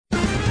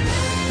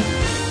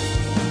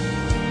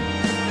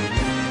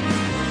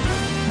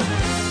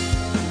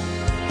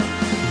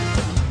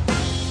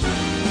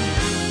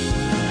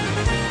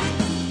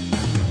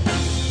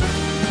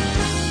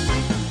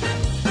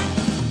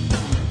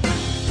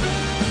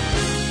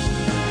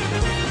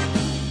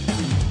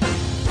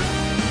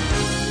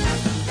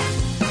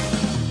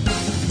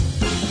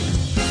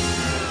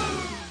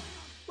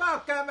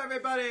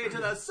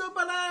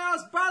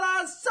Supernaos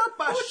Brothers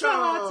Super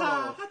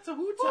Show!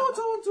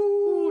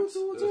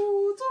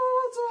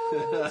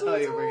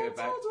 You're bringing it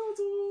back.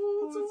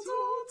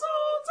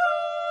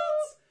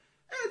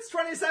 It's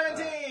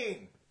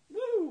 2017!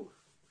 Woo!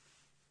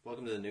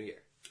 Welcome to the new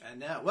year. And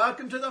now,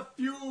 welcome to the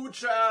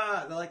future!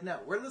 They're like, no,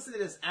 we're listening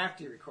to this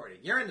after you recorded.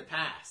 You're in the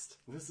past.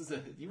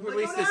 You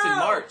released this in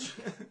March.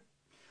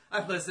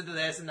 I've listened to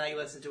this, and now you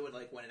listen to it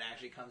like when it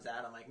actually comes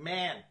out. I'm like,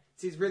 man, it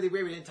seems really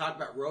weird we didn't talk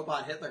about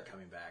Robot Hitler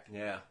coming back.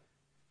 Yeah.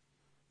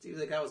 Seems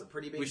like that was a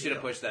pretty big deal. We should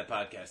have pushed that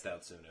podcast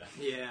out sooner.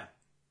 Yeah.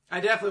 I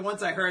definitely,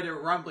 once I heard there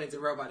were rumblings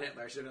of Robot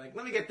Hitler, I should have been like,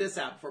 let me get this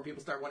out before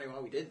people start wondering why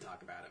we didn't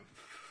talk about him.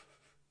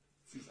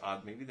 Seems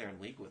odd. Maybe they're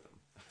in league with him.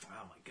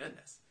 Oh, my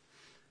goodness.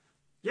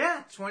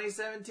 Yeah,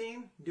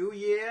 2017, new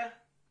year,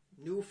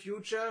 new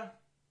future,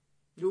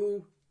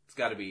 new... It's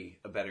got to be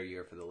a better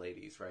year for the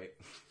ladies, right?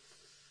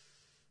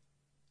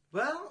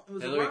 Well, it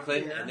was Hillary a rough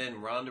Clinton year. and then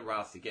Ronda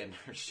Rousey getting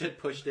her shit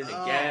pushed in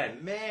again.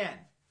 Oh, man.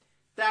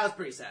 That was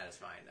pretty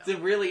satisfying, though. To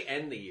really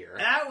end the year.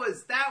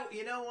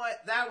 You know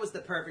what? That was the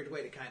perfect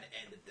way to kind of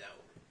end it,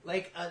 though.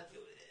 Like,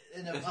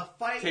 in a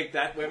fight... Take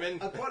that, women.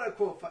 A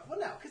quote-unquote fight. Well,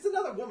 no, because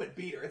another woman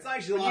beat her. It's not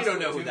like she lost. You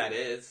don't know who that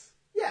is.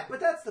 Yeah, but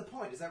that's the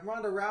point, is that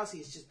Ronda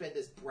Rousey's just been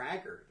this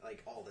braggart,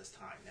 like, all this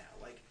time now.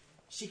 Like,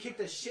 she kicked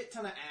a shit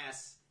ton of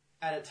ass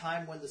at a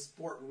time when the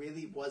sport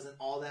really wasn't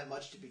all that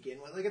much to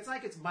begin with. Like, it's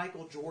like it's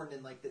Michael Jordan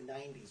in, like, the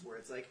 90s, where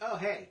it's like, oh,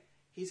 hey,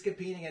 he's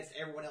competing against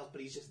everyone else, but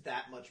he's just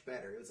that much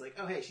better. It was like,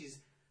 oh, hey, she's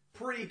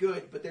pretty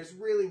good, but there's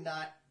really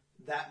not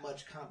that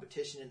much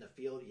competition in the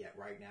field yet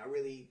right now.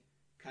 Really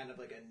kind of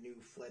like a new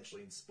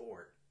fledgling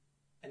sport.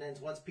 And then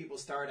once people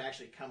started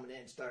actually coming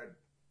in, started,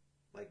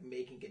 like,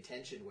 making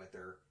contention with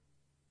her,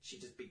 she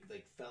just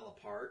fell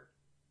apart.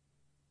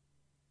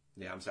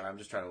 Yeah, I'm sorry. I'm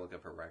just trying to look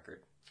up her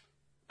record.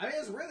 I mean, it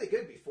was really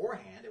good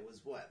beforehand. It was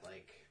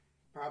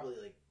probably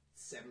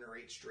 7 or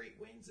 8 straight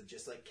wins of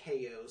just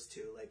KOs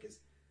too. Is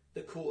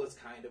the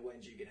coolest kind of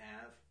wins you can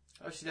have.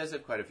 Oh, she does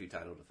have quite a few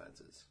title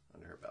defenses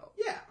under her belt.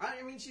 Yeah,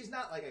 I mean, she's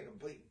not a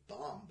complete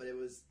bum, but it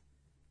was,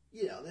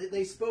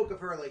 they spoke of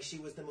her like she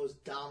was the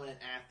most dominant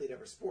athlete of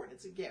her sport. And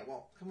it's like, yeah,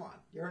 well, come on.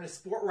 You're in a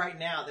sport right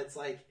now that's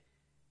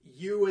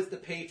you as the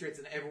Patriots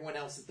and everyone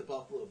else is the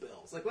Buffalo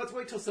Bills. Let's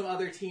wait till some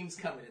other teams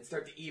come in and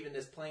start to even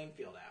this playing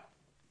field out.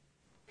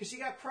 Because she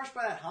got crushed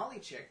by that Holly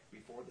chick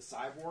before, the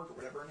Cyborg or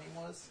whatever her name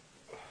was.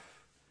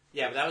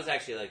 Yeah, but that was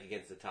actually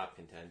against the top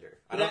contender.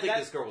 I don't think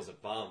this girl was a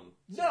bum.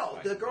 No,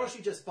 the girl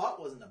she just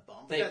fought wasn't a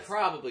bum. They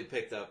probably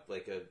picked up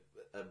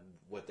a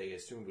what they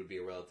assumed would be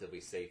a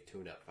relatively safe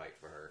tune-up fight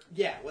for her.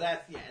 Yeah, well,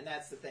 and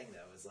that's the thing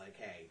though, is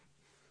hey,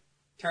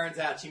 turns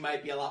out she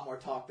might be a lot more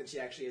talk than she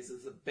actually is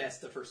the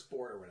best of her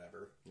sport or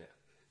whatever. Yeah.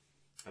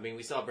 I mean,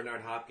 we saw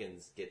Bernard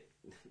Hopkins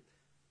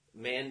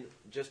man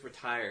just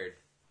retired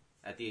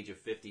at the age of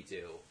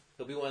 52.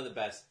 He'll be one of the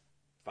best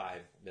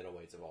 5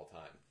 middleweights of all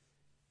time.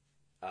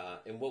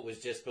 And what was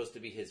just supposed to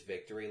be his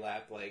victory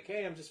lap,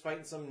 hey, I'm just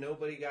fighting some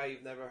nobody guy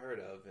you've never heard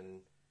of, and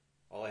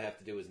all I have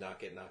to do is not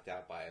get knocked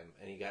out by him.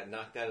 And he got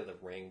knocked out of the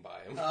ring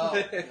by him.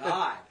 Oh,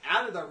 God.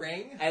 Out of the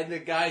ring? And the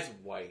guy's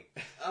white.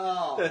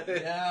 Oh,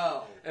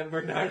 no. And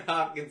Bernard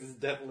Hopkins is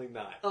definitely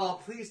not. Oh,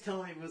 please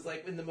tell me it was,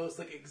 in the most,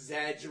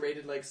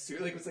 exaggerated,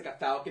 suit. It was a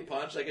Falcon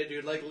Punch. A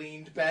dude,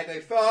 leaned back,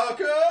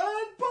 Falcon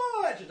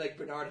Punch! And,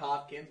 Bernard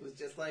Hopkins was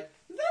just is that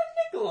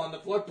a nickel on the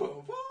floor?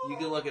 Boom, boom. You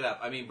can look it up.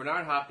 I mean,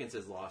 Bernard Hopkins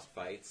has lost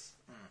fights.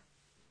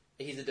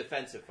 He's a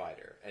defensive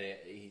fighter, and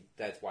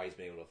that's why he's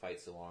been able to fight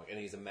so long, and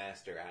he's a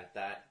master at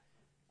that.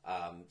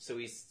 So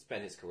he's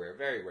spent his career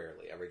very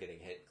rarely ever getting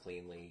hit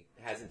cleanly,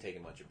 hasn't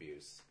taken much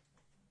abuse,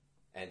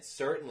 and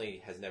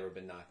certainly has never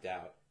been knocked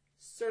out.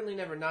 Certainly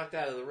never knocked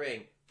out of the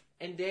ring,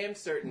 and damn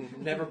certain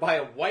never by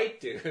a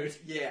white dude.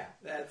 Yeah,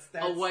 that's...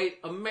 A white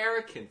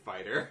American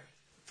fighter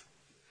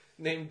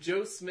named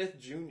Joe Smith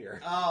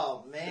Jr.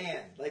 Oh,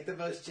 man. The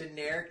most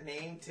generic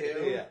name,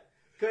 too. Yeah.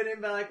 Couldn't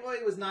have been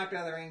he was knocked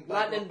out of the ring by...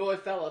 Latin Boy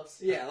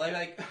Phillips. Yeah,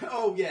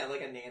 oh yeah,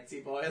 a Nancy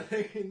boy.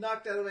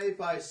 Knocked out of the way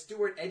by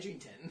Stuart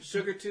Edgington.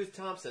 Sugartooth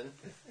Thompson.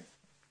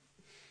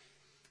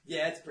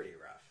 Yeah, it's pretty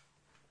rough.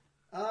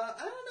 I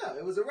don't know.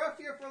 It was a rough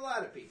year for a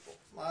lot of people.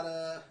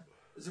 It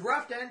was a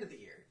rough end of the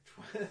year.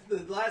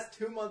 The last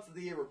 2 months of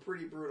the year were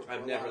pretty brutal.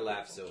 I've never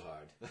laughed so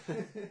hard.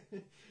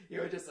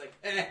 You were just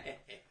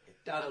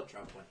Donald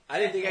Trump won. I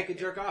didn't think I could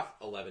jerk off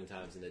 11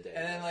 times in a day.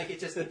 And then,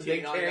 it just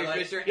continued on. Carrie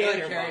Fisher and you're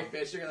your Carrie mom.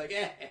 Fisher. You're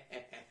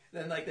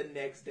Then, the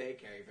next day,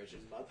 Carrie Fisher's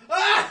mom.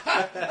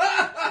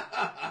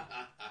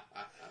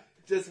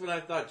 Just when I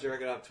thought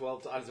jerking off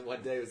 12 times in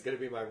one day was going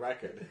to be my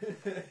record.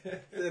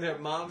 Then her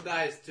mom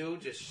dies, too,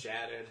 just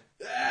shattered.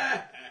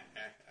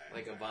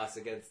 Like a boss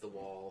against the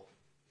wall.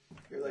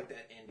 You're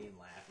that ending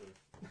laugh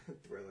of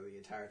Thriller the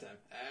entire time.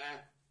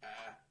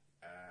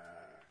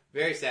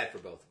 Very sad for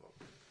both of them.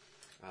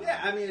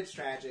 Yeah, I mean, it's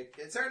tragic.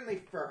 It's certainly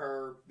for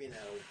her,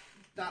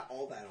 not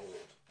all that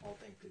old. all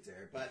things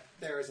considered. But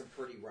there are some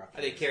pretty rough.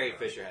 I think Carrie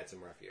Fisher had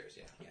some rough years.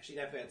 Yeah. Yeah, she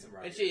definitely had some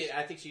rough. And years.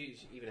 I think she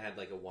even had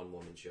like a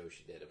one-woman show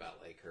she did about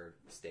like her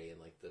stay in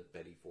like the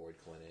Betty Ford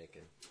clinic,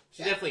 and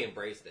she definitely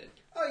embraced it.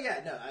 Oh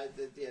yeah, no,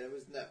 there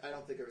was no. I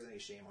don't think there was any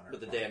shame on her.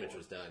 But the damage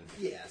was done.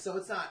 Yeah, so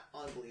it's not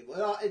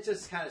unbelievable. It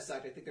just kind of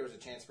sucked. I think there was a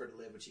chance for her to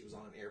live, but she was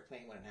on an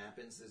airplane when it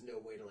happens. There's no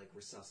way to like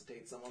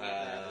resuscitate someone like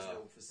that. There's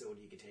no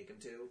facility you could take them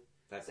to.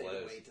 That's they had to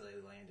lows. wait till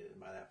they landed, and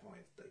by that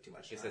point, like too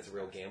much. I guess that's a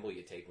real gamble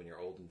you take when you're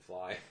old and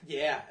fly.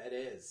 Yeah, it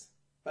is.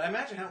 But I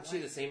imagine how. Is she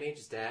the same age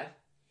as Dad?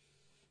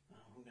 Oh,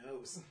 who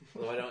knows?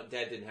 Although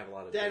Dad didn't have a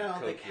lot of Dad,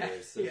 big Coke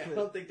years. So. Yeah, I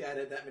don't think Dad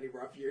had that many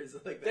rough years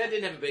like that. Dad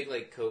didn't have a big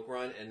like Coke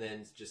run and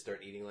then just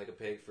start eating like a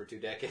pig for 2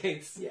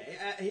 decades. Yeah,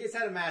 he's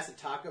had a massive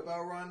Taco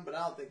Bell run, but I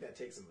don't think that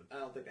takes him. I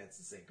don't think that's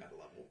the same kind of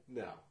level.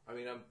 No, I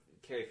mean,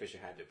 Carrie Fisher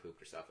had to poop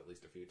herself at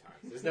least a few times.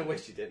 There's no way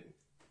she didn't.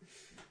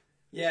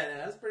 Yeah, no,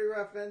 that's a pretty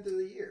rough end to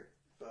the year,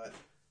 but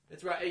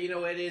it's right. You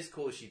know, it is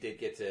cool. She did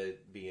get to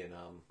be in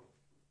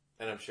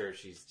and I'm sure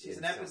she's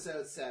in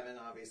episode 7,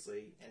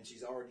 obviously, and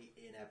she's already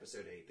in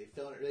episode 8.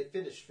 They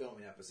finished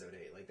filming episode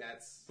 8. Like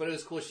that's. But it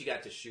was cool. She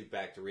got to shoot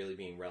back to really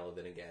being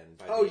relevant again.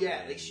 Oh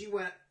yeah, like she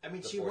went. I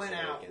mean, she went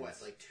out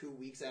Awakens. like 2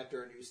 weeks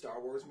after a new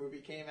Star Wars movie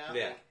came out.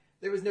 Yeah, like,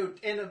 there was no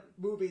in a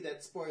movie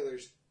that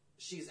spoilers.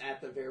 She's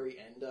at the very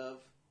end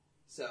of.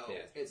 So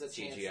it's a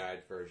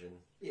CGI'd version.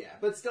 Yeah,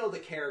 but still the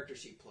character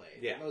she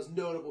played. Yeah. The most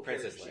notable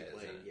Princess character she Leia,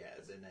 played.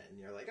 Yeah, is in it. And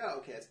you're like, oh,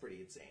 okay, that's pretty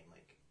insane.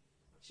 Like,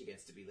 she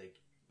gets to be like,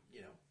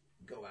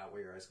 go out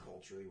where you're as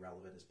culturally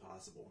relevant as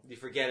possible. You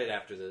forget it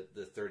after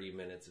the 30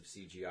 minutes of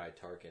CGI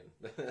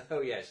Tarkin.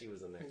 Oh yeah, she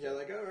was in there. And you're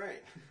like, oh,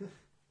 right.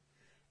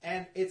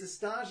 And it's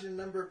astonishing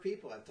the number of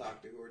people I've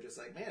talked to who are just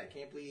like, man, I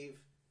can't believe,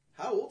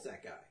 how old's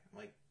that guy?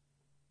 I'm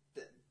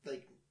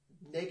like,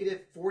 negative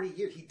 40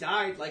 years. He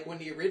died like when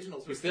the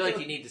originals were. You feel like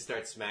you need to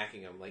start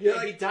smacking him. Like,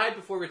 yeah, he died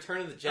before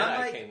Return of the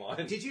Jedi came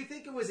on. Did you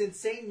think it was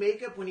insane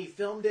makeup when he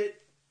filmed it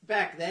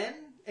back then?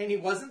 And he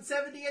wasn't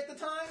 70 at the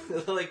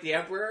time? Like the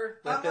Emperor?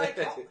 I'm like,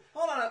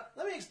 hold on.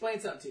 Let me explain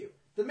something to you.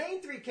 The main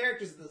 3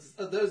 characters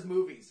of those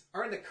movies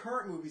are in the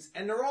current movies,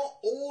 and they're all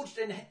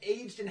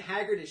aged and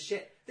haggard as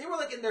shit. They were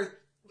like in their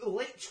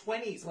late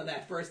 20s when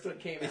that first one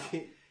came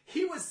out.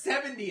 He was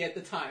 70 at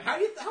the time. How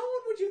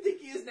old would you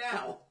think he is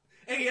now?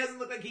 And he doesn't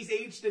look like he's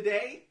aged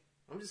today?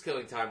 I'm just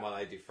killing time while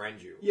I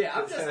defriend you.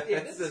 Yeah,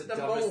 this is the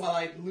moment while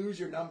I lose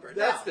your number.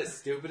 That's the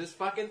stupidest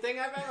fucking thing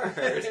I've ever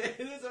heard. It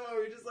is a moment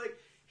where you're just like,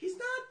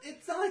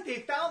 it's not like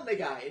they found the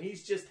guy and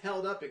he's just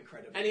held up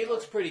incredibly. And he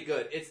looks pretty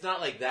good. It's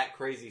not like that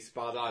crazy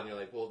spot on. You're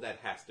like, well, that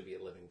has to be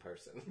a living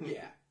person.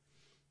 Yeah.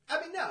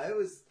 I mean,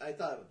 no, I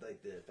thought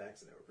like the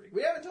effects in it were pretty.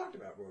 We haven't talked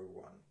about Rogue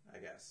One, I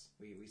guess.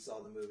 We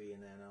saw the movie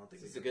and then I don't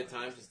think it's a good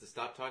time just to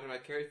stop talking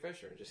about Carrie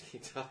Fisher and just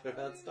keep talking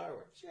about Star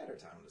Wars. She had her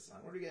time in the sun.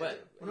 What are we gonna do?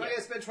 What am I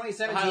gonna spend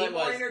 2017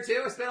 mourning her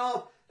too? I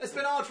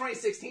spent all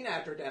 2016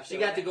 after death. She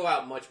got to go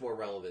out much more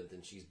relevant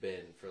than she's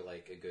been for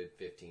like a good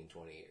 15,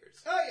 20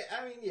 years. Oh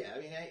yeah, I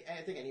mean,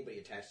 I think anybody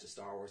attached to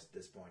Star Wars at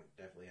this point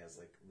definitely has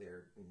like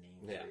their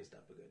name raised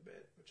up a good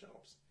bit, which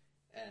helps.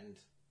 And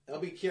I'll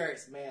be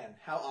curious, man,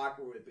 how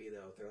awkward would it be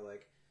though if they're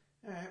like,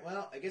 all right,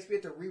 well, I guess we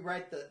have to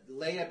rewrite the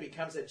Leia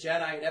becomes a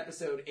Jedi in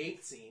Episode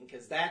 8 scene,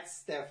 because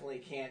that's definitely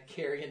can't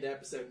carry into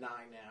Episode 9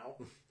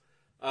 now.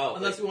 Oh,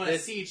 unless we want to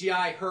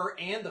CGI her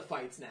and the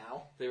fights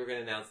now. They were going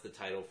to announce the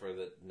title for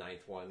the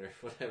 9th one or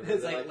whatever.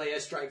 It's like Leia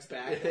Strikes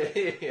Back.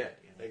 Yeah,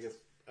 I guess.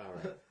 All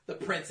right. The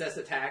princess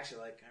attacks. You're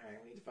like, all right,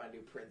 we need to find a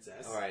new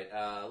princess. All right,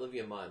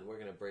 Olivia Munn, we're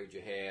going to braid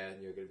your hair,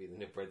 and you're going to be the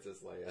new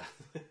Princess Leia.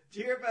 Did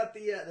you hear about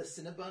the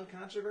Cinnabon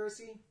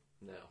controversy?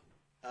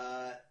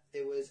 No.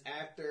 It was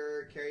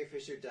after Carrie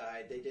Fisher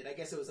died. They did. I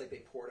guess it was like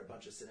they poured a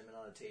bunch of cinnamon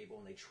on a table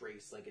and they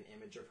traced like an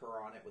image of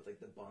her on it with like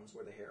the buns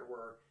where the hair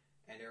were,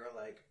 and they were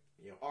like,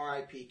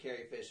 R.I.P.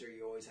 Carrie Fisher.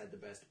 You always had the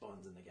best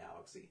buns in the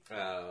galaxy.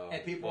 Oh.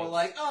 And people were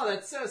like, oh,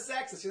 that's so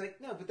sexist. You're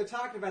like, no, but they're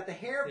talking about the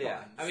hair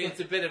buns. I mean,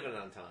 it's a bit of an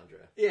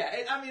entendre. Yeah,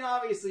 I mean,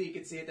 obviously you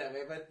can see it that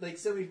way, but like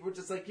so many people were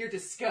just like, you're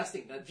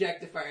disgusting,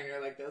 objectifying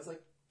her like that. It's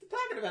like, they're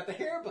talking about the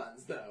hair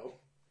buns though.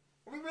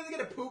 Are we really going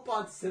to poop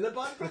on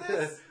Cinnabon for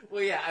this?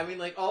 Well, yeah, I mean,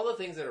 like, all the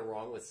things that are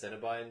wrong with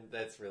Cinnabon,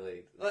 that's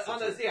really... That's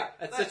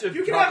such a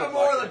you can have a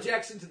moral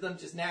objection to them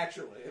just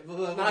naturally.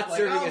 Not like,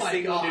 serving a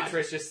single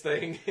nutritious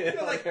thing.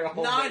 Like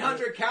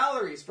 900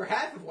 calories for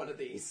half of one of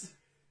these.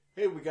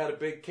 Hey, we got a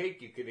big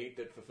cake you can eat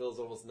that fulfills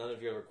almost none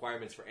of your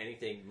requirements for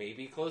anything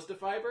maybe close to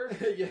fiber.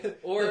 Yeah.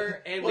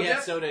 And we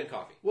have soda and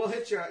coffee. We'll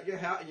hit your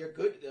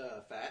good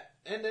fat,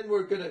 and then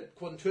we're going to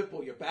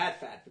quintuple your bad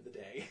fat for the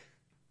day.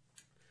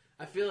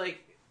 I feel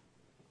like...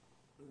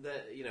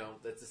 that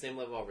that's the same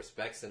level of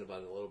respect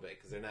Cinnabon a little bit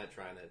because they're not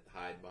trying to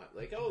hide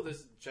like, oh,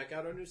 check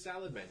out our new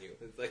salad menu.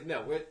 It's like,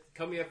 no, we're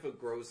coming up with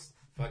gross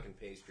fucking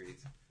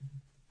pastries,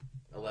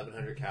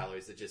 1,100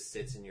 calories that just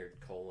sits in your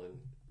colon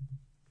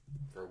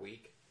for a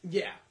week.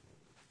 Yeah,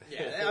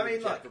 I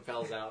mean, look,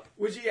 propels out.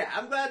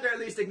 I'm glad they're at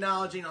least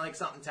acknowledging like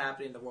something's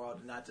happening in the world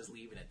and not just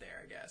leaving it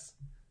there. I guess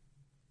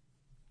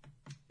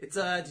it's.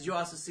 Did you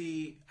also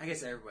see? I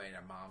guess everybody and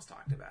their moms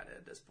talked about it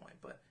at this point,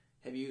 but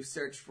have you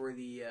searched for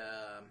the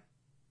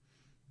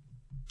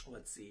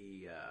let's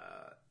see,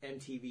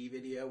 MTV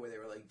video where they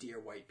were like, "Dear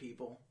White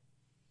People."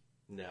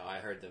 No, I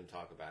heard them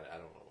talk about it. I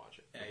don't want to watch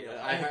it.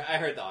 Yeah, I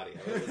heard the audio.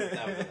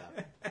 That was enough.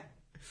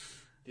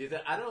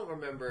 I don't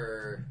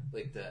remember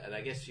and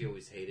I guess she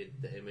always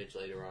hated the image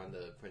later on,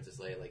 the Princess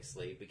Leia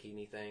slave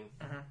bikini thing.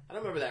 Uh-huh. I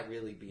don't remember that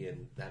really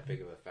being that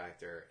big of a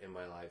factor in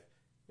my life.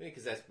 Maybe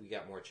because we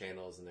got more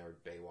channels and there were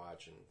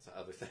Baywatch and some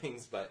other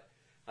things, but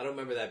I don't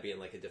remember that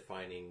being a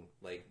defining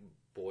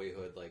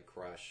boyhood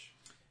crush.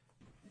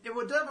 It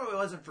definitely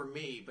wasn't for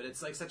me, but it's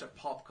such a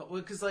pop culture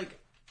because I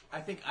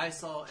think I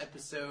saw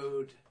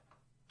episode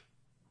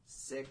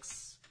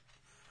 6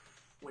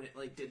 when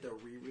it did the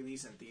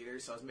re-release in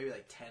theaters, so I was maybe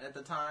 10 at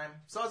the time.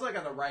 So I was on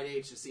the right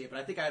age to see it, but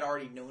I think I'd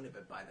already known of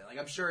it by then.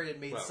 I'm sure it had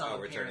made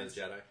some appearance. Return of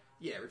the Jedi?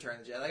 Yeah, Return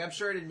of the Jedi. I'm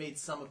sure it had made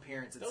some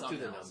appearance in something else. Don't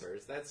do the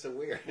numbers. That's so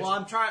weird. Well,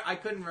 I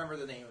couldn't remember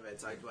the name of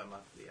it, so I went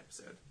off the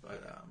episode.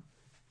 But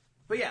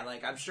yeah,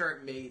 I'm sure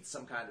it made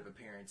some kind of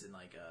appearance in a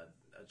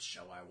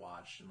show I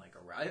watched and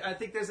I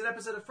think there's an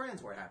episode of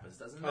Friends where it happens,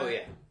 doesn't it? Oh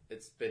yeah,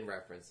 it's been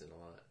referenced in a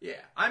lot. Yeah,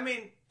 I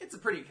mean it's a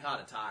pretty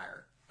hot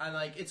attire. And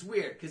it's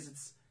weird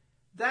because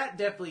that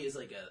definitely is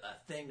a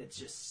thing that's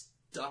just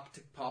stuck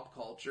to pop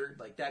culture.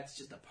 That's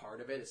just a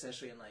part of it,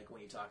 especially in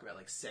when you talk about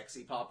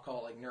sexy pop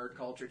culture, nerd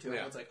culture too.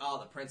 Yeah. It's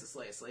the Princess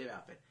Leia slave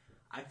outfit.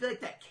 I feel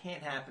that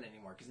can't happen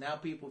anymore because now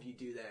people, if you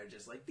do that, are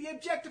just the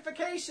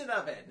objectification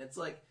of it, and it's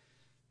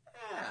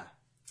yeah.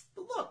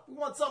 But look, we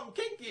want something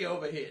kinky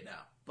over here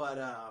now. But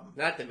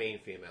not the main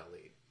female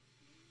lead.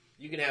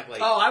 You can have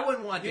I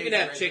wouldn't want. You can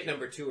have chick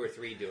number 2 or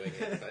 3 doing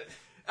it, but.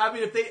 I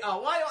mean, if they...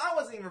 I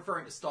wasn't even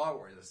referring to Star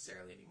Wars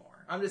necessarily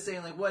anymore. I'm just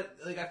saying, what...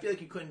 I feel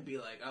you couldn't be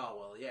oh,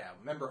 well, yeah,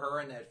 remember her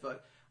in that...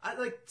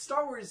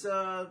 Star Wars,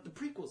 the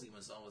prequels even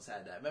almost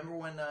had that. Remember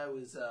when it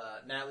was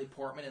Natalie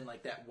Portman in,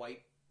 that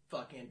white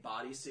fucking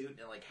bodysuit and,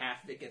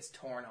 half of it gets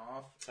torn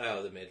off?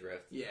 Oh, the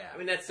midriff. Yeah. I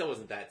mean, that still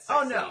wasn't that sexy.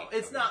 Oh, no.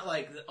 It's not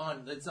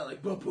it's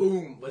not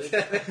ba-boom. But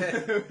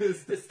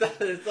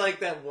it's like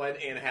that one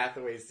Anne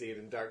Hathaway scene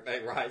in Dark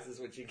Knight Rises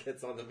when she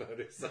gets on the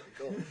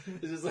motorcycle.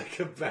 It's just a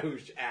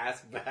bouche ass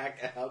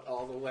back out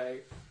all the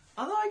way.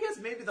 Although I guess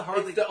maybe the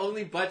Harley... It's the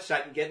only butt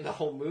shot you get in the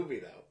whole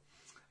movie, though.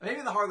 Maybe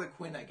the Harley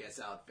Quinn,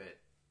 outfit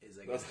is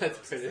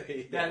that's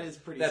pretty... That is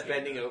pretty That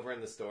bending over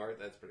in the store,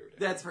 that's pretty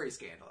ridiculous. That's very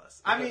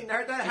scandalous. I mean,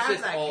 half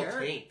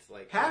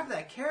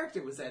that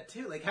character was that,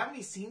 too. How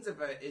many scenes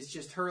of it is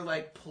just her,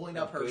 pulling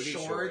up her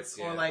shorts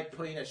or,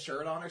 putting a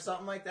shirt on or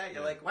something like that?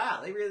 You're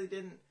wow, they really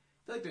didn't...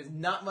 I feel there's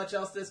not much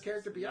else to this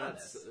character beyond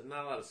this.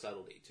 Not a lot of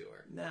subtlety to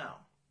her. No.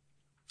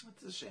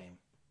 That's a shame.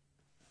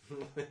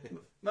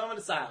 Moment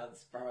of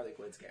silence for Harley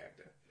Quinn's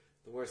character.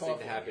 The worst thing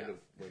to happen to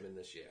women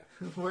this year.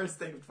 The worst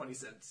thing of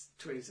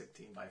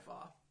 2016 by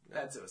far.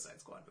 That Suicide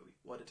Squad movie.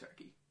 What a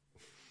turkey.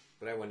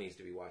 But everyone needs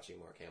to be watching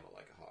more Camel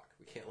Like a Hawk.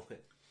 We can't win.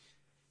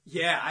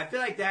 Yeah, I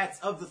feel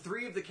that's... Of the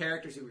 3 of the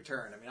characters who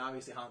return, I mean,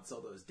 obviously Han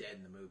Solo is dead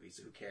in the movie,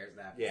 so who cares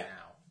that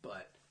now?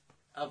 But...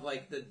 Of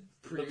the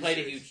producers. They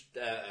played a huge,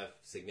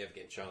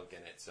 significant chunk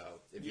in it.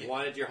 So if you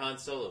wanted your Han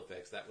Solo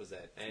fix, that was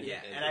it. And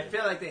I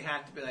feel they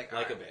have to be like a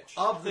bitch.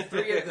 Of the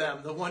 3 of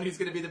them, the one who's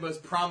going to be the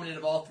most prominent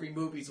of all 3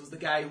 movies was the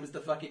guy who was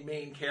the fucking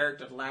main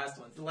character of the last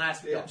one. The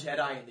last real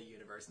Jedi in the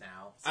universe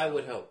now. So. I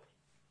would hope.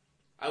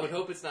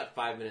 It's not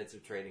 5 minutes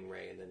of training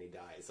Rey and then he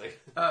dies.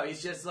 Oh,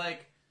 he's just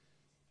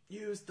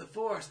use the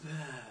Force.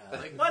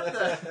 What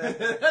the?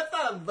 That's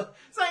not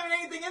even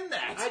anything in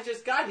that. I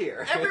just got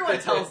here. Everyone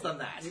tells them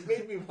that. You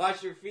made me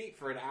wash your feet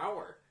for an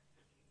hour.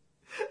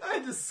 I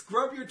had to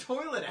scrub your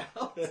toilet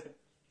out.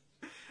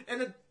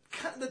 And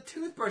the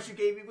toothbrush you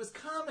gave me was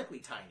comically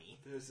tiny.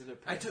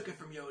 I took it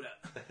from Yoda.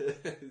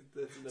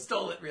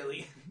 Stole it,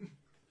 really.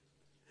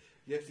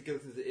 You have to go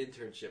through the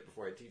internship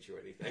before I teach you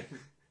anything.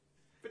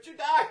 But you're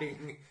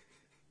dying.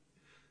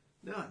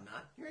 No, I'm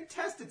not. Your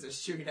intestines are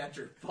shooting out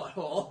your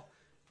butthole.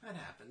 That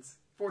happens.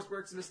 Force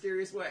works in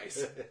mysterious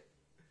ways.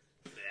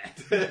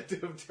 To have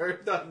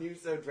turned on you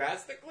so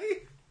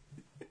drastically?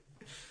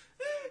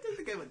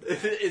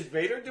 Is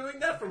Vader doing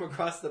that from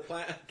across the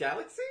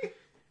galaxy?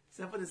 Is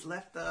that what his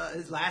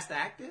last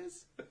act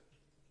is?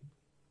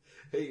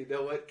 Hey, you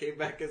know what? Came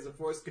back as a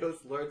Force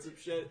ghost, learned some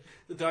shit.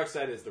 The dark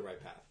side is the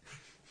right path.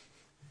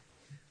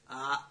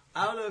 I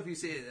don't know if you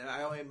see it.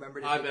 I only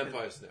remembered it. I'm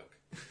Empire Snoke.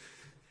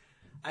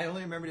 I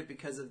only remembered it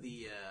because of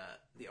the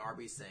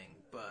Arby's thing,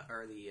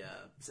 or the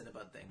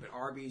Cinnabon thing. But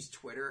Arby's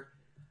Twitter,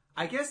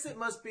 I guess it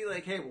must be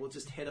hey, we'll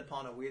just hit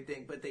upon a weird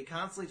thing. But they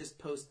constantly just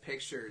post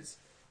pictures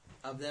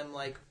of them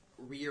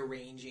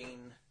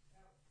rearranging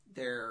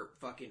their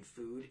fucking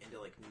food into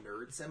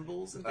nerd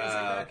symbols and things like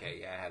that. Okay,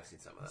 yeah, I have seen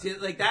some of that. See,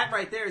 that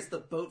right there is the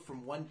boat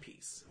from One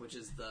Piece, which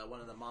is one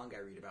of the manga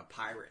I read about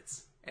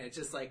pirates. And it's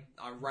just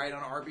right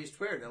on Arby's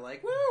Twitter. They're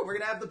woo, we're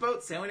gonna have the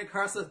boat sailing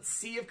across a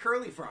sea of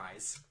curly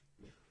fries.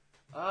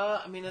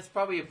 I mean, that's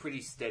probably a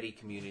pretty steady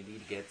community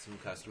to get some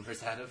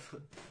customers out of.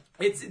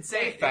 It's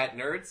insane. Hey, fat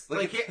nerds.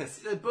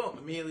 Boom,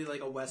 immediately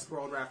a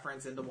Westworld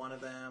reference into one of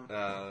them.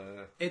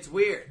 It's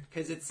weird,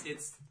 because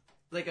it's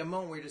like a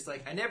moment where you're just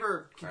like, I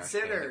never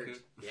considered,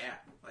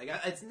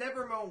 it's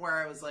never a moment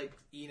where I was like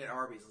eating at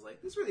Arby's. I was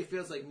like, this really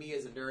feels like me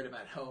as a nerd. I'm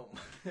at home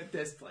at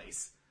this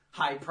place,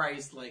 high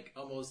priced, like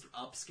almost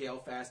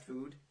upscale fast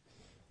food.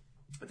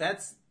 But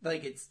that's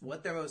like it's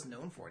what they're most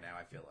known for now.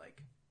 I feel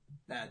like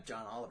that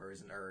John Oliver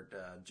isn't, or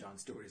Jon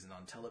Stewart isn't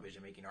on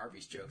television making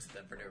Arby's jokes at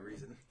them for no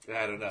reason.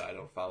 I don't know. I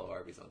don't follow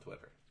Arby's on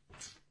Twitter.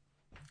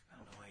 I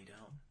don't know why you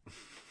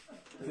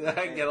don't.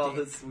 I get all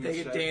this sweet They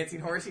shit. get dancing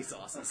horsey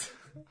sauces.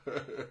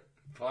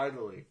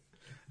 Finally.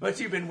 What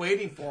you've been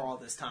waiting for all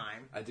this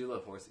time. I do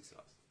love horsey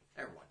sauce.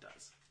 Everyone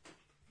does.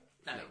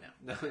 I don't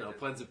know. No.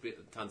 Tons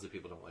of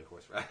people don't like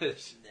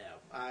horseradish.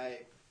 No, I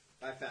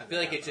found. I feel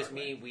like it's just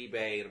me,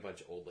 Weebay, and a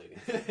bunch of old ladies.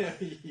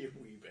 You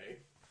Weebay.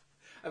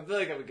 I feel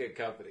like I'm a good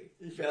company.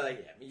 You feel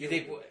like You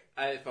think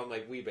if I'm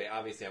like Weebay,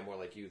 obviously I'm more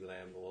like you than I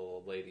am the little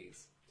old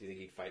ladies. Do you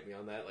think he'd fight me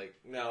on that? Like,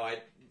 no,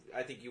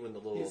 I think you and the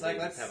little old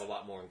ladies have a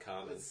lot more in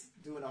common. Let's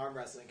do an arm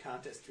wrestling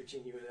contest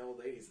between you and the old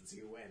ladies and see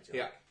who wins.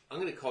 Yeah, I'm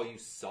gonna call you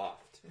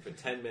soft for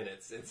 10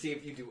 minutes and see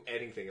if you do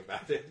anything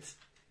about it.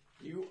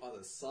 You are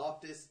the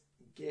softest,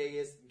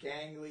 gayest,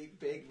 gangly,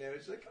 big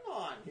nose. Like, come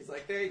on. He's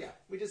like, there you go.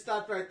 We just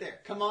stopped right there.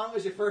 Come on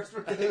was your first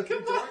word.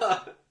 Come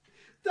on.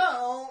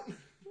 Don't.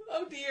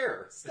 Oh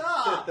dear.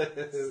 Stop.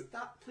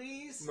 Stop,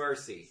 please.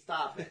 Mercy.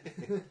 Stop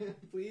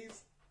it.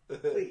 Please.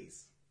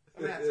 Please.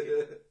 I'm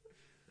asking.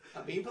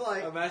 I'm being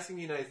polite. I'm asking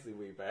you nicely,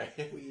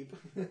 Weebay. Weeb.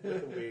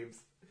 Weebs.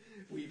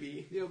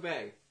 Weeby. You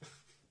obey.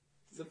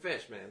 It's a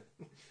fish, man.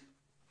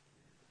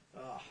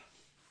 Oh.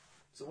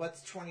 So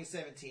what's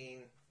 2017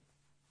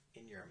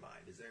 in your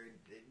mind?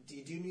 Do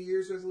you do New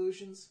Year's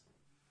resolutions?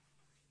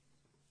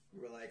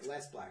 You were like,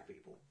 less black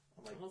people.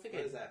 I'm like, what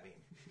does that mean?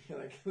 You're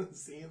like,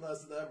 seeing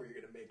less of them, or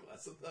you're going to make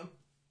less of them?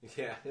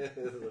 Yeah.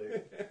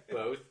 Like,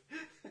 both.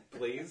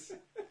 Please.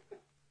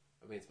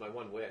 I mean, it's my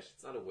one wish.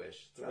 It's not a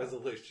wish. It's a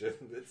resolution.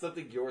 It's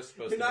something you're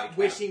supposed to make happen. You're not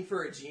wishing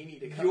for a genie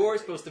to come. You're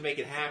supposed to make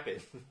it happen.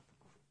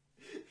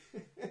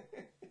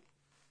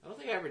 I don't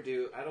think I ever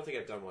do. I don't think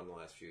I've done one in the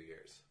last few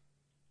years.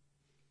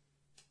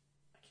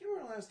 I can't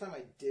remember the last time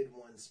I did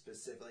one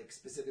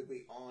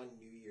specifically on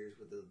New Year's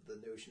with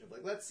the notion of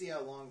like, let's see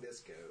how long this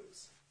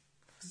goes.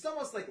 It's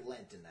almost like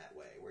Lent in that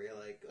way, where you're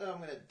like, oh, I'm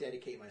going to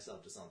dedicate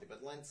myself to something.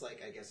 But Lent's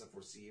like, I guess, a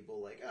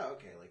foreseeable, like, oh,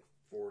 okay, like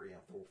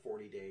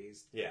 40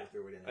 days. Yeah,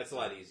 go through it that's a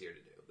lot easier to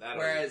do.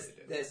 Whereas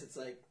this, it's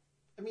like,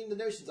 I mean, the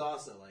notion's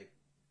also like,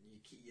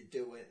 you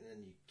do it and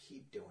then you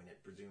keep doing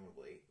it,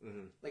 presumably.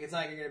 Mm-hmm. Like, it's not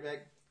like you're going to be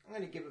like, I'm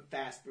going to give it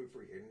fast food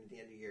for a year, and at the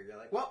end of the year, you're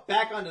like, well,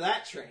 back onto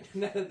that train.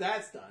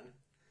 That's done.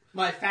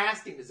 My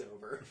fasting is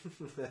over.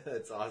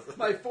 That's awesome.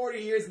 My 40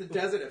 years in the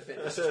desert have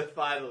finished.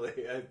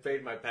 Finally, I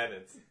paid my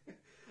penance.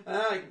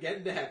 I can get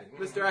into heaven.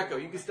 Mr. Echo,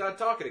 you can start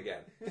talking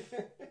again. You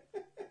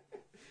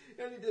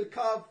don't need to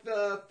carve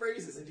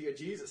phrases into your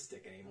Jesus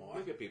stick anymore.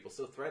 Look at people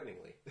so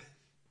threateningly.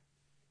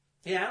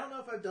 Yeah, I don't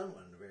know if I've done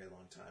one in a very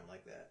long time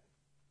like that.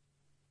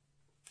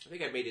 I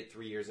think I made it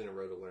 3 years in a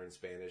row to learn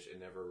Spanish and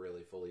never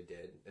really fully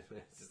did.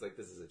 It's just like,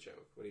 this is a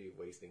joke. What are you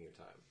wasting your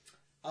time?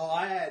 Oh,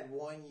 I had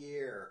 1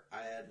 year.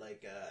 I had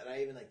like, and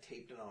I even like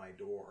taped it on my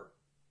door.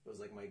 It was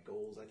like my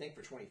goals, I think,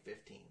 for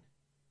 2015.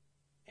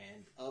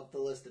 And of the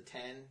list of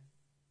 10,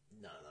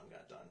 none of them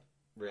got done.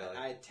 Really?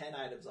 I had 10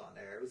 items on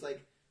there. It was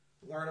like,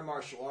 learn a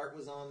martial art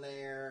was on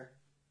there.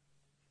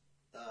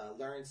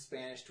 Learn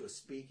Spanish to a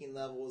speaking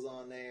level was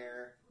on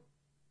there.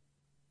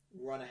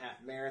 Run a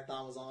half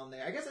marathon was on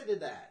there. I guess I did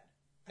that.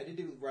 I did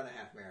do run a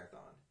half marathon.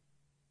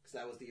 Because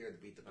that was the year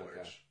that beat the Blurch.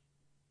 Okay.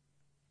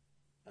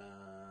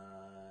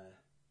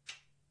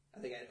 I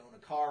think I'd own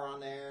a car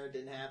on there.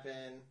 Didn't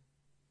happen.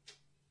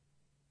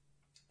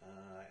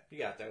 You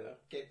got there, though.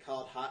 Get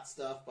called hot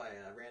stuff by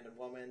a random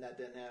woman. That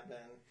didn't happen.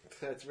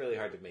 That's really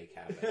hard to make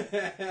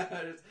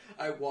happen.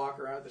 I walk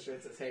around with the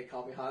shirt that says, hey,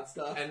 call me hot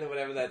stuff. And then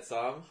whatever that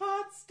song,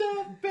 hot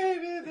stuff,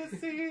 baby,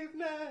 this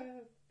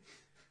evening.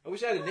 I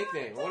wish I had a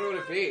nickname. What would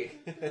it be?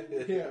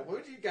 Yeah, what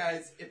would you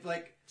guys, if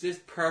like...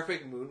 Just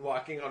perfect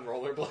moonwalking on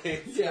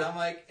rollerblades. Yeah, I'm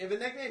like, if a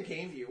nickname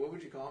came to you, what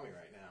would you call me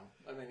right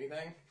now? Of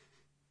anything?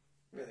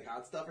 Maybe like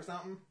hot stuff or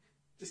something?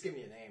 Just give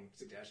me a name,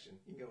 suggestion.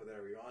 You can go with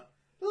whatever you want.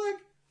 But like,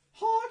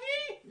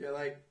 Hoggy? You're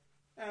like,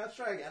 let's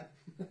try again.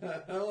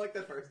 I don't like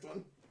that first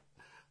one.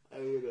 I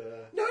would,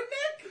 No,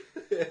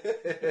 Nick!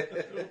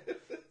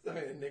 It's not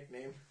a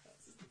nickname.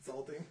 That's just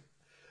insulting.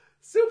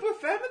 Super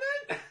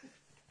feminine?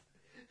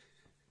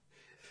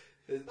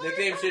 His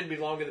nickname shouldn't be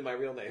longer than my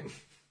real name.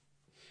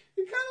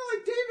 You're kind of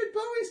like David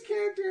Bowie's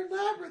character in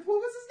Labyrinth. What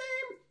was his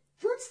name?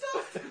 Fruit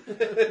stuff?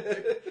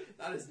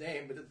 Not his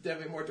name, but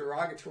definitely a more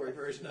derogatory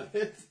version of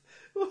it.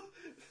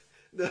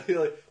 No, you're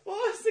like, what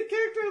was the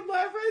character in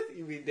Labyrinth?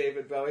 You mean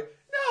David Bowie?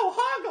 No,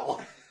 Hoggle!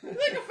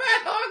 Like a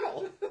fat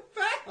Hoggle!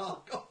 Fat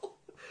Hoggle?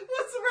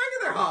 What's the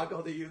regular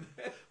Hoggle to you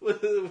then?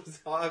 Was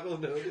Hoggle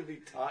known to be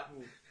taut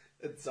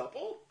and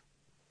supple?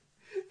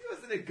 He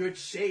wasn't in good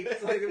shape.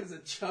 It's like there was a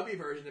chubby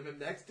version of him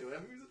next to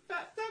him. He was a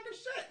fat sack of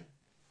shit.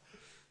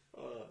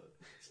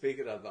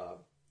 Speaking of,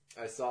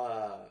 I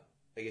saw,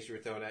 I guess you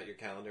were throwing out your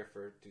calendar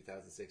for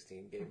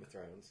 2016, Game of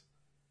Thrones.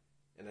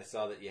 and I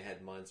saw that you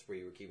had months where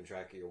you were keeping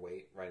track of your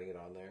weight, writing it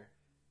on there.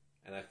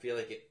 And I feel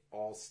like it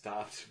all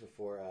stopped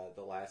before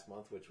the last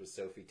month, which was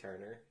Sophie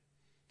Turner.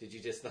 Did you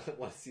just not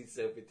want to see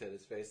Sophie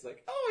Turner's face?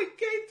 Like, oh, I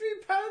gained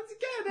 3 pounds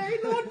again,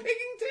 eh, Lord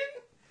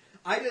Pickington?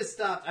 I just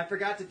stopped. I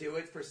forgot to do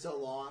it for so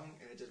long,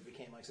 and it just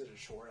became like such a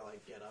chore to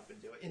like get up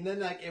and do it. And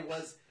then like it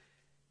was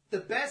the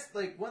best,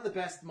 like one of the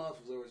best months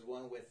was there was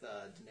one with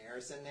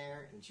Daenerys in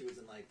there, and she was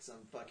in like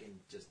some fucking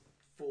just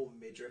full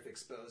midriff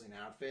exposing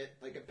outfit.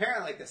 Like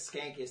apparently like the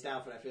skankiest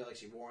outfit I feel like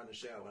she wore on the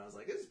show. And I was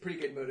like, this is pretty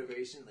good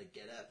motivation. Like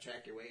get up,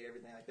 track your weight,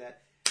 everything like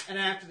that. And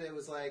after that it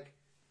was like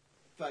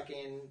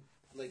fucking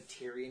like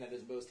Tyrion at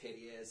his most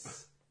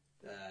hideous,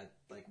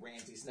 like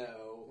Ramsay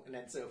Snow, and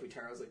then Sophie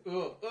Turner was like,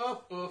 oof, oof,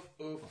 oof,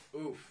 oof,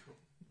 oof.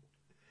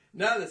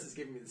 None of this is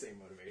giving me the same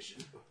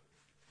motivation.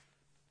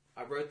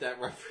 I wrote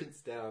that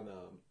reference down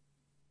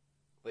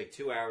like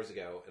 2 hours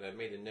ago, and I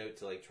made a note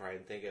to like try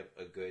and think of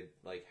a good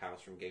like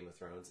house from Game of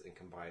Thrones and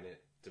combine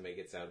it to make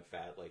it sound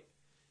fat, like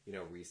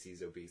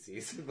Reese's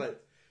Obesies,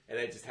 and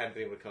I just haven't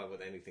been able to come up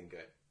with anything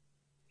good.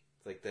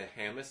 It's like the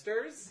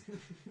hamsters.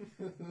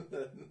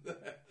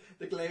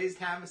 The glazed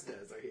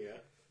hamsters are here.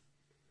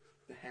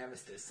 The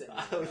hamsters sitting.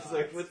 I was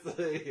like,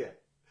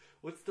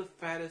 what's the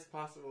fattest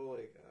possible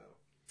like?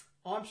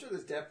 Oh, I'm sure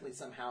there's definitely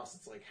some house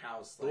that's like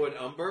house. Like, an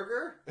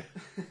Umburger?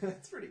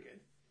 That's pretty good.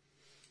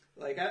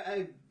 Like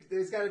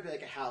there's got to be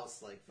like a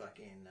house like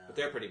fucking. But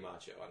they're pretty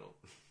macho. I don't.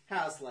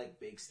 House like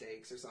Big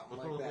Steaks or something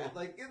like that.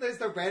 Like there's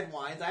the red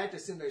wines. I have to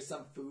assume there's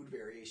some food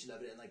variation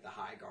of it in like the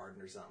High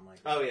Garden or something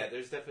like that. Oh yeah,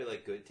 there's definitely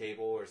like Good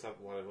Table or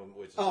something. One of them,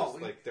 which is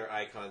just like their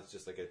icon's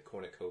just like a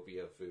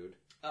cornucopia of food.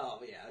 Oh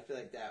yeah, I feel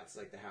like that's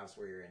like the house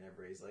where you're in.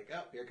 Everybody's like,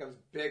 oh, here comes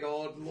big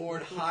old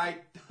Lord High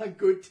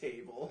Good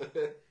Table.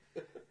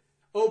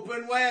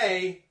 Open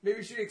way. Maybe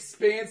we should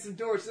expand some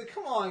doors. She's like,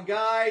 come on,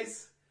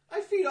 guys.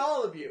 I feed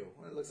all of you.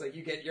 Well, it looks like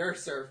you get your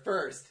serve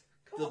first.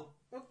 Come on.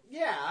 Well,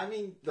 yeah, I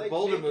mean... The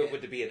bolder move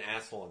would to be an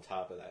asshole on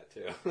top of that,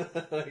 too.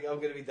 Like, I'm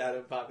going to be that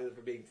unpopular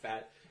for being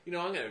fat. I'm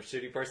going to have a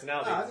shitty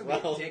personality as well.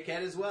 I'm going to be a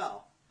dickhead as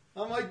well.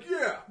 I'm like,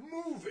 yeah,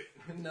 move it.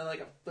 And then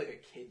like a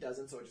kid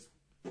doesn't, so I just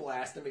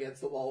blast him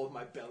against the wall with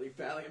my belly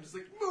fat. Like, I'm just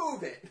like,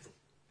 move it.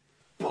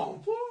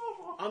 Boom.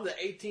 I'm the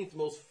 18th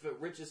most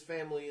richest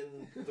family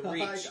in the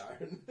Reach.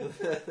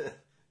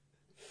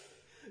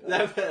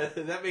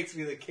 That makes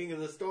me the king of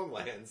the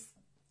Stormlands.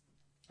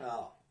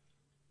 Oh.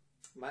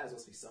 Might as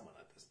well be someone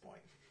at this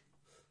point.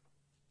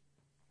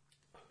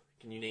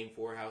 Can you name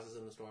 4 houses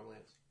in the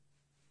Stormlands?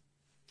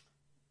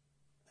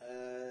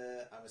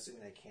 I'm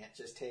assuming I can't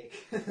just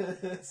take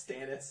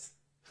Stannis.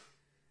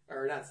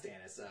 Or not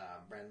Stannis,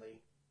 Renly.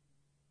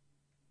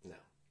 No.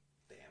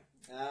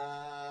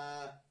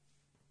 Damn.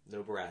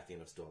 No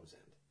Baratheon of Storm's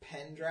End.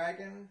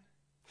 Pendragon.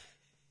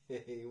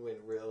 He went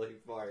really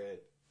far in.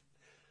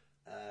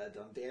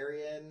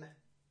 Dondarrion.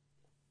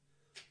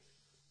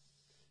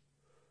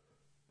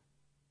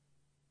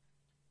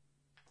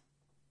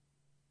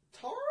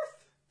 Tarth?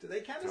 Do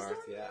they count as Stormlands?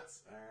 Yeah.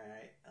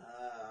 Alright.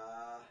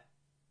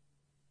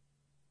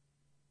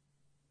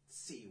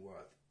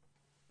 Seaworth.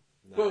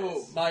 Nice.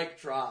 Boom! Mic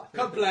drop.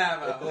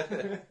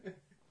 Kablamo!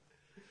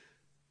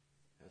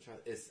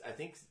 I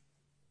think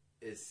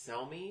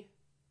Selmy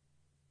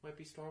might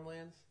be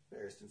Stormlands?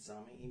 Barristan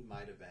Selmy? He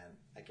might have been.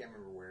 I can't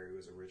remember where he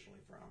was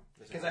originally from.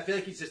 Because I feel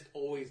like he's just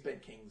always been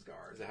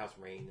Kingsguard. There's a House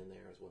Rain in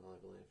there as well, I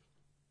believe.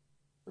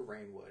 Or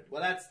Rainwood.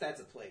 Well, that's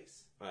a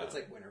place. That's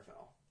like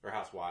Winterfell. Or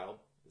House Wild.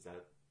 Is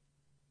that...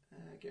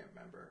 I can't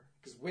remember.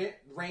 Because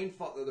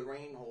Rainfall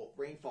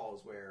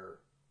is where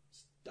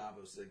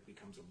Davos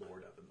becomes a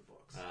lord of in the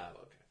books.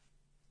 Okay.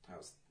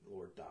 House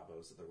Lord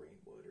Davos of the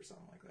Rainwood or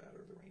something like that,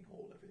 or the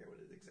Rainhold. I forget what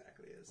it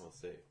exactly is. We'll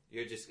see.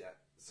 You're just...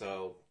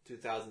 So,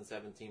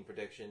 2017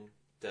 prediction.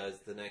 Does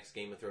the next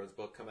Game of Thrones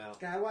book come out?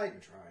 God, why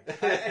even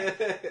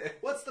try?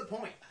 What's the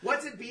point?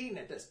 What's it being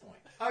at this point?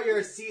 Oh, you're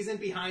a season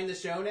behind the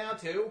show now,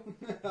 too?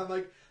 I'm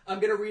like, I'm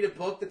going to read a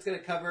book that's going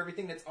to cover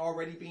everything that's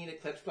already being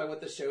eclipsed by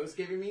what the show's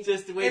giving me?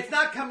 Just to wait. It's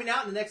not coming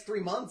out in the next 3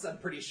 months, I'm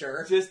pretty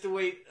sure. Just to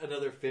wait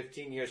another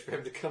 15 years for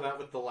him to come out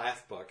with the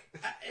last book.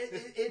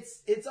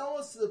 It's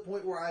almost to the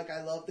point where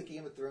I love the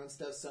Game of Thrones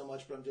stuff so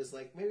much, but I'm just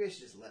like, maybe I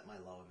should just let my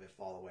love of it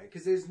fall away.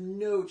 Because there's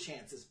no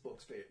chance this book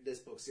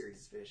series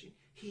is finishing.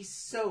 He's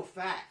so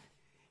fat.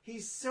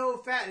 He's so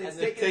fat, and it's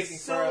taking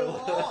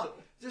so long.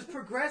 Just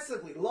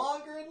progressively,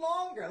 longer and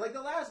longer. Like,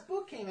 the last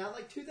book came out,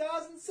 like,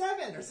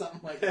 2007 or something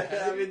like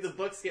that. I mean, the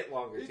books get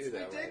longer, too, though.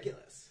 It's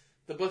ridiculous.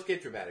 Right? The books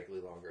get dramatically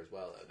longer as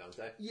well, though, don't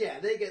they? Yeah,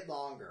 they get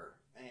longer.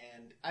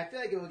 And I feel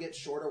like it will get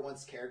shorter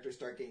once characters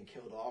start getting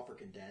killed off or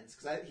condensed.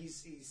 Because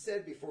he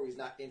said before he's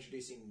not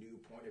introducing new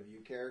point of view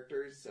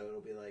characters, so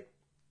it'll be like,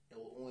 it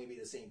will only be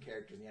the same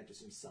characters, and you have to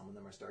assume some of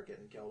them are start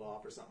getting killed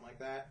off or something like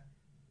that.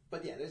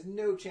 But yeah, there's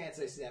no chance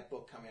I see that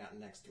book coming out in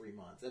the next 3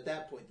 months. At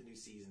that point, the new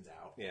season's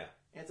out. Yeah.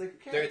 And it's like,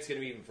 okay. There, it's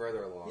going to be even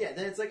further along. Yeah,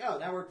 then it's like, oh,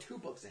 now we're 2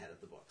 books ahead of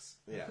the books.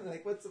 Yeah.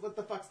 Like, what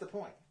the fuck's the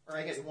point? Or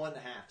I guess 1.5,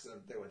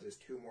 because there's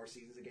 2 more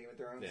seasons of Game of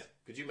Thrones. Yeah.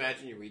 Could you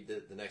imagine you read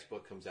the next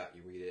book comes out,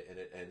 you read it, and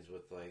it ends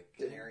with, like...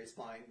 Daenerys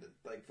flying,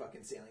 like,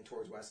 fucking sailing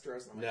towards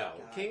Westeros. And I'm no.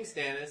 like, King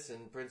Stannis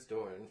and Prince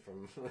Dorne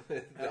from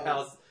the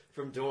house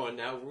from Dorne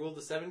now rule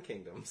the 7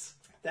 kingdoms.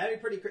 That'd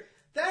be pretty crazy.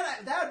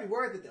 That would be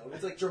worth it, though. If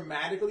it's, like,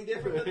 dramatically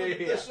different than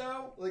the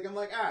show, like, I'm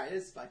like, alright,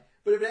 it's fine.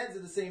 But if it ends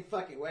in the same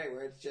fucking way,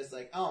 where it's just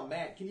like, oh,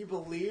 man, can you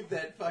believe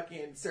that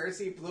fucking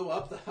Cersei blew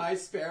up the High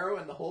Sparrow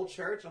and the whole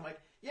church? I'm like,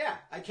 yeah,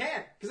 I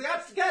can, because I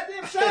got the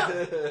goddamn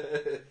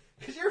show!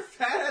 Because you're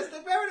fat as the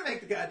bear to make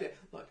the goddamn...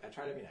 Look, I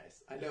try to be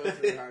nice. I know it's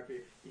really hard for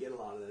you. You get a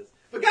lot of this.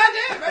 But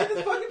goddamn, write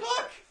this fucking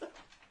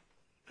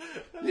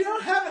book! You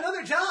don't have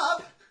another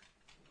job!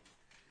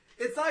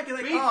 It's like you're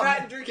like, being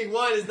fat and drinking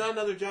wine is not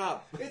another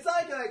job. It's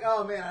like you're like,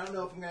 oh man, I don't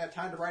know if I'm gonna have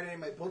time to write any of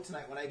my book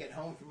tonight when I get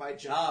home from my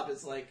job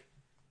as like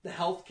the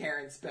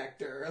healthcare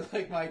inspector, or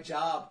like my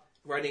job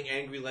writing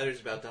angry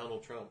letters about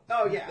Donald Trump.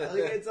 Oh yeah,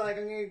 like, it's like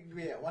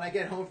when I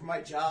get home from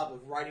my job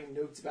of writing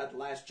notes about the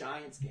last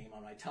Giants game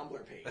on my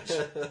Tumblr page.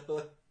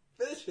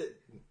 Finish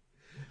it.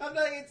 I'm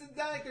like, it's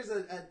not like there's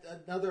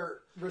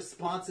another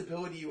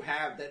responsibility you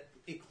have that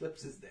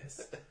eclipses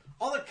this.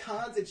 All the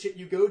cons and shit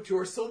you go to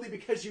are solely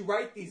because you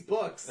write these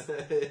books.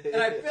 And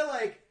I feel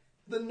like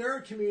the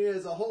nerd community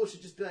as a whole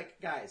should just be like,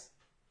 guys,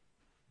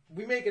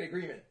 we make an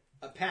agreement,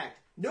 a pact.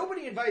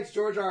 Nobody invites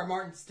George R. R.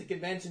 Martin to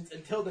conventions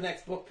until the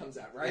next book comes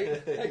out,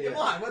 right? Like, come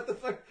on, what the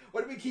fuck?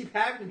 Why do we keep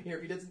having him here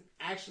if he doesn't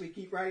actually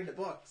keep writing the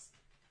books?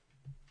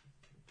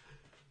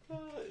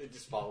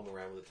 Just follow him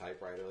around with a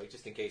typewriter, like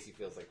just in case he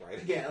feels like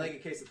writing. Yeah, like in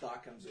case a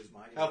thought comes to his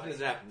mind. How often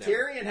does it happen?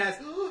 Tyrion has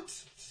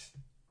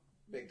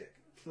big dick.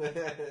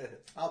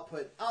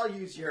 I'll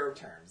use your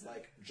terms,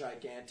 like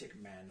gigantic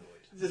manhood.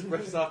 Just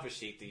rips off a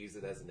sheet to use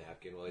it as a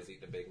napkin while he's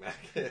eating a Big Mac.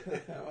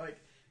 Like,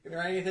 you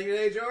write anything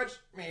today, George?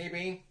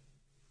 Maybe.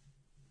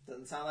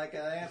 Doesn't sound like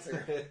an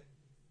answer.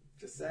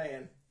 Just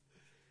saying.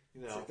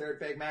 You know, it's your 3rd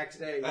Big Mac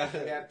today. You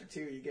think after 2,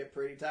 you get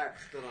pretty tired.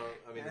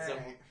 I mean,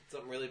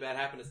 something really bad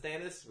happened to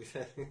Stannis.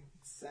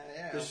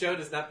 Yeah. The show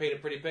does not paint a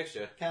pretty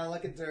picture. Kind of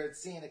looking towards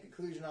seeing a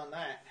conclusion on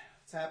that.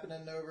 It's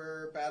happening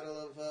over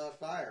Battle of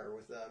Fire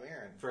with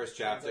Mirren. First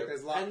chapter.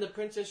 Like and the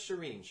Princess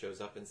Shireen shows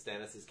up in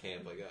Stannis'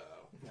 camp. Like,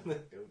 oh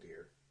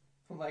dear.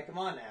 I'm like, come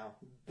on now.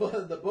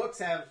 The books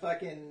have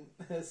fucking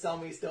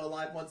Selmy still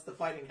alive once the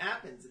fighting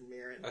happens in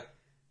Mirren.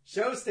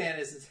 Show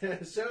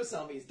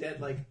Selmy's dead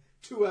like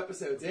 2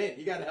 episodes in.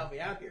 You got to help me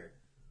out here.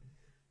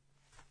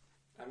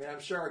 I mean,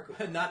 I'm sure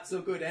a not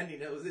so good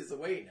ending is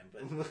awaiting him,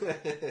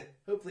 but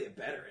hopefully a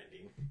better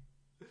ending.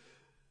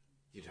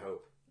 You'd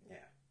hope. Yeah.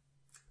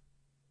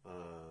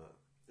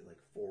 Like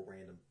 4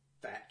 random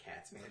fat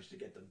cats managed to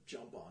get the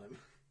jump on him.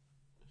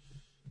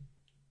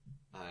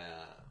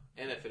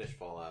 And I finished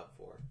Fallout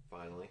 4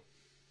 finally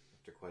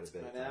after quite a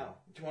bit of time. I know.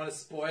 Do you want to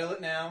spoil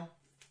it now?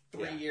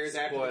 3 years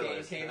after the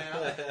game came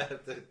out.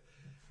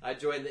 I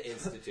joined the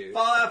Institute.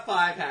 Fallout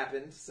 5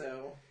 happened,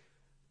 so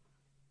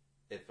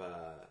if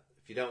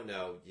you don't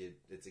know,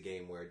 it's a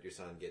game where your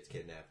son gets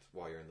kidnapped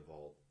while you're in the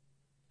vault.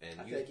 And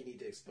I feel like you need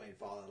to explain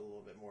Fallout a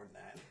little bit more than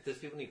that. Does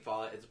people need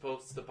Fallout? It's a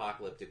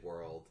post-apocalyptic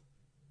world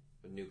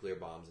with nuclear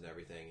bombs and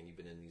everything, and you've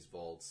been in these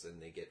vaults, and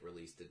they get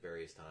released at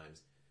various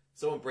times.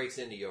 Someone breaks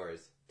into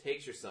yours,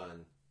 takes your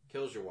son,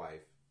 kills your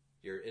wife,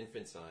 your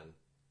infant son,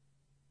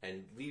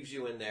 and leaves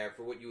you in there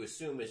for what you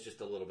assume is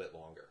just a little bit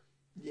longer.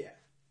 Yeah.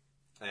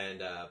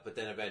 And but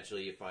then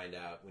eventually you find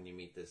out when you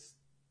meet this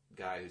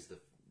guy who's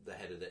the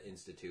head of the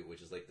Institute,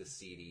 which is like the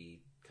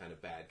seedy kind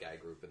of bad guy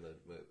group in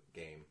the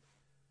game.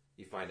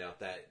 You find out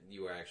that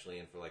you are actually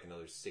in for like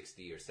another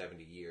 60 or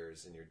 70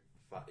 years, and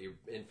your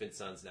infant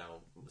son's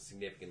now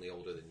significantly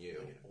older than you.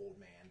 Like an old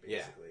man,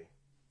 basically.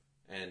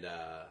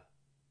 Yeah.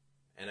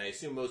 And I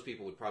assume most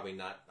people would probably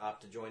not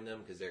opt to join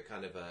them because they're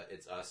kind of a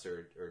it's us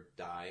or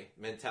die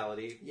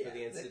mentality for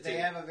the Institute. They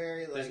have a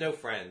very there's no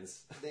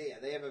friends. They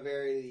have a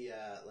very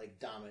like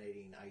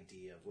dominating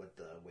idea of what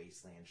the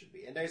wasteland should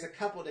be, and there's a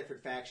couple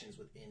different factions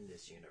within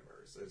this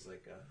universe. There's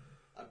like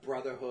a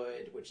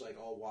brotherhood, which like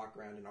all walk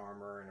around in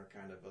armor and are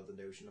kind of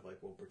the notion of like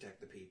we'll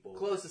protect the people.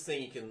 Closest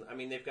thing you can. I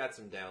mean, they've got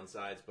some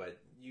downsides, but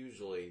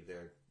usually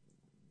they're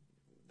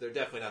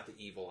definitely not the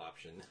evil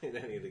option in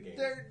any of the games.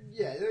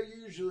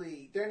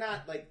 They're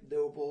not like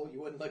noble.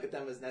 You wouldn't look at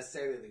them as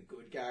necessarily the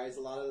good guys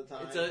a lot of the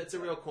time. It's a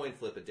real coin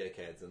flip of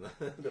dickheads and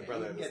the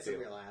Brotherhood. You can get some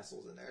real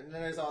assholes in there. And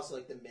then there's also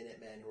like the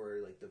Minutemen who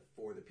are like the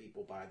for the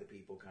people, by the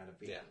people kind of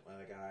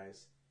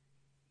guys.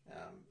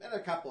 And a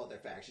couple other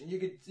factions.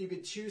 You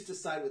could choose to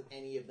side with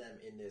any of them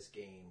in this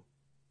game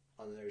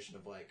on the notion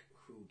of like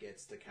who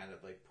gets to kind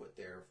of like put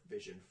their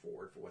vision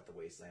forward for what the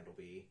wasteland will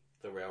be.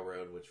 The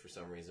Railroad, which for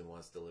some reason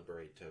wants to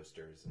liberate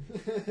toasters.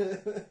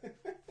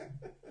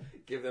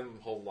 Give them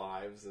whole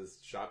lives as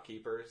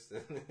shopkeepers. I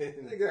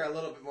think they're a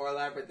little bit more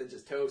elaborate than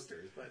just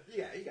toasters, but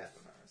yeah, you got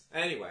them.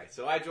 Anyway,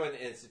 so I joined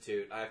the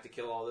Institute. I have to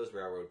kill all those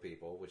railroad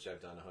people, which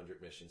I've done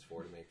 100 missions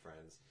for to make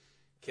friends.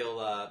 kill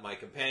my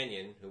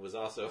companion, who was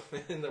also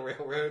in the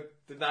railroad.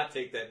 Did not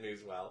take that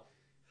news well.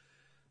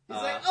 He's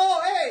like,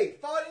 "Oh, hey,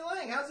 Fonnie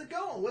Lang, how's it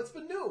going? What's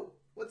been new?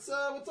 What's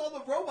all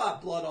the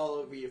robot blood all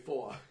over you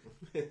for?"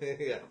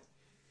 Yeah.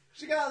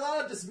 She got a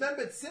lot of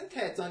dismembered synth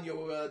heads on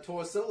your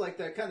torso, like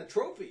they're kind of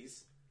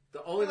trophies.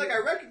 The only I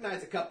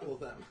recognize a couple of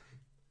them.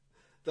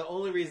 The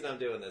only reason I'm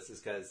doing this is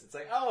because it's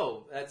like,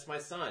 oh, that's my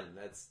son.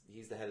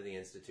 He's the head of the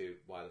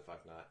institute. Why the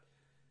fuck not?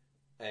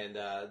 And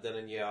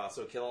then you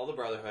also kill all the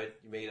Brotherhood.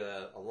 You made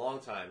a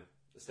long time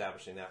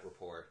establishing that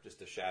rapport just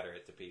to shatter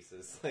it to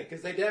pieces.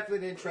 Because they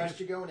definitely didn't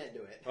trust you going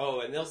into it. Oh,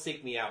 and they'll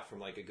seek me out from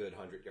like a good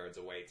 100 yards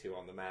away too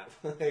on the map.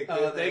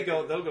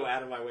 They'll go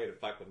out of my way to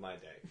fuck with my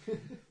day.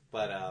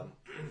 But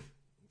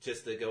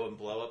just to go and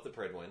blow up the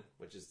Pridwin,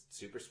 which is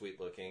super sweet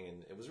looking,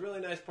 and it was a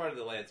really nice part of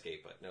the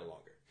landscape, but no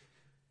longer.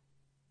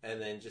 And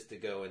then just to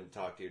go and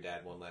talk to your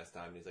dad one last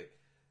time, and he's like,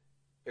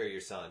 or your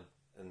son,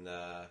 and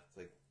it's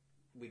like,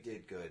 we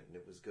did good, and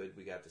it was good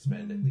we got to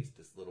spend at least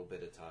this little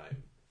bit of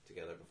time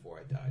together before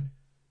I died.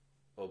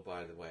 Oh,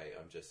 by the way,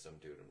 I'm just some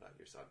dude, I'm not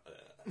your son.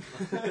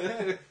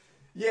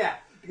 Yeah,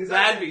 because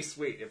that'd be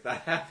sweet if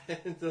that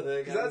happened.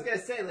 Because I was gonna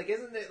say,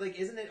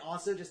 isn't it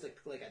also just a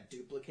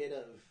duplicate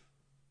of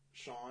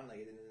Sean? Like,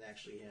 it isn't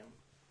actually him.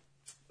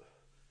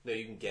 No,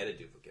 you can get a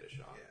duplicate of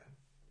Sean. Yeah,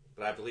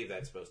 but I believe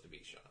that's supposed to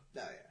be Sean.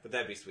 Oh yeah, but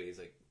that'd be sweet. He's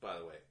like, by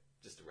the way,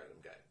 just a random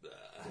guy.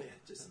 Yeah,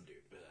 just some dude.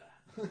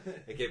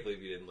 I can't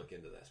believe you didn't look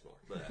into this more.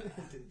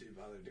 Didn't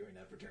bother doing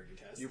that paternity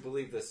test. You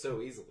believe this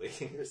so easily.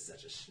 You're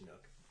such a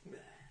schnook.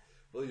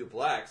 Well, you're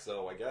black,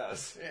 so I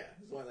guess. Yeah,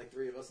 there's only like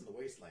 3 of us in the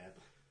wasteland.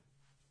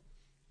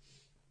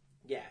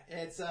 Yeah,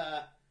 it's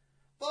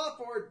Fallout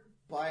 4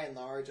 by and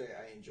large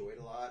I enjoyed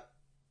a lot,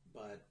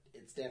 but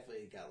it's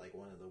definitely got like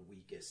one of the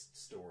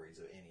weakest stories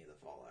of any of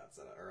the Fallouts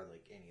or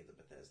like any of the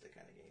Bethesda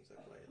kind of games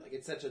I've played. Like,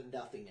 it's such a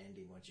nothing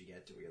ending once you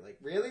get to it. You're like,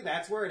 really?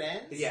 That's where it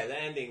ends? Yeah,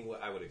 the ending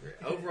I would agree.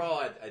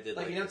 Overall, I did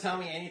like you don't tell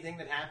me anything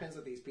that happens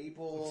with these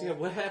people. Yeah,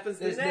 what happens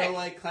There's to Nick? no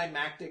like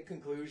climactic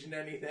conclusion to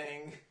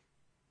anything.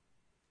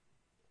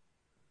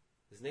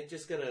 Is Nick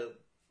just gonna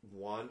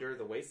wander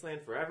the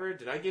wasteland forever?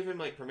 Did I give him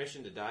like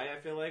permission to die, I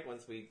feel like,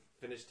 once we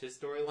finished his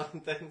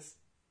storyline things?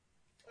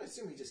 I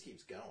assume he just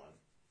keeps going.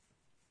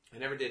 I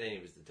never did any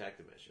of his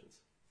detective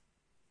missions.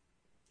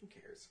 Who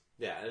cares?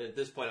 Yeah, and at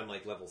this point I'm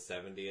like level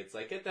 70. It's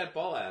like, get that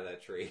ball out of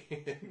that tree.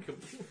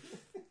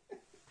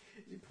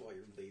 You pull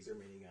your laser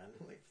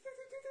minigun, like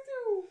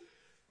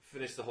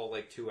finish the whole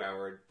like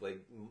 2-hour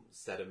like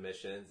set of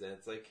missions, and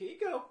it's like, here you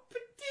go,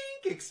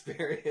 pa-dink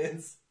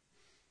experience.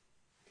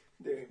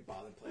 They didn't even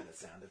bother playing a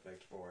sound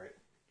effect for it.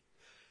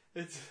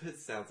 It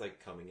sounds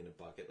like coming in a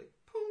bucket, like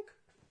punk.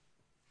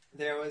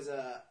 There was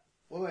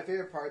one of my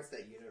favorite parts of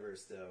that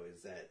universe, though,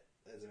 is that,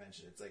 as I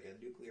mentioned, it's like a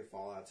nuclear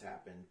fallout's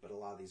happened, but a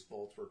lot of these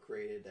vaults were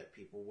created that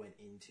people went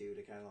into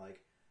to kind of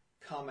like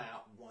come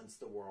out once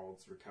the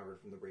world's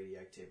recovered from the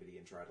radioactivity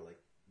and try to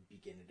like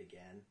begin it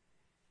again.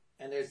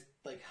 And there's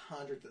like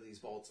hundreds of these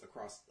vaults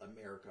across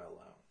America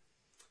alone.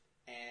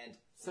 And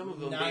some of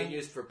them being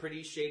used for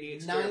pretty shady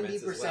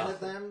experiments 90% as well. of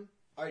them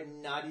are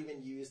not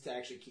even used to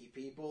actually keep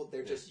people.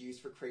 They're just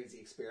used for crazy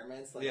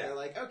experiments. Like, they're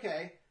like,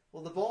 okay,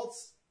 well, the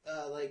vault's,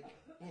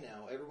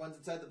 everyone's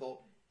inside the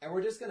vault, and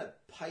we're just going to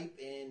pipe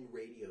in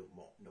radio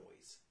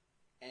noise,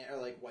 or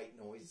like white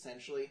noise,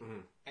 essentially,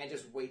 and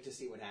just wait to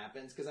see what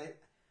happens. Because I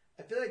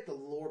feel like the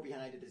lore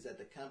behind it is that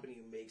the company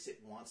who makes it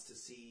wants to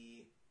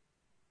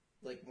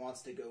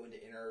go into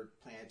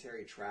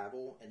interplanetary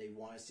travel, and they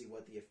want to see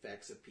what the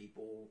effects of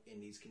people in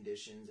these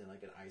conditions and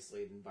like an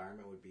isolated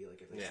environment would be.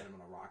 Like, if they sent them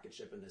on a rocket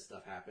ship and this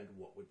stuff happened,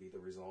 what would be the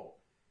result?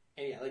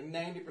 And yeah, like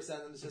 90%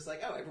 of them is just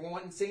like, oh, everyone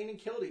went insane and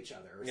killed each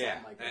other or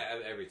something like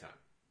that. Every time.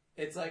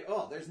 It's like,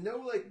 oh, there's no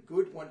like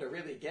good one to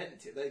really get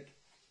into. Like,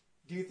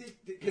 do you think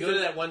you go to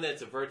that one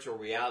that's a virtual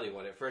reality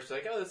one? At first, you're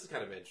like, oh, this is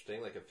kind of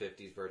interesting, like a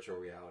 50s virtual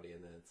reality,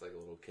 and then it's like a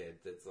little kid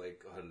that's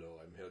like, oh, hello,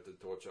 I'm here to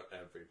torture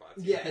everybody.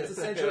 Yeah, it's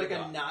essentially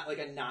like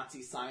a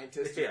Nazi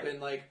scientist who's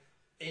been like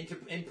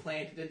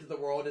implanted into the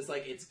world as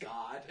like it's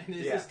God, and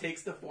it just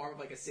takes the form of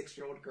like a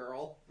 6-year-old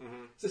girl.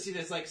 Mm-hmm. So she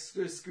just like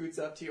scoots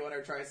up to you on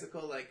her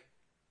tricycle, like,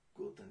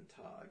 Guten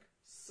Tag,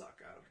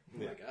 sucker.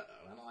 I'm like,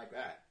 uh-oh, I don't like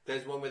that.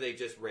 There's one where they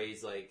just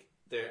raise like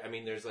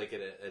there's like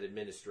an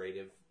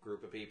administrative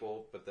group of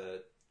people, but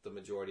the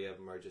majority of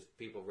them are just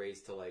people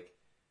raised to like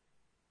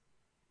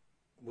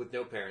with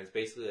no parents,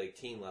 basically like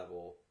teen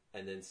level,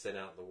 and then sent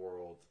out in the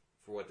world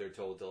for what they're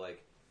told to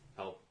like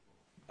help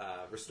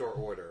restore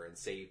order and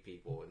save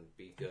people and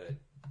be good.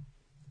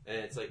 And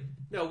it's like,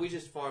 no, we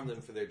just farm them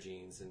for their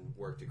genes and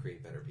work to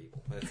create better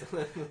people. That's,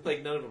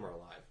 like, none of them are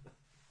alive.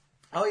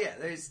 Oh yeah,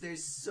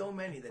 there's so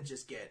many that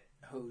just get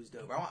hosed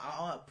over. I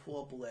want to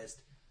pull up a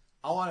list.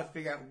 I want to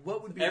figure out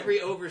what would be...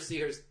 Every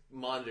overseer's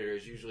monitor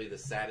is usually the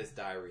saddest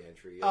diary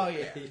entry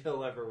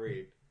you'll ever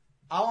read.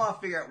 I want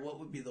to figure out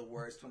what would be the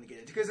worst one to get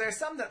into. Because there's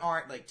some that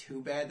aren't, like,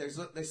 too bad. There's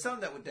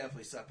some that would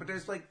definitely suck. But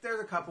there's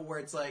a couple where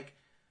it's like,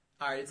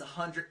 alright, it's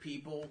 100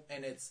 people,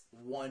 and it's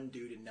one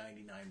dude and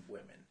 99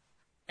 women.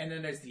 And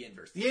then there's the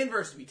inverse. The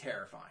inverse would be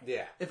terrifying.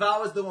 Yeah. If I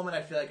was the woman,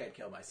 I feel like I'd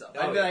kill myself.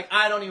 Oh, I'd be yeah. like,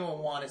 I don't even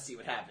want to see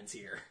what happens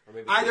here. Or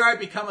maybe Either I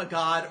become a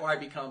god or I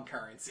become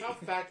currency. How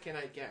fat can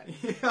I get?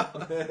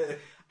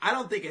 I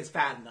don't think it's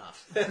fat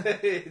enough. Not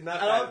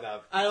fat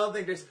enough. I don't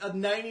think there's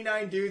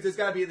 99 dudes. There's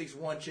got to be at least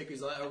one chick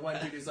who's like, or one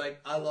dude who's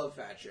like, I love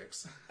fat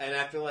chicks. And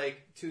after like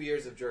 2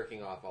 years of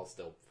jerking off, I'll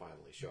still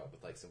finally show up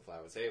with like some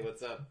flowers. Hey,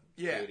 what's up,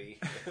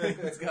 cutie?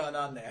 What's going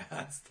on there?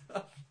 That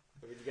stuff.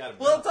 I mean, you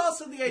Well, it's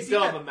also the idea. You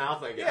still have a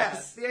mouth, I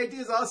guess. Yeah, the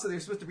idea is also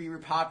they're supposed to be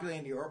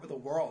repopulating the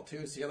world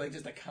too. So you're like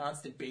just a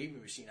constant baby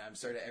machine. I'm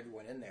sorry to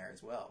everyone in there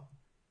as well.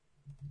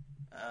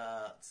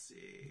 Let's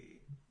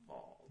see,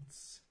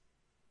 vaults.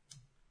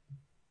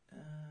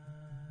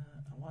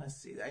 I want to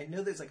see. I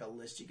know there's like a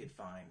list you could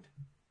find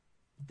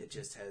that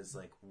just has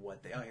like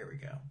what they. Oh, here we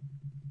go.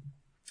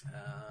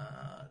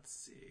 Let's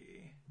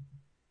see.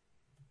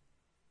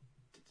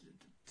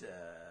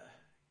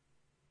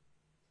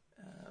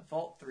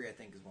 Vault 3, I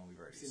think, is one we've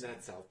already seen.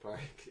 That South Park,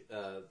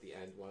 the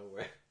end one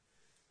where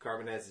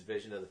Carmen has his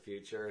vision of the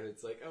future, and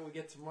it's like, oh, we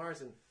get to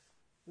Mars, and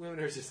women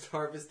are just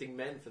harvesting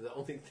men for the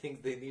only things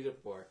they need it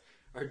for.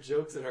 Our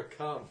jokes and our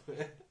cum.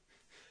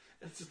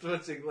 It's just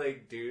watching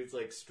like dudes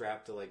like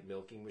strapped to like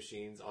milking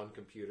machines on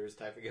computers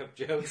typing up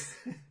jokes.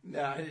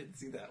 No, I didn't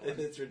see that one.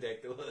 It's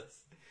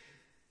ridiculous.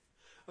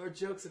 Our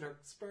jokes and our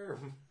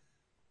sperm.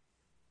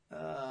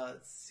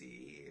 Let's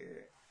see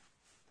here.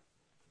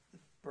 The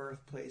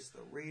birthplace,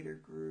 the Raider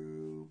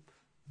group.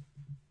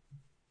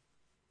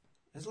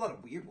 There's a lot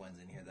of weird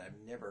ones in here that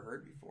I've never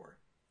heard before.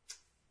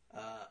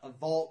 A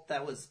vault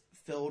that was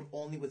filled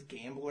only with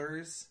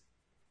gamblers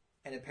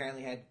and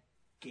apparently had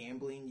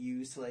gambling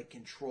used to like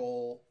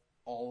control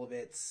all of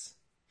its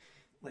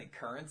like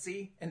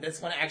currency, and this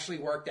one actually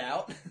worked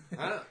out.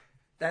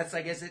 That's,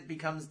 I guess, it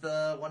becomes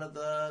one of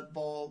the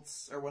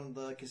vaults or one of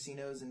the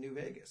casinos in New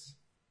Vegas.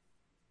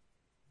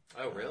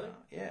 Oh, really?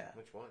 Yeah.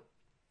 Which one?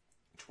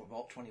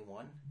 Vault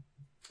 21.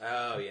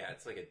 Oh, yeah,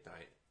 it's like a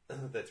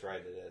night. That's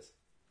right, it is.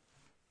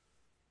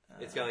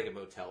 It's got like a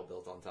motel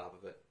built on top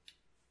of it.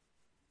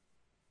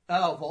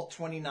 Oh, Vault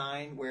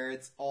 29, where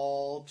it's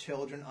all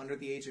children under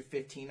the age of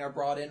 15 are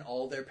brought in.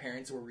 All their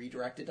parents were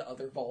redirected to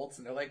other vaults,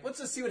 and they're like, let's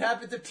just see what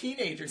happens if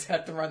teenagers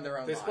have to run their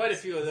own There's lives. quite a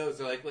few of those.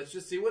 They're like, let's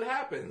just see what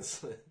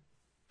happens.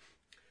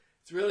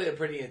 It's really a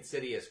pretty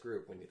insidious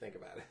group when you think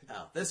about it.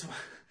 Oh, this one.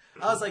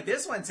 I was like,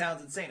 this one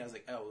sounds insane. I was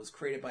like, oh, it was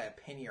created by a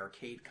penny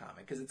arcade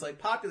comic. Because it's like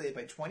populated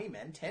by 20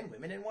 men, 10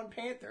 women, and 1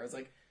 panther. I was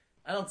like,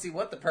 I don't see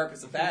what the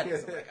purpose of that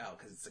is. I'm like, oh,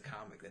 because it's a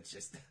comic that's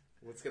just...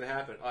 What's going to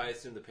happen? Oh, I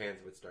assume the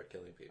panther would start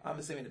killing people. I'm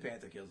assuming the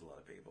panther kills a lot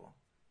of people.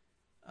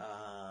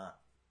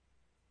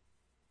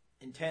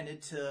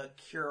 Intended to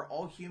cure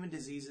all human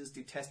diseases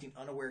through testing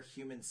unaware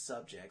human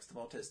subjects. The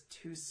vault has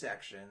 2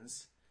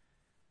 sections.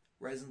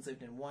 Residents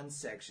lived in one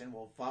section,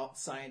 while vault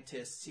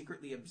scientists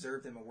secretly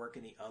observed them and work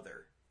in the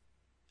other.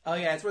 Oh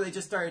yeah, it's where they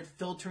just started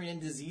filtering in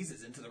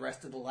diseases into the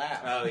rest of the lab.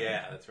 Oh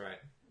yeah, that's right.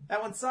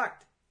 That one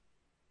sucked.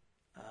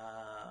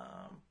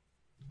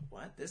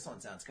 What? This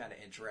one sounds kind of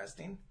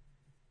interesting.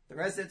 The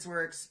residents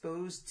were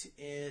exposed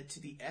to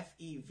the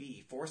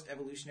FEV, forced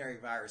evolutionary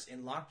virus,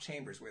 in locked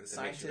chambers where the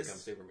scientists become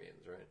super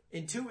mutants, right?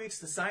 In 2 weeks,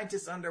 the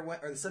subjects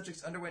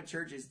underwent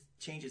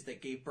changes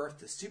that gave birth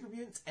to super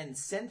mutants and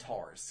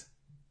centaurs.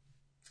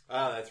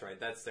 Oh, that's right.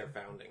 That's their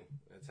founding.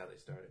 That's how they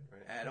started,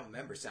 right? I don't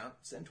remember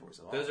centaurs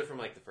at all. Those are from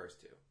like the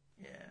first 2.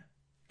 Yeah.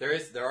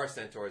 There are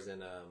centaurs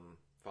in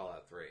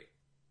Fallout 3.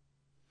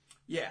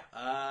 Yeah.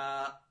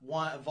 A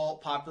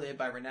vault populated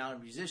by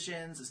renowned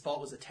musicians. This vault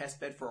was a test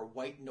bed for a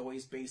white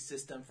noise-based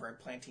system for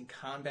implanting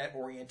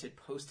combat-oriented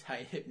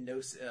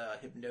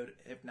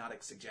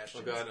hypnotic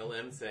suggestions. I'll go on a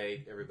limb and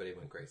say everybody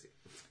went crazy.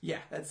 Yeah,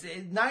 that's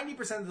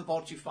 90% of the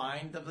vaults you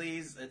find of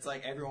these. It's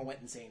like everyone went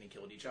insane and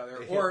killed each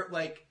other, or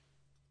like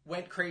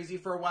went crazy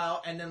for a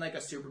while, and then like a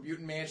super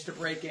mutant managed to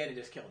break in and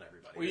just killed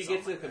everybody. Well, you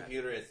get to the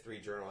computer and it's 3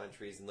 journal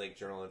entries, and like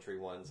journal entry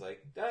 1's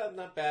like,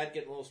 not bad,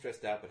 getting a little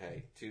stressed out, but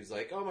hey. 2's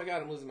like, oh my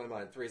god, I'm losing my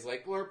mind. 3's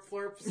like, blurp,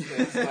 flurp,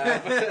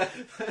 slap.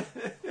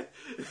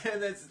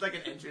 And it's like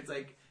an entry. It's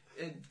like,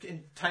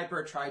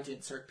 Typer tried to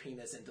insert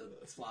penis into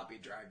the floppy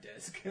drive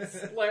disk.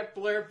 Blurp,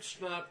 blurp,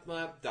 schnop,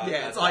 snap, dot,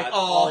 yeah, dot, it's like, dot,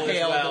 all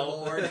hail well. the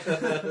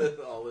Lord.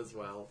 All is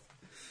well.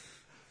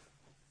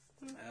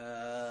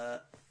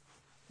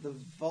 The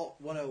Vault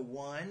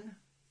 101,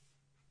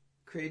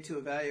 created to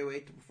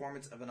evaluate the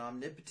performance of an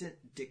omnipotent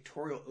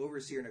dictatorial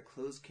overseer in a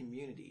closed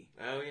community.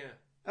 Oh, yeah.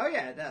 Oh,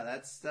 yeah, no,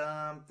 that's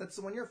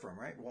the one you're from,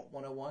 right? Vault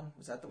 101?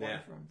 Was that the one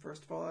from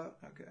first Fallout?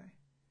 Okay.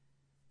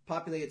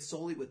 Populated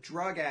solely with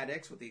drug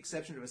addicts, with the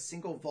exception of a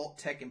single Vault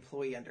Tech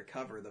employee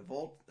undercover. The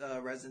Vault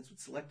residents would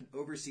select an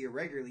overseer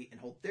regularly and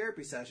hold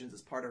therapy sessions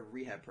as part of a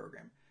rehab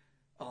program.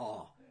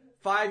 Oh.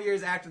 5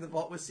 years after the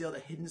Vault was sealed, a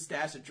hidden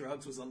stash of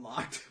drugs was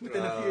unlocked.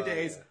 Within a few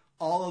days,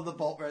 all of the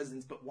Vault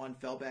residents but one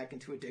fell back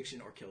into addiction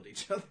or killed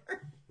each other.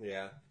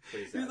 Yeah.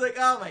 Pretty sad. He's like,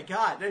 oh my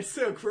god, they're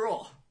so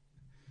cruel.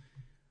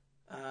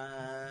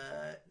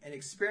 An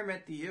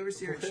experiment, the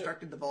overseer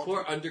instructed the Vault...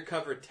 Poor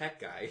undercover tech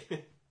guy.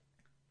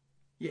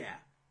 Yeah.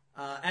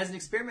 As an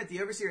experiment,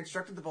 the Overseer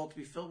instructed the vault to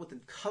be filled with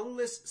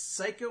colorless,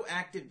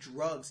 psychoactive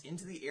drugs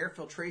into the air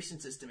filtration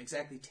system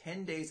exactly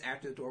 10 days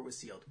after the door was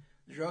sealed.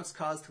 The drugs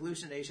caused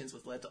hallucinations,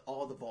 which led to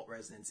all the vault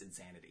residents'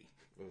 insanity.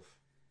 Oof.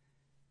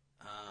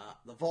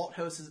 The vault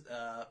houses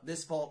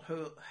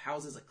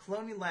houses a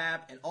cloning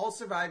lab, and all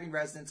surviving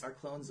residents are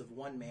clones of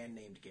one man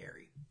named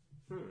Gary.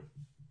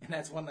 And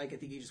that's one, like, I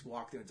think you just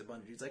walk through and it's a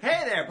bunch of dudes like,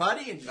 hey there,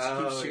 buddy! And just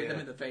keep shooting them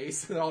in the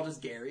face. They're all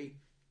just Gary.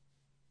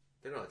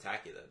 They don't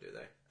attack you, though, do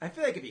they? I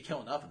feel like if you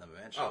kill enough of them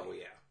eventually. Oh, well,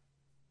 yeah.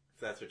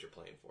 If that's what you're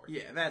playing for.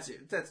 Yeah, that's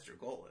what your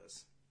goal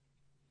is.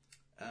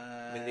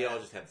 I mean, they all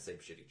just have the same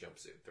shitty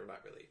jumpsuit. They're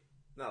not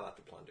a lot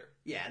to plunder.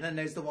 Yeah, and then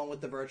there's the one with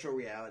the virtual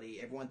reality.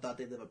 Everyone thought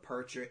they'd live a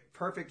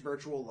perfect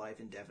virtual life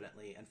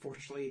indefinitely.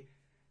 Unfortunately,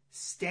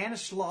 Dr.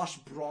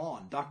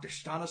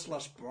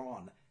 Stanislaus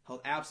Braun,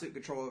 held absolute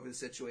control over the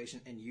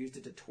situation and used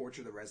it to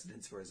torture the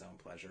residents for his own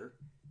pleasure.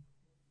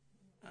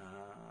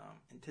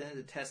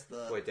 Intended to test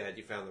the... Boy, Dad,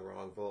 you found the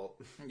wrong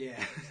vault.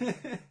 Yeah.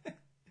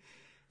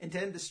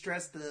 Intended to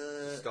stress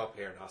the... Stop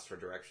here and ask for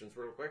directions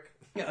real quick.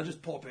 Yeah, I'll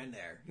just pop in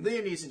there.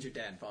 Liam Neeson's your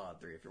dad in Fallout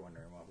 3, if you're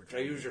wondering what we're Can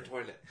I use your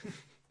toilet?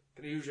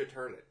 Can I use your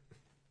toilet?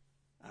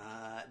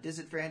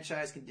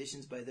 Disenfranchised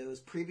conditions by those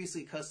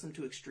previously accustomed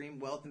to extreme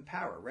wealth and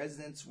power.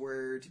 Residents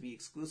were to be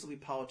exclusively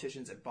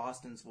politicians at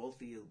Boston's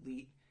wealthy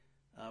elite,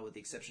 with the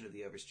exception of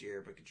the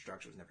overseer, but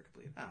construction was never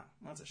completed. Oh, well,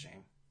 that's a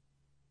shame.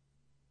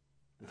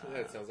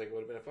 That sounds like it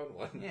would have been a fun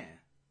one. Yeah.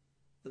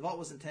 The vault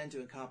was intended to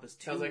encompass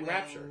two Sounds like wings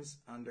Rapture.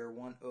 under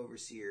one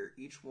overseer,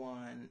 each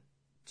one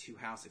to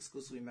house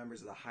exclusively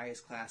members of the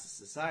highest class of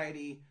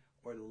society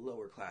or the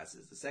lower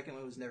classes. The second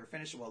one was never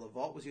finished. While the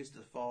vault was used to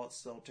default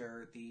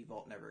shelter, the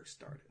vault never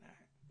started.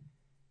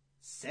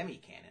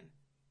 Semi-canon.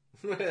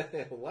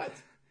 What?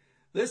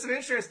 There's some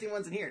interesting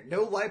ones in here.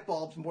 No light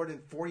bulbs more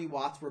than 40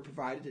 watts were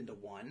provided into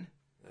one.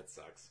 That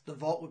sucks. The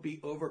vault would be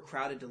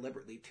overcrowded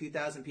deliberately.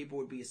 2,000 people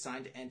would be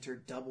assigned to enter,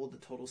 double the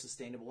total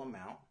sustainable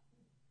amount.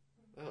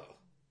 Oh.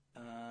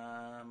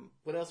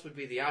 What else would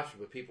be the option?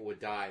 But people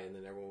would die, and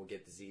then everyone would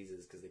get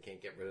diseases because they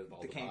can't get rid of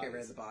all the bodies. They can't get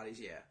rid of the bodies,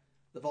 yeah.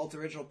 The vault's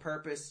original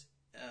purpose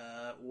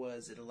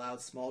was it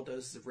allowed small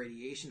doses of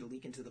radiation to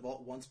leak into the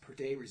vault once per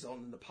day,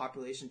 resulting in the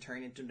population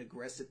turning into an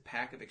aggressive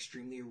pack of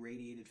extremely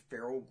irradiated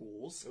feral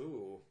ghouls.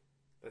 Ooh.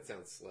 That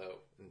sounds slow.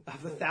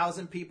 Of the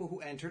 1,000 people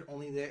who entered,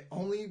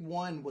 only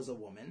one was a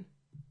woman.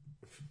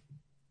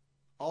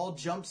 All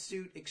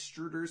jumpsuit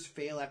extruders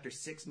fail after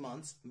 6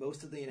 months.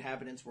 Most of the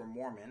inhabitants were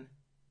Mormon.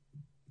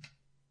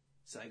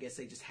 So I guess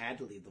they just had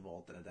to leave the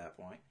vault then at that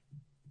point.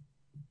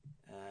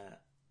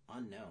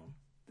 Unknown.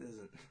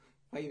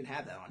 Why even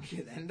have that on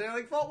here then? They're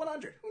like, Vault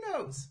 100. Who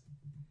knows?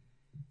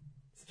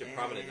 Such a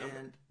prominent number.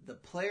 And the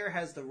player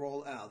has the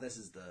role... Oh, this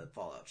is the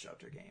Fallout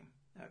Shelter game.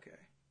 Okay.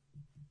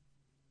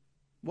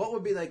 What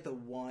would be like the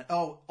one...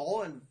 Oh,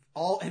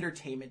 all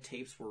entertainment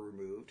tapes were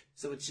removed.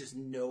 So it's just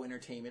no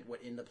entertainment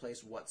in the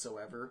place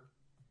whatsoever.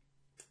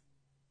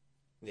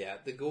 Yeah,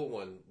 the ghoul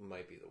one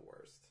might be the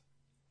worst.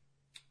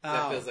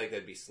 That feels like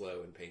that'd be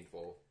slow and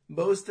painful.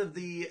 Most of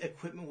the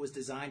equipment was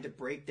designed to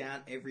break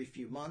down every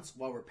few months.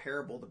 While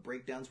repairable, the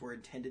breakdowns were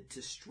intended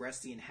to stress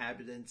the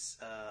inhabitants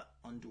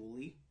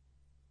unduly.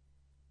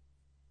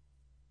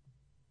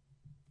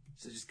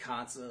 So just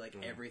constantly,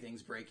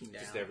 everything's breaking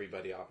down. Just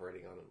everybody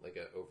operating on like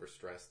an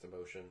overstressed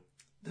emotion.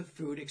 The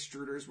food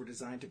extruders were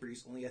designed to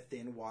produce only a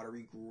thin,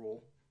 watery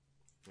gruel.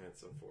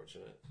 That's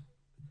unfortunate.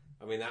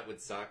 I mean, that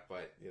would suck,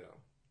 but,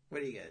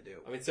 What are you going to do?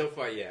 I mean, so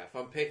far, yeah. If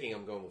I'm picking,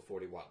 I'm going with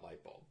 40-watt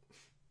light bulb.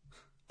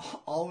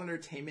 All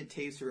entertainment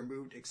tapes were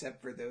removed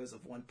except for those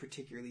of one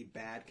particularly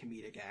bad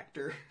comedic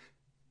actor.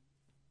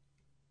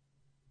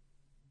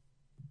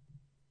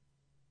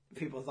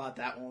 People thought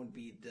that one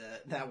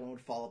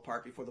would fall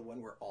apart before the one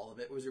where all of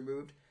it was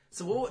removed.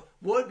 So what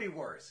would be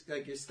worse?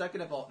 Like, you're stuck in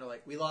a vault and they're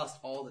like, we lost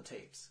all the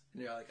tapes.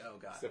 And you're like, oh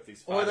god. Except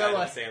these 5 Adam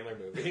Sandler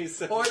movies.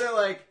 Or they're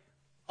like,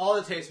 all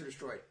the tapes were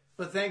destroyed.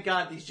 But thank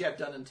God these Jeff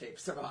Dunham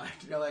tapes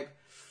survived. And you're like,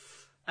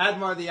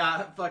 Admar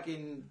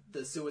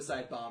the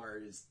suicide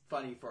bomber is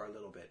funny for a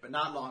little bit, but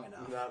not long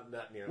enough.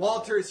 Not near.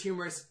 Walter is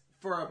humorous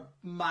for a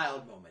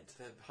mild moment.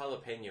 The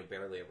jalapeno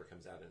barely ever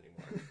comes out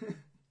anymore.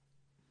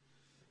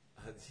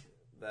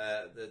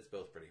 That's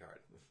both pretty hard.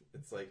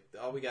 It's like,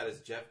 all we got is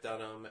Jeff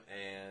Dunham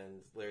and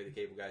Larry the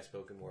Cable Guy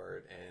spoken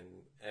word and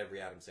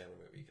every Adam Sandler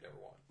movie you could ever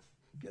want.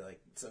 You're like,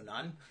 so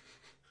none?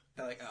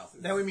 They're like, oh.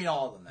 Then we mean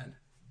all of them then.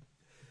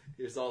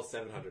 Here's all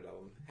 700 of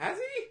them. Has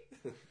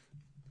he?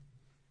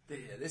 Yeah,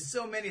 there's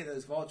so many of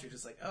those vaults, you're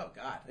just like, oh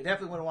god. I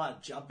definitely wouldn't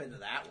want to jump into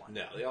that one.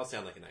 No, they all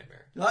sound like a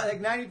nightmare.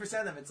 Like 90%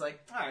 of them, it's like,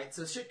 alright,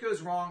 so shit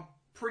goes wrong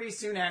pretty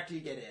soon after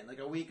you get in. Like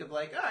a week of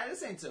like, alright,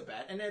 this ain't so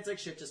bad. And then it's like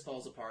shit just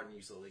falls apart and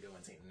you slowly go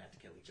insane and have to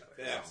kill each other.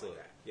 Yeah, absolutely.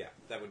 Like that. Yeah,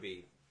 that would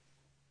be...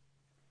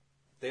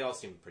 They all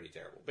seem pretty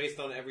terrible. Based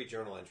on every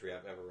journal entry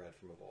I've ever read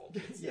from a vault.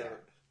 Yeah.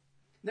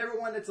 Never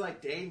one that's like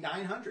day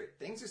 900.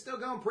 Things are still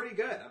going pretty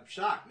good. I'm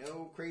shocked.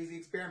 No crazy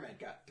experiment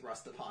got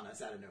thrust upon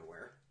us out of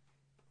nowhere.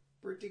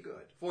 Pretty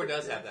good. 4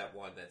 does have that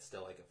one that's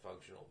still like a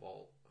functional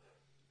vault.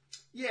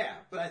 Yeah,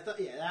 but I thought,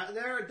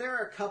 there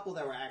are a couple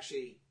that were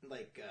actually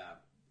like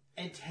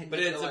intended. But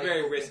it's to, a like, very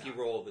open risky up.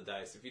 roll of the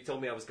dice. If you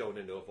told me I was going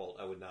into a vault,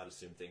 I would not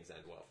assume things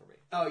end well for me.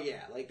 Oh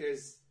yeah, like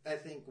there's, I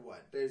think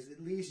there's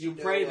at least You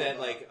know pray of, that,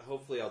 like,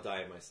 hopefully I'll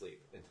die in my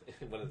sleep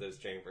in one of those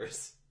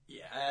chambers.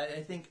 Yeah,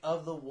 I think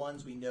of the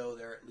ones we know,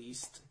 there are at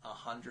least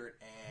 100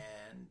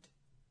 and...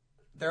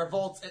 There are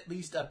vaults at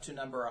least up to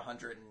number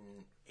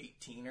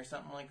 118 or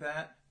something like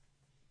that.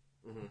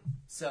 Mm-hmm.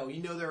 So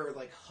you know there are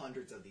like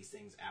hundreds of these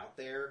things out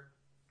there,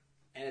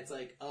 and it's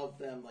like of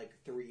them, like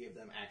 3 of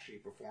them actually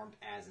performed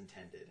as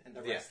intended, and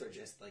the rest are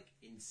just like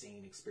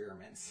insane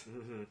experiments.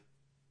 Mm-hmm.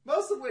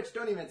 Most of which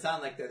don't even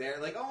sound like they're there.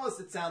 Like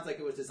almost it sounds like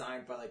it was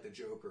designed by like the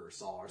Joker or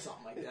Saw or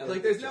something like that.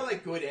 Like there's no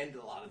like good end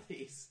to a lot of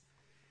these.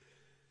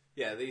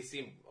 Yeah,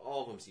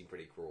 all of them seem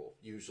pretty cruel,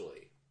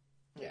 usually.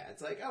 Yeah,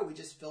 it's like, oh, we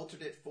just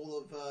filtered it full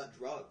of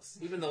drugs.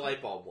 Even the light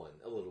bulb one,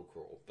 a little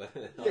cruel, but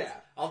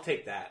I'll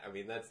take that. I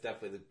mean, that's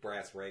definitely the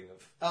brass ring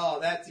of... Oh,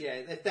 that's, yeah,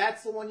 if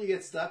that's the one you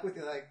get stuck with,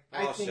 you're like,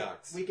 I think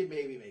shucks. we could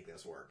maybe make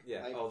this work.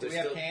 Yeah. Like, do we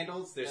have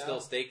candles? There's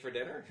still steak for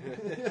dinner?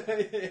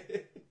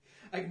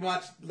 I can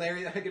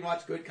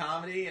watch good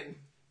comedy, and...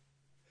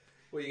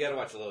 Well, you gotta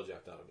watch a little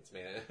Jeff Dunham's,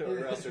 man,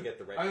 or else you'll get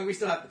the right... I mean, we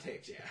still have the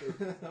tapes, yeah.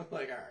 I'm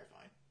like, alright,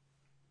 fine.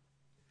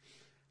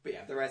 But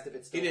yeah, the rest of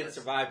it's still... He didn't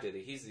survive, did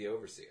he? He's the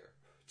overseer.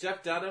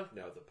 Jeff Dunham?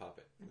 No, the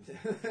puppet.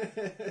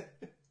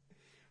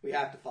 We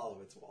have to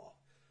follow its wall.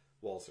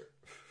 Walser.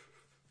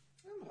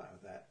 I'm fine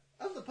with that.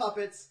 Of the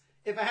puppets,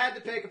 if I had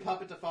to pick a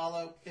puppet to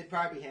follow, it'd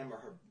probably be him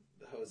or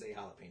Jose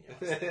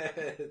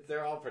Jalapeno.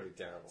 They're all pretty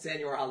terrible.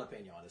 Senor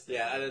Jalapeno, honestly.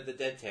 Yeah, out of the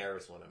Dead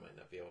Terrorist one, I might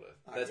not be able to.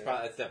 That's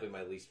definitely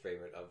my least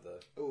favorite of the...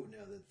 Oh,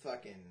 no, the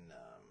fucking...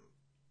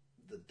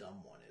 the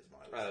dumb one is my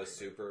least favorite.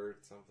 Super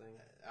something?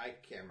 I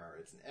can't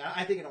remember.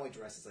 I think it only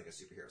dresses like a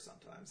superhero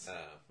sometimes.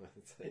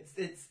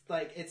 It's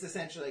like, it's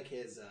essentially like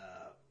his,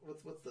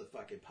 what's the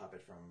fucking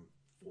puppet from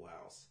Full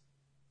House?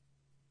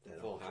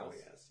 That Full Uncle House?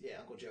 Joey has. Yeah,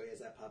 Uncle Joey has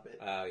that puppet.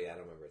 Oh, yeah, I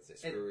don't remember. It's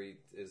Screwy.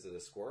 Is it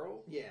a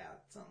squirrel? Yeah,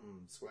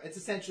 something squirrel. It's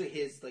essentially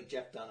his, like,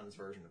 Jeff Dunham's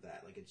version of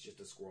that. Like, it's just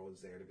a squirrel who's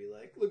there to be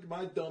like, look at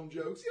my dumb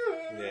jokes.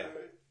 Yeah.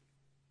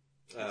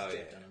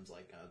 Jeff Dunham's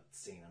like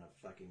sitting on a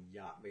fucking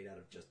yacht made out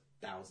of just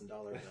 $1,000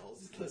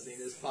 bills, listening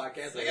to this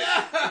podcast. Like,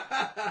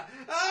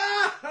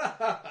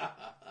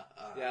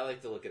 yeah, I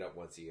like to look it up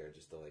once a year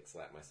just to like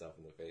slap myself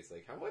in the face.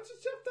 Like, how much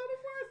is Jeff Dunham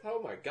worth?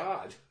 Oh my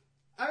god!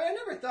 I mean, I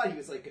never thought he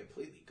was like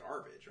completely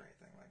garbage or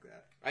anything like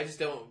that. I just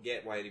don't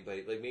get why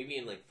anybody like maybe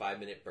in like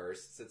 5-minute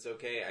bursts it's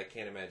okay. I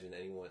can't imagine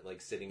anyone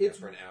like sitting there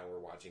for an hour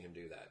watching him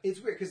do that. It's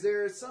weird because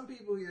there are some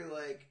people who you're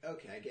like,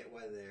 okay, I get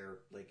why they're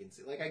like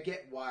insane. Like I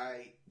get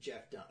why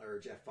Jeff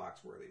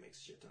Foxworthy makes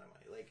a shit ton of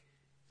money. Like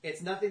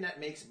it's nothing that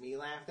makes me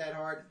laugh that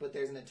hard, but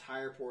there's an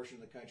entire portion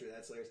of the country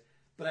that's hilarious.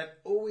 But I've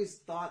always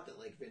thought that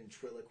like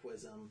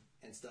ventriloquism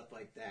and stuff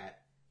like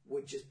that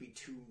would just be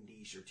too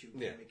niche or too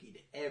gimmicky to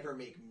ever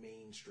make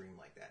mainstream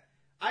like that.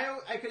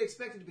 I could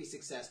expect it to be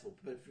successful,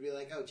 but to be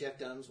like, oh, Jeff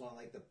Dunham's one of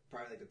like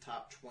probably the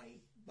top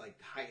 20 like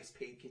highest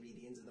paid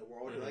comedians in the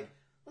world. You're like,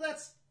 well,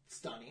 that's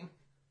stunning.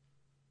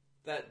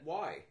 That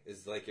why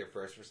is like your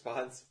first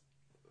response?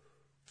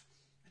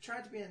 I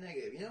tried to be a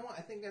negative. You know what?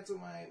 I think that's what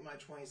my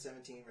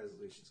 2017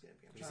 resolution is going to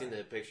be. Have you seen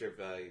the picture of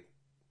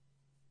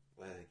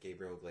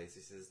Gabriel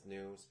Iglesias'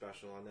 new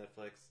special on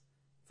Netflix?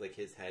 It's like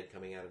his head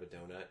coming out of a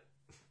donut.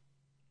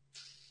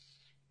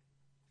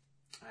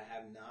 I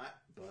have not,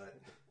 but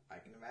I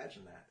can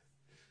imagine that.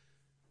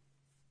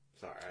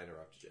 Sorry, I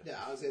interrupted you.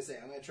 Yeah, I was going to say,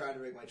 I'm going to try to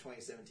make my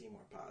 2017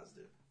 more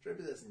positive. Try to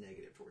be less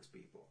negative towards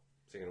people.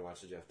 So you're going to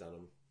watch the Jeff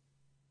Dunham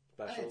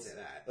I didn't specials? say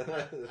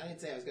that. I didn't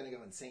say I was going to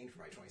go insane for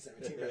my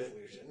 2017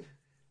 resolution.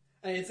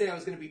 I didn't say I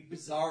was going to be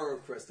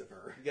Bizarro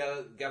Christopher. You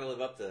gotta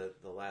live up to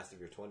the last of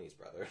your 20s,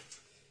 brother.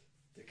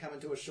 They're coming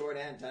to a short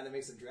end. Time to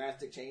make some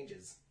drastic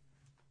changes.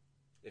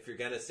 If you're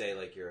gonna say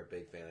like you're a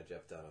big fan of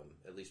Jeff Dunham,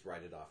 at least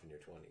write it off in your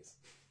 20s.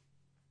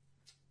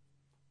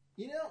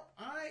 You know,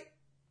 alright,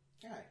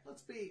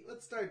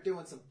 let's start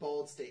doing some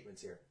bold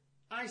statements here.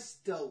 I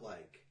still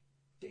like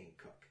Dane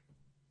Cook.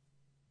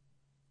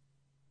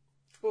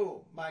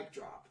 Boom, mic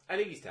drop. I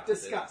think he's talented.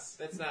 Discuss.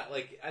 That's not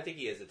like I think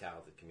he is a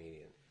talented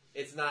comedian.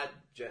 It's not.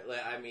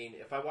 I mean,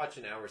 if I watch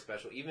an hour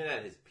special, even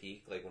at his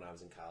peak, like when I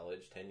was in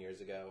college 10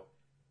 years ago,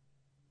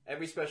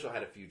 every special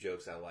had a few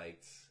jokes I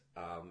liked.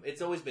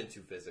 It's always been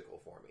too physical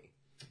for me.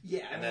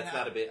 Yeah, and that's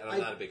not a bit. I'm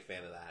not a big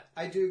fan of that.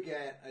 I do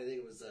get. I think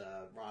it was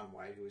Ron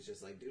White who was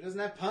just like, dude doesn't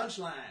have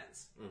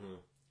punchlines,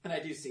 and I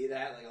do see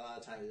that. Like a lot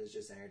of times it's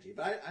just energy.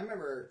 But I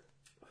remember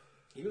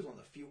he was one of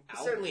the few.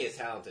 He's certainly a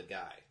talented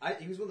guy.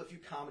 He was one of the few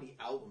comedy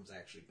albums I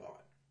actually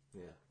bought.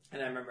 Yeah.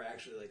 And I remember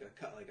actually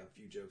a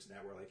few jokes in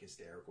that were like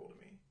hysterical to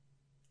me.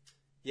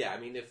 Yeah, I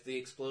mean, if the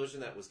explosion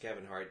that was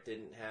Kevin Hart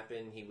didn't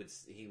happen, he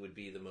would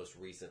be the most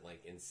recent,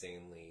 like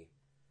insanely.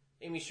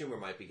 Amy Schumer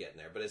might be getting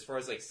there, but as far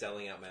as like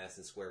selling out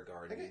Madison Square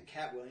Garden, I think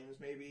Cat Williams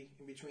maybe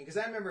in between because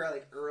I remember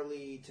like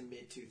early to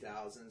mid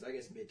 2000s, I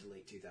guess mid to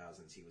late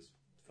 2000s, he was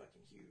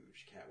fucking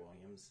huge. Cat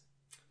Williams.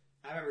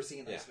 I remember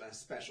seeing like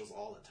specials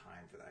all the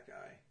time for that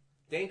guy.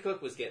 Dane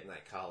Cook was getting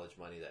that college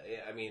money.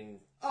 I mean...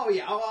 Oh,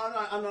 yeah.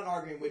 I'm not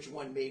arguing which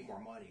one made more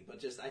money, but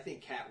just I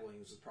think Cat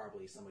Williams was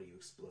probably somebody who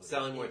exploded.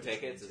 Selling more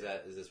tickets? Is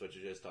this what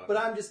you're just talking but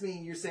about? I'm just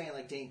meaning, you're saying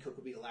like Dane Cook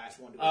would be the last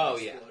one to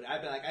explode.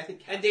 I'd be like, I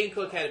think Cat And Dane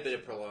Cook had a bit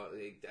of prolonged...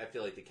 I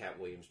feel like the Cat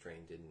Williams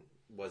train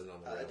wasn't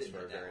on the rails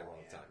for a very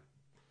long time.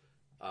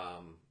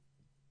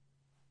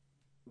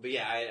 But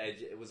yeah,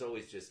 it was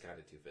always just kind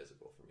of too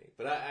physical for me.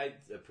 But I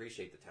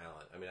appreciate the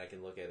talent. I mean, I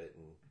can look at it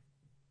and...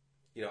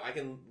 I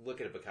can look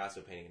at a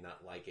Picasso painting and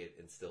not like it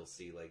and still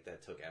see, like,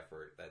 that took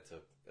effort, that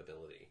took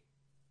ability.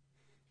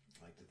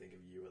 I like to think of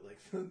you at, like,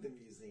 the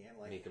museum.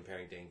 Like, me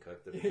comparing Dane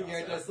Cook to Picasso.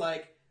 You're just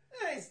like,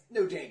 he's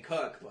no Dane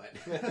Cook, but...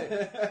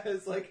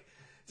 it's like,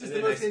 just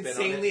the most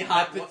insanely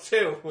hot...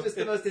 just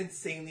the most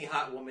insanely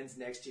hot woman's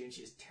next to you, and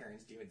she just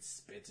turns to you and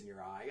spits in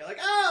your eye. You're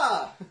like,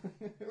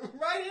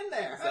 right in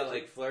there. Is that,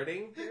 like,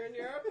 flirting here in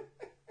Europe?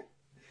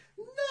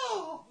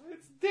 No!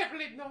 It's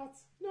definitely not.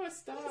 No,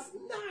 it's not. It's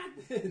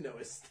not. No,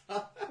 it's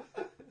not.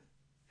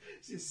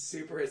 She's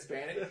super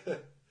Hispanic.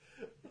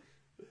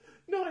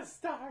 No, it's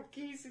not,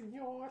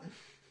 senor.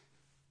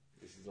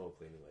 This is an old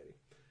cleaning lady.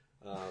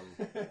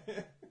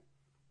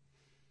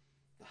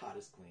 The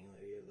hottest cleaning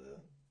lady of the...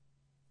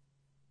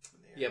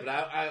 Yeah, but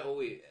I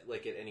always,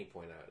 like, at any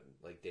point,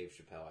 like, Dave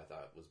Chappelle, I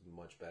thought was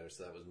much better,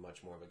 so that was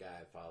much more of a guy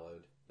I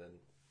followed than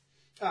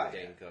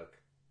Dane Cook.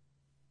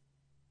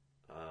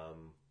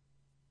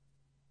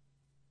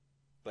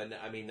 But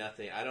I mean,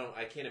 nothing.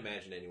 I can't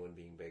imagine anyone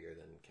being bigger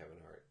than Kevin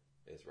Hart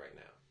is right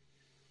now,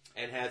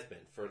 and has been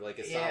for like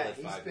a solid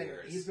 5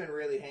 years. He's been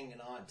really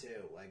hanging on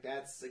too. Like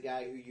that's the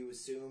guy who you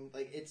assume.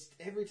 Like it's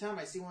every time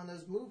I see one of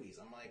those movies,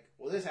 I'm like,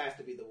 well, this has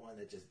to be the one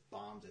that just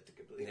bombs it to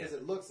completely because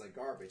it looks like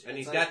garbage. And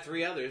he's got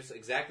 3 others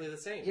exactly the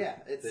same. Yeah,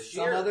 it's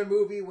some other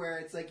movie where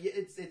it's like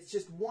it's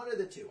just one of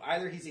the two.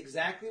 Either he's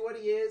exactly what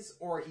he is,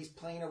 or he's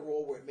playing a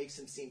role where it makes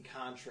him seem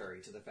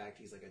contrary to the fact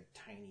he's like a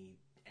tiny,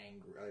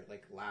 angry,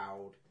 like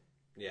loud.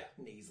 Yeah.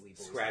 Nasally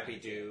voice. Scrappy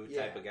Doo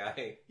type of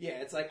guy. Yeah,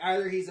 it's like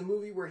either he's a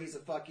movie where he's a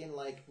fucking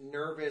like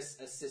nervous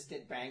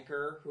assistant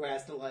banker who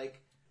has to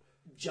like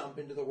jump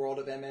into the world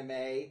of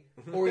MMA,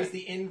 or he's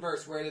the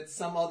inverse where it's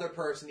some other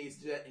person needs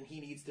to do it and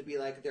he needs to be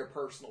like their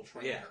personal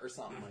trainer or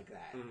something like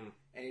that. Mm-hmm.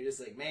 And you're just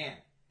like, man,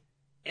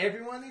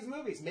 every one of these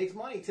movies makes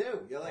money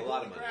too. You're like, a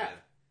lot of money. Crap.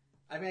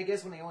 Yeah. I mean, I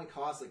guess when they only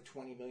cost like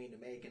 $20 million to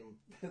make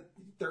and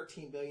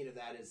 $13 million of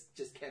that is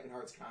just Kevin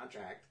Hart's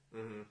contract.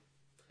 Mm-hmm.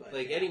 But,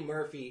 like Eddie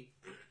Murphy,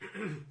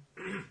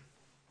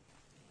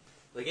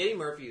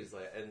 was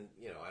like, and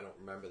I don't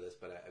remember this,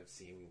 but I've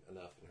seen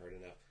enough and heard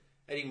enough.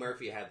 Eddie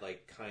Murphy had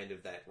like kind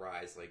of that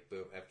rise, like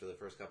boom, after the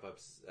first couple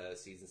of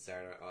seasons of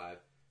Saturday Night Live,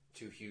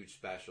 2 huge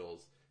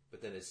specials.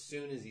 But then as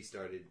soon as he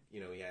started, he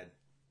had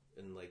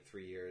in like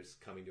 3 years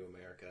Coming to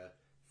America,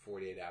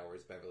 48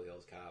 Hours, Beverly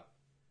Hills Cop,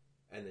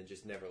 and then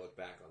just never looked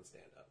back on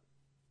stand up.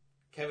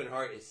 Kevin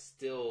Hart is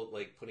still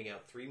like putting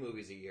out 3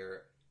 movies a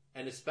year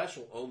and a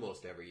special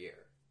almost every year.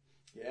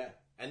 Yeah.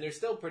 And they're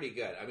still pretty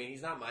good. I mean,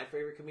 he's not my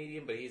favorite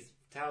comedian, but he's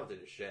talented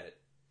as shit.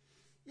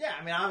 Yeah,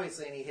 I mean,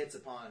 obviously, and he hits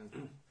upon...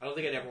 I don't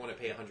think I'd ever want to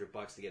pay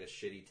 $100 to get a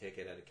shitty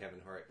ticket at a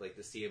Kevin Hart, like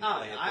to see him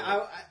play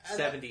at the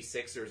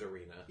 76ers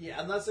arena. Yeah,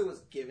 unless it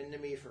was given to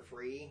me for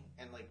free,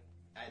 and like,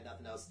 I had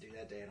nothing else to do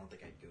that day, I don't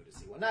think I'd go to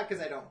see one. Not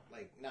because I don't,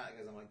 like, not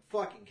because I'm like,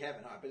 fucking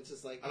Kevin Hart, but it's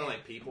just like... I don't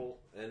like people,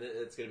 and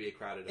it's going to be a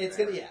crowded affair. It's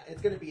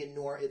going to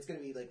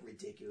be, like,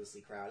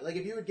 ridiculously crowded. Like,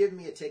 if you would give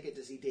me a ticket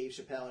to see Dave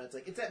Chappelle, and it's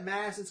like, it's at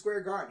Madison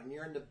Square Garden, and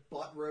you're in the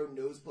butt row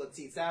nosebleed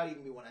seats, that would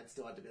even be one I'd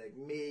still have to be like,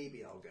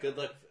 maybe I'll go. Good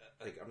luck.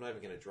 Like, I'm not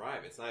even going to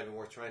drive. It's not even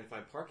worth trying to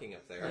find parking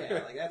up there.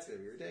 Yeah, like, that's going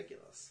to be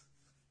ridiculous.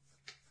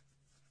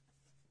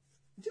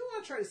 I do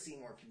want to try to see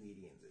more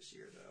comedians this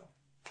year, though.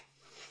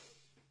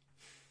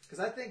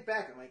 Because I think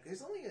back, I'm like,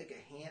 there's only like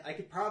a hand. I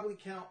could probably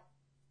count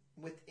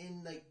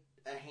within like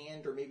a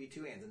hand or maybe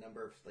 2 hands the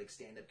number of like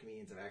stand-up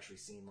comedians I've actually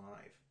seen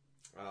live.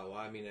 Oh, well,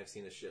 I mean, I've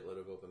seen a shitload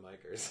of open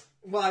micers.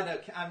 Well, I know,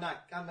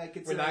 I'm like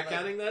considering... We're not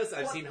counting those?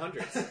 I've seen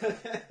hundreds.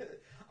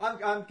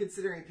 I'm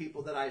considering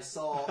people that I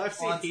saw I've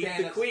seen Heath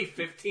the Queef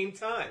 15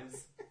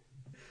 times.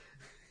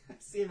 I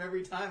see him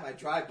every time I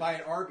drive by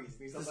an Arby's.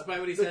 And he's on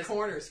what he the says,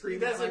 corner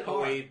screaming at my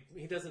car.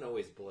 He doesn't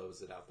always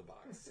blows it out the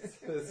box.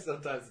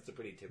 Sometimes it's a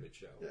pretty timid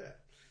show. Yeah.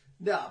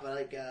 No, but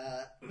like,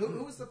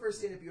 who was the first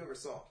stand-up you ever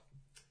saw?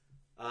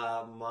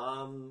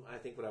 Mom, I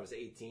think when I was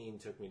 18,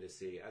 took me to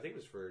see, I think it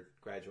was for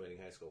graduating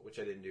high school, which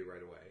I didn't do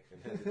right away.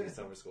 I had to do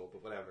summer school,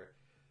 but whatever.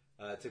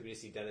 Took me to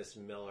see Dennis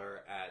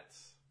Miller at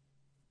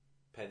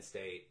Penn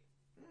State,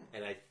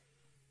 and I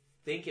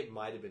think it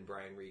might have been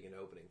Brian Regan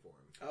opening for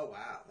him. Oh,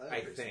 wow. I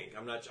think.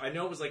 I'm not sure. I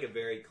know it was like a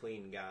very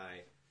clean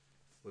guy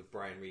with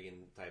Brian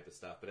Regan type of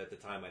stuff, but at the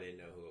time I didn't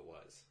know who it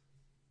was.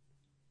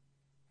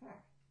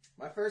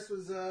 My first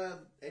was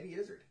Eddie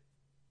Izzard.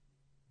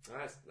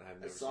 I've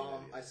never seen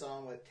him. I saw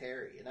him with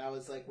Terry, and I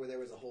was like, where there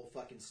was a whole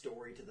fucking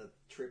story to the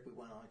trip we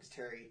went on because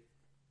Terry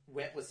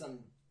went with some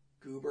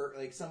goober,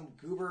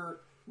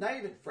 not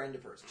even friend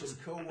of hers,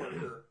 just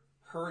coworker.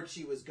 Heard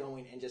she was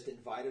going and just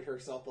invited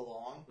herself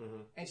along,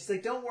 and she's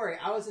like, "Don't worry,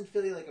 I was in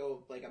Philly like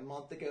a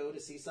month ago to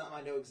see something.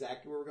 I know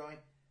exactly where we're going."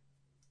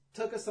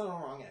 took us on the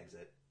wrong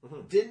exit.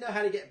 Didn't know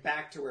how to get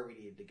back to where we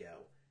needed to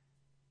go.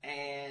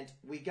 And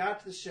we got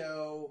to the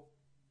show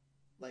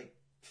like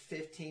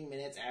 15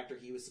 minutes after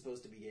he was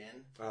supposed to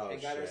begin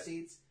and got our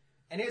seats.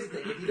 And here's the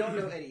thing. If you don't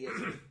know Eddie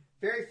Izzard,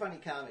 very funny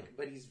comic,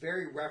 but he's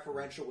very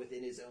referential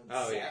within his own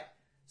set. Yeah.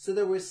 So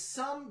there was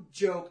some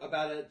joke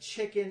about a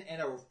chicken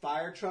and a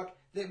fire truck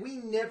that we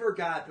never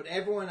got, but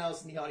everyone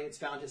else in the audience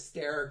found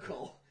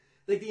hysterical.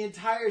 Like, the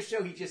entire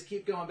show, he just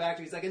kept going back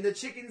to, he's like, and the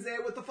chicken's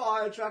there with the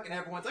fire truck, and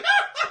everyone's like,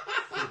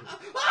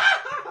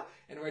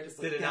 and we're just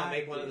like, did it not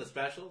make one of the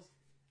specials?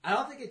 I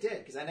don't think it did,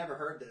 because I never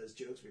heard those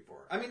jokes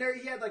before. I mean,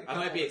 he had like a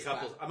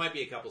couple. I might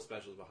be a couple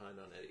specials behind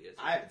on Eddie Izzard.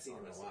 I haven't seen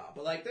him in a while,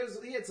 but like,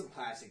 he had some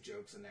classic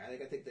jokes in there. I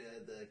think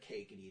the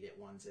cake and eat it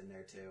one's in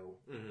there too,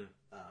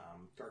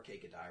 or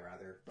cake and die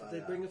rather. But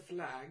did they bring a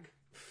flag?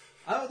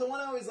 Oh, the one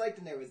I always liked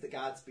in there was the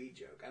Godspeed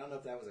joke. I don't know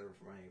if that was ever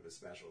from any of his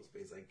specials,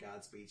 but he's like,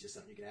 Godspeed's just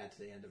something you can add to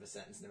the end of a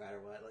sentence no matter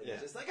what. Like,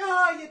 it's just like,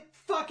 you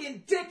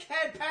fucking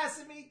dickhead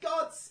passing me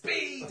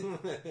Godspeed!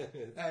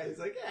 He's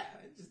like,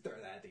 just throw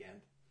that at the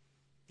end.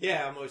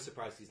 Yeah, I'm always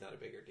surprised he's not a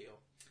bigger deal.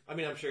 I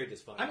mean, I'm sure he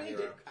does fine. I mean,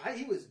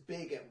 he was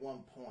big at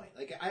one point.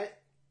 Like,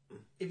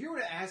 if you were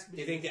to ask me...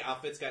 Do you think the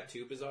outfits got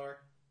too bizarre?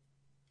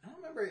 I don't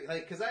remember,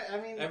 like, because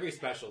I mean... Every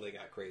special, they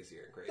got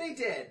crazier and crazier. They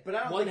did, but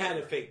I don't One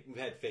had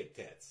fake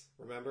tits,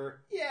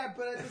 remember? Yeah,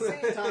 but at the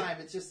same time,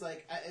 it's just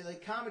like,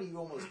 comedy, you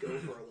almost go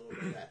for a little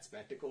bit of that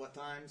spectacle at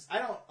times.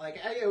 I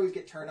always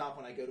get turned off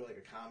when I go to, like,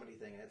 a comedy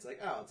thing, and it's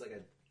like, it's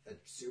like a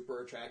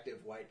super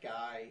attractive white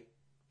guy,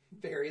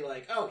 very,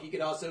 like, he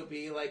could also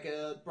be, like,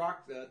 a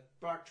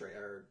stock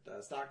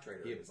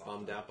trader. You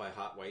bummed out by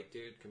hot white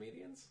dude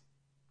comedians?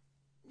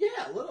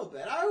 Yeah, a little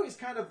bit. I always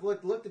kind of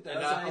looked at that.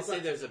 And I'll say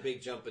there's a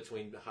big jump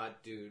between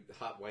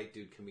hot white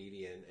dude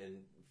comedian and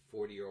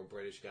 40-year-old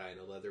British guy in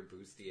a leather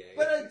bustier.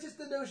 But just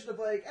the notion of,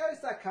 like, I always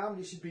thought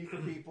comedy should be for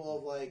people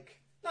of, like,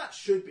 not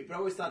should be, but I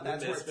always thought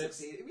that's where it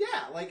succeeded.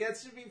 Yeah, like, that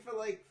should be for,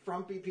 like,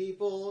 frumpy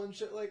people and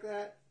shit like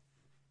that.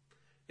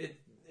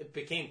 It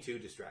became too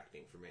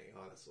distracting for me,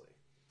 honestly.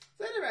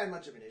 So I never had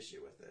much of an issue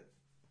with it.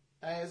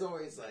 I was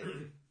always, like...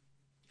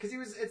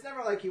 Because it's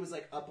never like he was,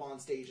 like, up on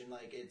stage and,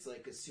 like, it's,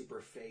 like, a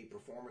super fake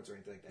performance or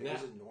anything like that. It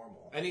was just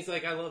normal. And he's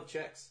like, I love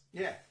chicks.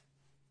 Yeah.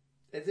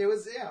 It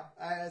was,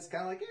 I was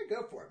kind of like,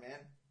 go for it, man.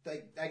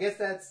 Like, I guess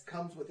that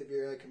comes with if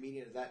you're a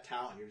comedian of that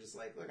talent. You're just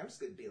like, look, I'm just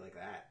going to be like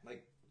that.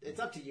 Like, it's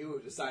up to you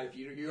to decide if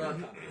you are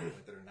comfortable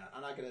with it or not.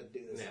 I'm not going to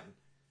do this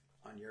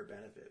on your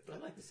benefit. But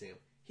I'd like to see him.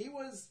 He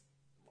was,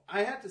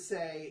 I have to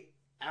say,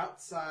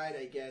 outside,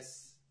 I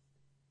guess,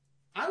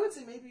 I would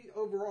say maybe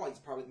overall he's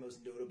probably the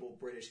most notable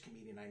British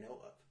comedian I know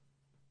of.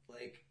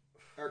 Like,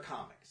 or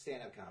comic,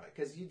 stand-up comic.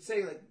 Because you'd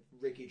say, like,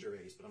 Ricky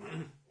Gervais, but I'm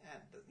like,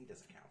 he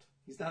doesn't count.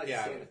 He's not a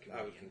stand-up comedian.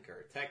 I would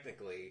concur.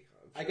 Technically,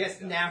 I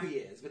guess now he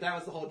is, but that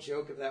was the whole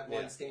joke of that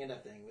one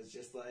stand-up thing, was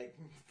just, like,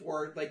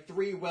 for,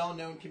 3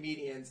 well-known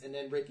comedians, and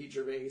then Ricky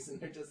Gervais, and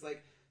they're just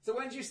like, so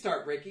when did you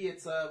start, Ricky?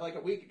 It's, like, a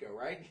week ago,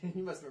 right?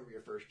 You must remember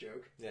your first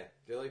joke. Yeah.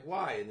 They're like,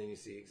 why? And then you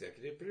see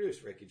executive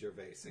producer, Ricky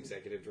Gervais.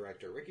 Executive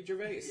director, Ricky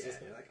Gervais. Yeah,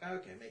 you're like,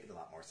 okay, making a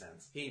lot more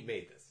sense. He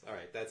made this. All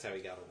right, that's how he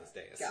got on this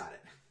dais. Got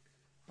it.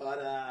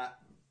 But,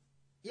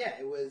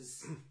 it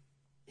was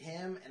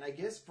him, and I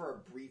guess for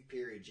a brief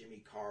period,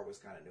 Jimmy Carr was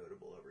kind of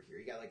notable over here.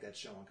 He got, like, that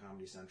show on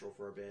Comedy Central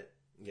for a bit.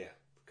 Yeah,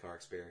 Carr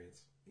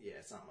Experience.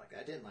 Yeah, something like that.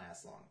 It didn't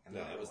last long.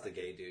 No, that was the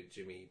gay dude,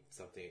 Jimmy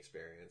something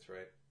Experience,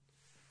 right?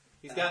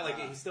 He's got,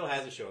 he still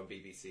has a show on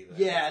BBC.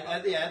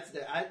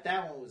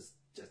 That one was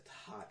just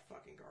hot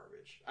fucking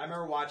garbage. I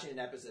remember watching an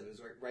episode, it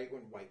was right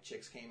when White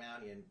Chicks came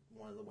out, he had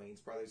one of the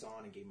Wayans brothers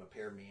on and gave him a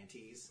pair of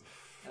mantees.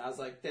 And I was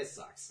like, this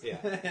sucks. Yeah.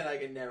 And I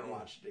could never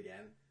watch it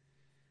again.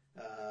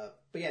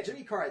 But yeah,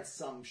 Jimmy Carr had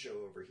some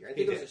show over here. I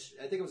think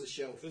it was a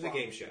show from the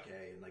UK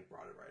and like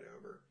brought it right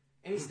over.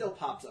 And he still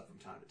pops up from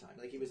time to time.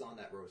 Like he was on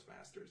that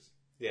Roastmasters,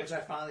 which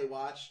I finally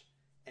watched.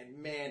 And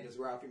man, does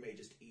Ralphie May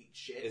just eat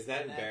shit. Is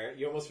that embarrassing?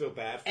 You almost feel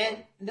bad for him.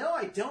 And no,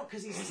 I don't,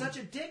 because he's such a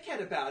dickhead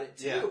about it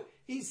too. Yeah.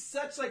 He's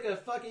such like a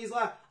fucking. He's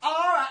like, all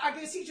right, I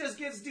guess he just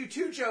do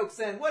 2 jokes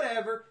then,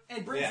 whatever,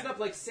 and brings it up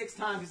like 6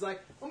 times. He's like,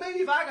 well,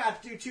 maybe if I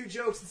got to do 2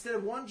 jokes instead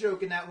of 1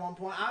 joke in that one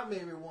point, I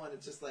maybe won.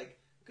 It's just like,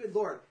 good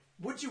lord,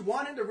 would you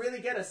want him to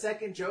really get a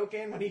second joke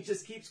in when he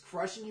just keeps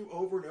crushing you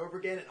over and over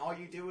again, and all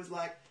you do is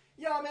like,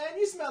 yo, man,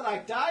 you smell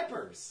like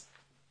diapers.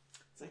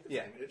 It's like the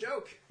framing a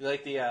joke. You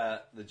like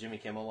the Jimmy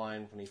Kimmel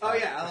line when he? Oh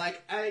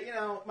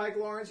yeah, Mike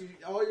Lawrence.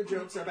 All your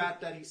jokes are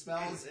about that he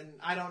smells, and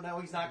I don't know.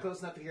 He's not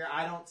close enough to hear.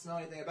 I don't smell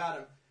anything about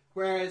him.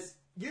 Whereas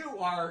you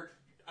are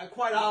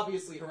quite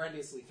obviously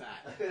horrendously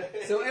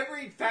fat. So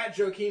every fat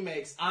joke he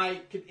makes,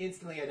 I can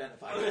instantly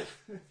identify with.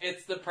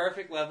 It's the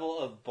perfect level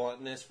of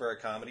bluntness for a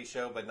comedy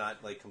show, but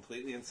not like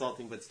completely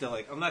insulting. But still,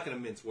 like I'm not going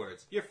to mince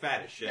words. You're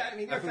fat as shit. Yeah, I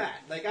mean you're fat.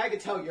 Like I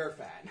could tell you're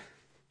fat.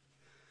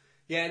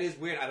 Yeah, it is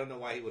weird. I don't know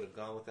why he would have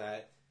gone with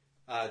that.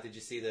 Did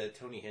you see the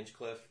Tony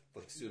Hinchcliffe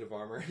like suit of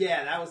armor.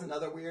 Yeah, that was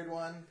another weird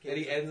one. And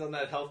he ends on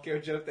that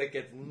healthcare joke that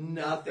gets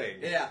nothing.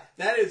 Yeah,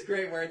 that is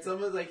great. Where it's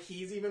someone's like,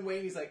 he's even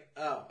waiting. He's like,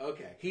 oh,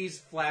 okay. He's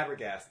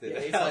flabbergasted. Yeah,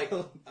 he's like,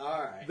 all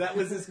right. That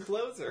was his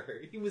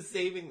closer. He was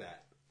saving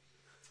that.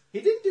 He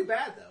didn't do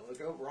bad though.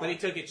 Like overall, but he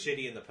took it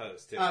shitty in the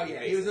post too. Oh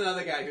yeah, he was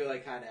another guy who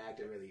like kind of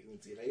acted really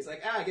ootsy. He's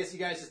like, I guess you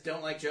guys just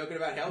don't like joking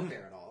about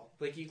healthcare at all.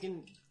 Like you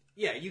can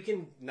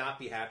not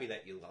be happy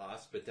that you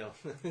lost, but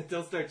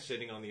don't start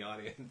shitting on the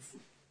audience.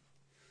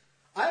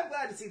 I'm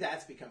glad to see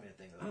that's becoming a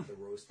thing, like the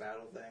roast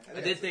battle thing.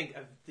 I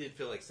did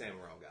feel like Sam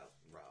Morril got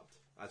robbed.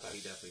 I thought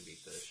he definitely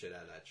beat the shit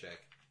out of that chick.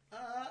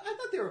 I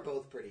thought they were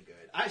both pretty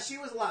good. She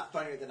was a lot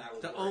funnier than I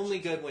was. The only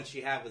good one she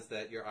had was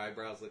that your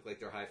eyebrows look like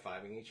they're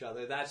high-fiving each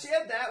other. She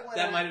had that one.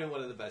 That might have been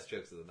one of the best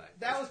jokes of the night.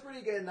 That was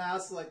pretty good, and I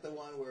also like the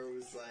one where it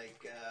was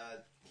like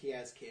he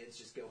has kids,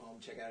 just go home,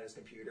 check out his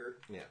computer.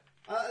 Yeah.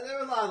 There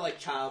were a lot of like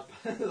child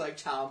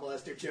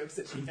molester jokes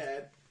that she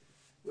had,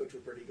 which were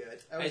pretty good.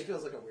 It always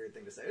feels like a weird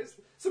thing to say. There's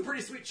some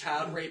pretty sweet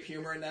child rape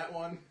humor in that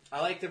one. I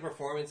like the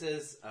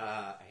performances.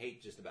 I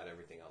hate just about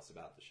everything else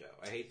about the show.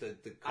 I hate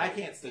the I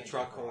can't stand the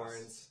truck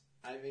horns.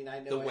 I mean, I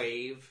know the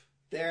wave.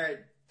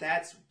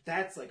 That's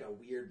like a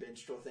weird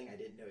minstrel thing I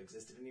didn't know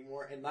existed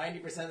anymore. And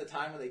 90% of the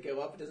time when they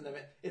go up, it doesn't have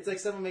it. It's like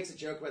someone makes a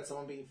joke about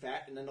someone being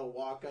fat, and then they'll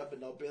walk up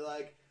and they'll be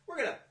like, "We're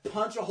gonna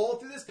punch a hole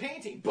through this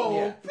painting." Boom,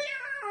 Yeah. pew,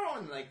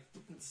 and like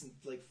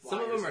some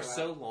of them are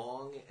so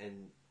long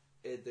and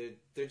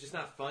they're just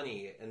not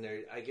funny. And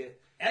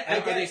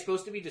are they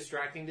supposed to be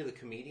distracting to the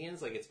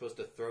comedians? Like it's supposed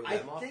to throw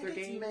them off their game? I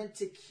think it's meant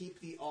to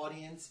keep the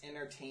audience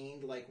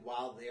entertained, like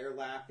while they're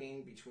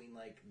laughing between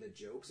like the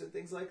jokes and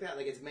things like that.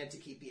 Like it's meant to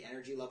keep the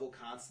energy level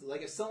constant.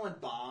 Like if someone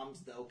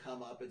bombs, they'll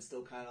come up and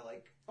still kind of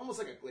like almost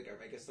like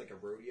a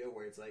rodeo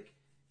where it's like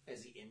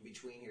as the in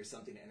between, here's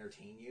something to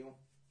entertain you.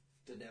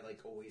 To like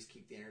always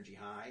keep the energy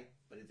high,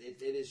 but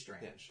it is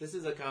strange. Yeah. This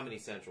is a Comedy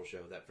Central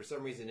show that for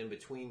some reason in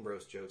between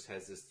roast jokes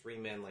has this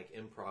 3-man like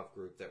improv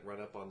group that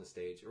run up on the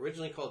stage,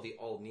 originally called the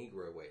All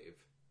Negro Wave.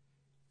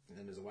 And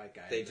then there's a white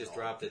guy. They just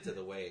dropped it to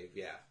the wave,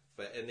 yeah.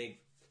 And they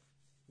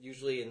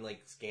usually in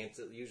like scants,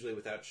 usually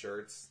without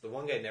shirts. The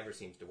one guy never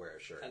seems to wear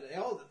a shirt. And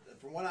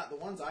the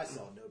ones I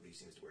saw, nobody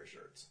seems to wear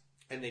shirts.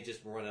 And they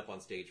just run up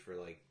on stage for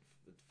like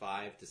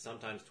 5 to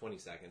sometimes 20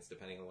 seconds,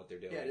 depending on what they're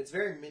doing. Yeah, it's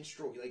very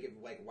minstrel,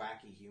 like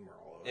wacky humor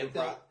all over.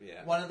 Improv,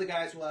 yeah. One of the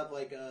guys will have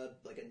like a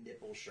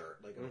nipple shirt,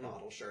 like a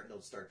bottle shirt, and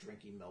they'll start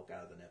drinking milk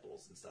out of the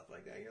nipples and stuff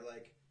like that. You're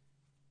like,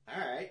 all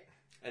right.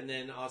 And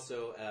then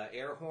also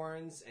air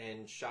horns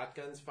and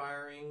shotguns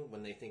firing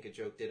when they think a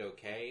joke did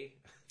okay.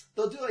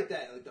 They'll do like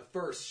that, like the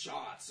first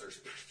shots or.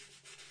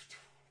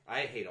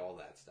 I hate all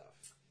that stuff.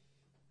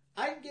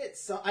 I can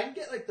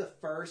get like the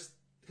first,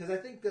 because I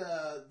think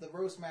the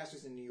Roast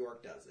Masters in New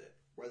York does it.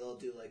 Where they'll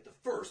do like the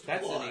first.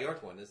 That's blood. the New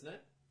York one, isn't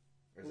it?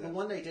 The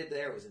one they did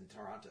there was in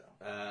Toronto.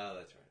 Oh,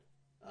 that's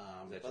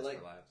right. Is that just like,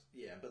 for laughs?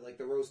 Yeah, but like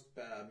the Roast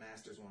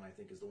Masters one, I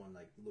think is the one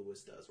like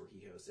Lewis does, where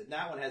he hosts it. And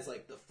that one has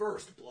like the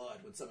first blood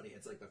when somebody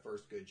hits like the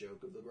first good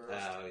joke of the roast.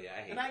 Oh yeah,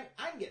 I hate. And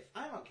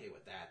I'm okay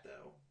with that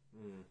though.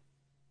 Mm.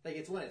 Like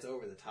it's when it's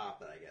over the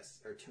top that I guess,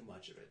 or too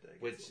much of it.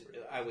 Which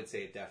I would say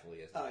it definitely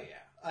is. Oh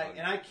yeah,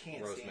 and I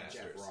can't stand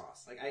Jeff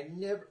Ross. Like I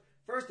never.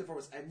 First and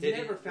foremost, I've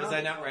never found. Was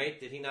I not right?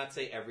 Did he not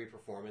say every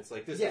performance?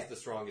 Like this is the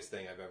strongest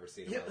thing I've ever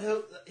seen.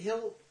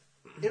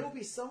 It'll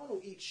be someone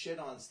who'll eat shit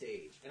on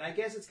stage, and I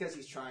guess it's because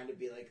he's trying to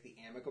be like the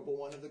amicable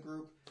one of the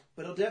group.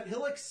 But he'll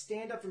like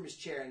stand up from his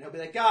chair and he'll be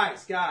like,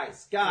 guys,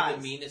 the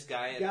meanest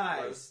guy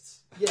at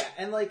roasts. Yeah,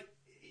 and like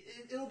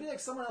it'll be like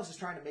someone else is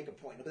trying to make a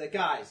point. He'll be like,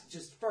 guys,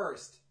 just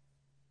first.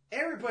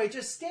 Everybody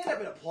just stand up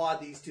and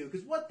applaud these two,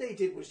 because what they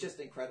did was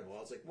just incredible. I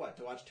was like, what,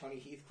 to watch Tony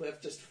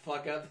Heathcliff just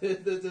fuck up,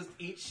 just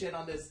eat shit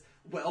on this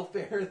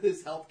welfare,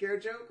 this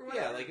healthcare joke or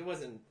whatever? Yeah, like it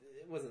wasn't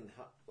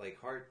like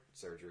heart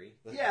surgery.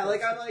 Yeah,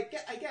 like I'm like,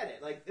 I get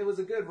it. Like it was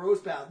a good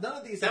roast battle. None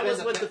of these. That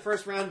was what the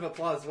first round of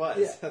applause was.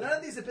 Yeah, none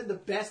of these have been the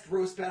best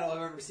roast battle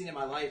I've ever seen in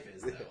my life.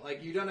 Is though.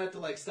 Like you don't have to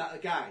like stop,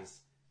 like, guys.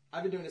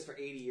 I've been doing this for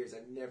 80 years.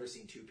 I've never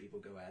seen two people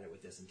go at it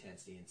with this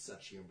intensity and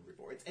such humor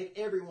before. It's like,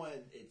 everyone.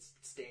 It's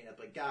staying up.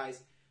 Like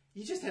guys.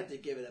 You just have to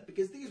give it up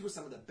because these were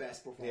some of the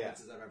best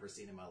performances I've ever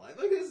seen in my life.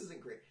 Like this isn't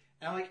great.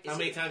 And I'm like, how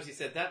many times he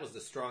said that was the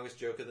strongest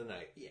joke of the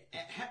night? Yeah,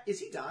 is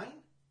he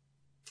dying?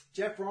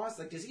 Jeff Ross,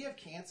 like, does he have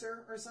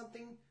cancer or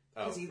something?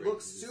 Because he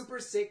looks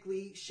super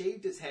sickly,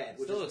 shaved his head,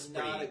 which is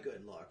not a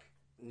good look.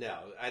 No,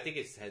 I think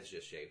his head's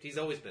just shaved. He's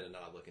always been an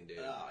odd-looking dude.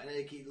 Oh, and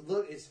like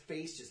his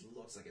face just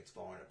looks like it's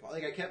falling apart.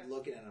 Like I kept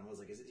looking at him, I was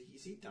like, is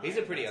he dying? He's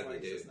a pretty ugly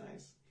dude.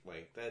 Nice.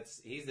 Like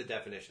he's the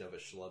definition of a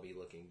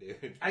schlubby-looking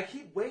dude. I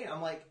keep waiting.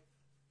 I'm like.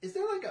 Is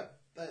there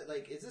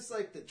is this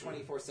like the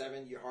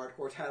 24/7 your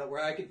hardcore title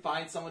where I can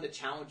find someone to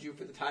challenge you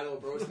for the title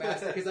of roast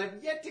master? Because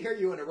I've yet to hear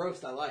you in a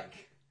roast I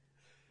like.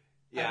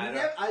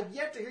 Yeah, I've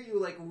yet to hear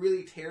you like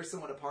really tear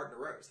someone apart in a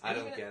roast. I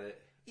don't get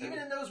it. Even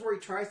in those where he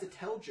tries to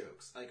tell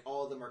jokes, like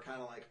all of them are kind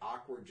of like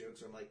awkward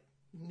jokes. Where I'm like,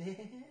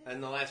 nah.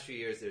 In the last few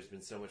years, there's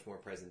been so much more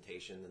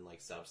presentation than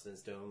like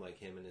substance to him. Like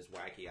him and his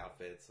wacky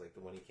outfits, like the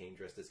one he came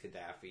dressed as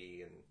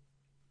Gaddafi and.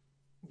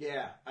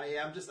 Yeah,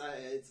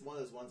 it's one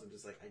of those ones I'm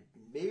just like,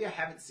 maybe I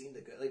haven't seen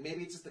the good, like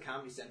maybe it's just the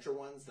Comedy Central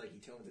ones, like he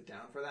tones it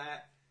down for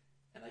that,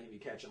 and like if you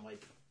catch him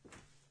like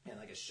in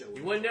like a show,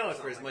 You wouldn't know it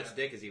for as much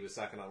dick as he was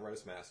sucking on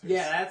Roastmasters.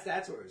 Yeah,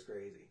 that's where it was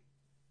crazy.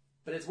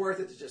 But it's worth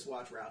it to just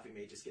watch Ralphie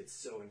May just get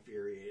so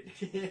infuriated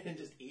and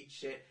just eat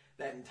shit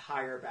that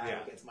entire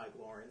battle against Mike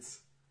Lawrence.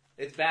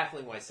 It's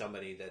baffling why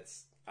somebody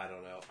that's, I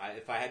don't know,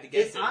 if I had to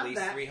guess, at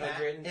least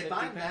 350 if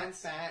I'm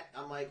pounds. that fat,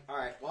 I'm like, all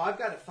right, well, I've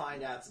got to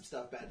find out some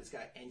stuff about this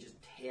guy and just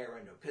tear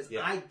into him. Because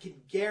I can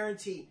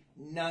guarantee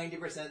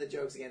 90% of the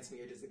jokes against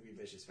me are just going to be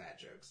vicious fat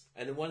jokes.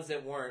 And the ones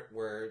that weren't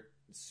were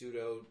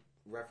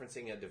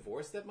pseudo-referencing a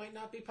divorce that might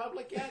not be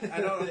public yet.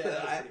 I don't know. Yeah,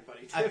 that was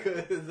pretty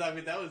funny, too. I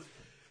mean, that was...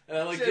 And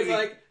I like She's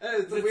like,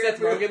 it's a weird Seth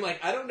Rogen,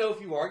 like, I don't know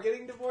if you are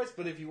getting divorced,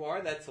 but if you are,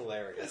 that's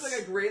hilarious. It's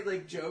like a great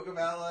like joke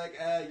about like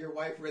your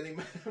wife really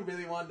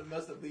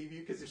must have leave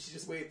you because if she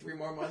just waited 3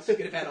 more months, she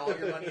could have had all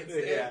your money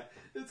instead. Yeah.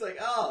 It's like,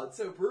 oh, it's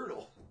so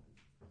brutal.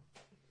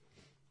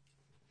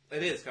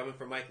 It is coming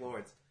from Mike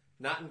Lawrence,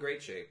 not in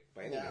great shape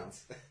by any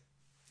means.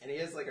 And he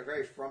is like a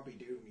very frumpy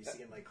dude when you see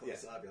him like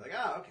close up. You're like,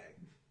 oh, okay.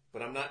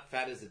 But I'm not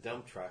fat as a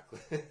dump truck.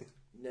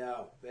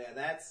 No, yeah,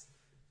 that's.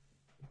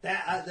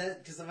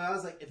 Because if I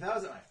was at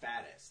my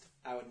fattest,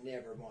 I would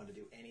never want to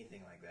do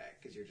anything like that.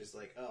 Because you're just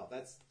like, oh,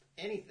 that's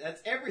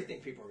everything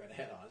people are going to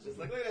hit on. It's just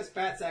like, look at this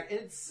fat sack, and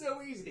it's so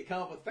easy to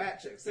come up with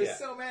fat jokes. There's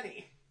so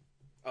many.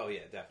 Oh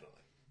yeah, definitely.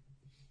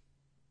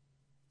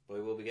 But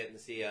we will be getting to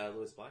see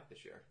Lewis Black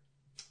this year.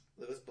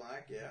 Lewis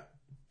Black, yeah,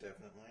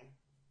 definitely.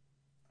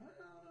 I'm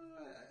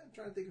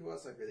trying to think who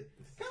else I really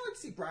kind of like to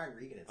see Brian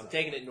Regan. I'm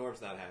taking it.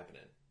 Norm's not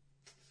happening.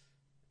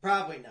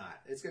 Probably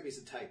not. It's going to be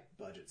some tight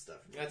budget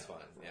stuff. That's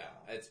fine. Yeah,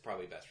 it's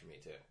probably best for me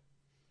too.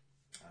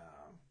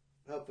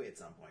 Hopefully, at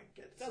some point,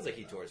 Sounds like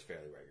he tours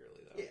fairly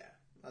regularly, though. Yeah,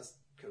 unless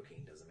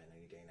cocaine does him in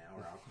any day now,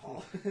 or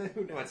alcohol.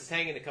 Who knows? Just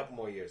hang in a couple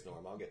more years,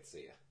 Norm. I'll get to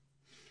see you.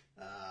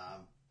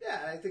 Yeah,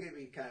 I think it'd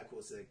be kind of cool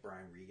to see like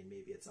Brian Regan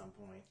maybe at some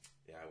point.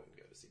 Yeah, I wouldn't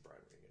go to see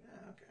Brian Regan.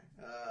 Yeah,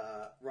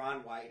 okay.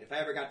 Ron White. If I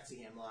ever got to see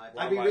him live,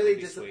 Ron I'd be White really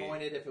would be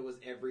disappointed sweet. if it was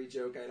every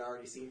joke I'd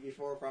already seen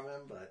before from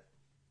him. But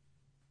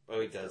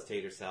he does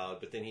tater salad,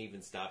 but then he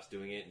even stops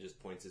doing it and just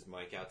points his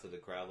mic out to the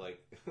crowd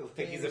like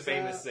he's Tater a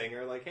famous salad.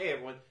 singer. Like, hey,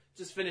 everyone,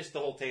 just finish the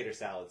whole tater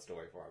salad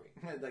story for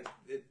me. like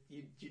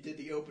you did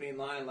the opening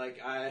line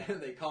like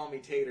they call me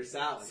Tater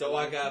Salad. So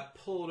I got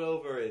pulled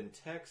over in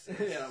Texas.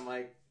 Yeah, I'm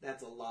like,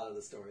 that's a lot of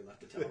the story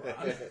left to tell,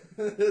 Ron.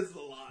 This is a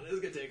lot. This is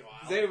gonna take a while.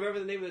 Does anyone remember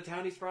the name of the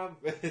town he's from?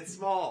 It's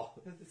small.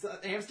 It's,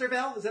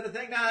 Amsterville? Is that a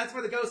thing? Nah, that's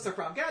where the ghosts are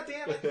from. God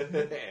damn it!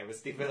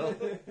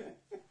 Amityville.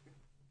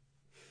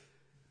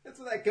 That's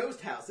what that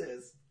ghost house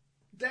is.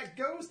 That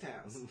ghost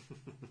house.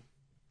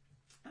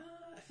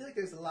 I feel like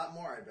there's a lot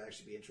more I'd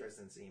actually be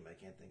interested in seeing, but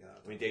I can't think of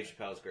it. I mean, Dave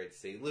Chappelle's great to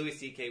see. Louis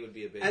C.K. would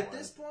be a big At one.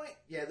 this point,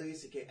 yeah, Louis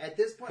C.K. At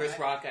this point, Chris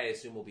Rock, I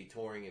assume, will be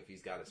touring if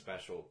he's got a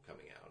special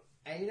coming out.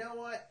 And you know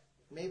what?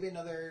 Maybe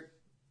another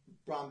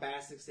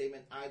bombastic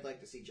statement. I'd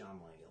like to see John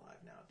Mulaney live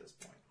now at this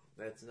point.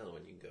 That's another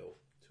one you can go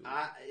to.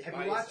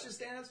 Have you watched his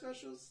stand-up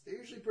specials? They're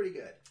usually pretty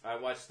good. I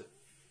watched the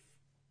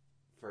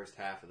first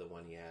half of the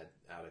one he had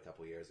out a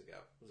couple years ago.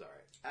 It was all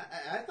right.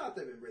 I thought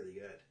they've been really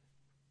good.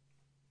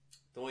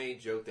 The only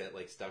joke that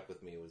like stuck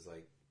with me was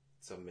like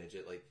some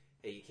midget like,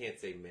 hey, you can't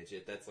say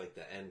midget. That's like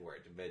the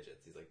N-word to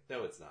midgets. He's like,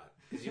 no, it's not.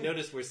 Because you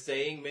notice we're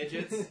saying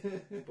midgets,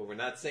 but we're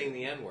not saying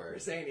the N-word. We're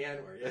saying the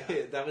N-word,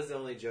 yeah. That was the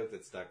only joke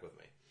that stuck with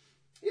me.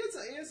 He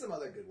has some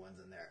other good ones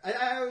in there.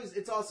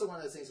 It's also one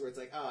of those things where it's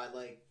like, oh, I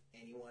like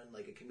anyone,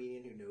 like a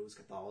comedian who knows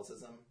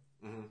Catholicism.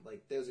 Mm-hmm.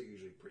 Like, those are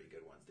usually pretty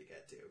good ones to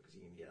get to, because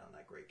you can get on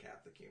that great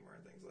Catholic humor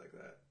and things like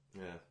that.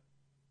 Yeah.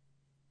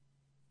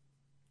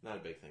 Not a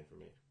big thing for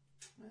me.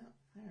 Well,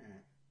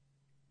 alright.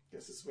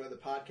 Guess this is where the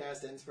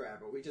podcast ends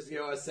forever. We just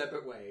go our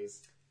separate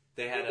ways.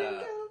 They had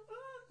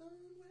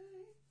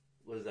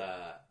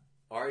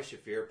Ari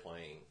Shaffir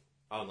playing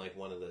on like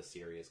one of the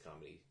serious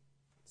comedy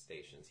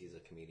stations. He's a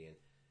comedian.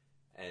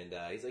 And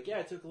he's like, yeah,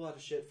 I took a lot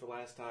of shit for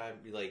last time.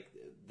 Like,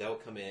 they'll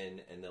come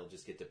in and they'll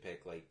just get to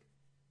pick, like,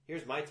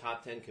 here's my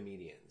top 10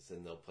 comedians.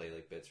 And they'll play,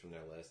 like, bits from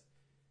their list.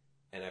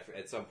 And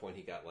at some point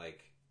he got,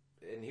 like,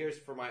 and here's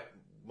for my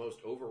most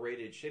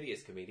overrated,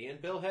 shittiest comedian,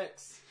 Bill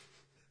Hicks.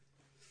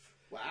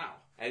 Wow.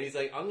 And he's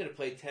like, I'm going to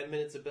play 10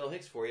 minutes of Bill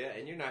Hicks for you,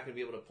 and you're not going to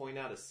be able to point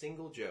out a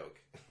single joke.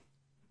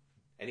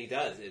 And he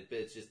does.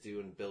 It's just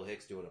doing Bill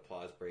Hicks doing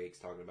applause breaks,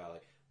 talking about,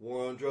 like,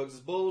 war on drugs is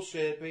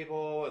bullshit,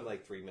 people, and,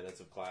 like, 3 minutes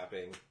of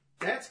clapping.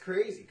 That's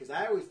crazy, because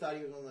I always thought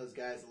he was one of those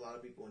guys a lot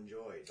of people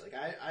enjoyed. Like,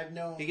 I've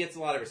known... He gets a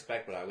lot of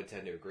respect, but I would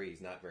tend to agree.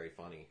 He's not very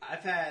funny.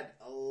 I've had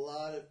a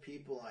lot of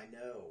people I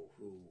know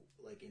who,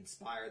 like,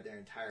 inspired their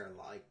entire,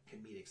 like,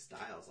 comedic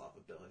styles off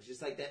of Bill Hicks.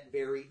 Just, like, that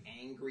very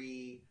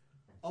angry,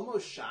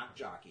 almost shock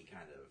jockey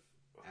kind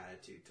of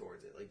attitude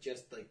towards it. Like,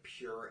 just, like,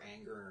 pure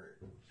anger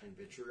and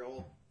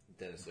vitriol.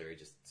 Dennis Leary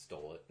just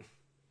stole it.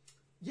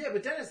 Yeah,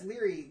 but Dennis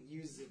Leary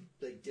used it,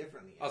 like,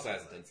 differently. Also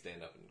hasn't done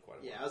stand-up in quite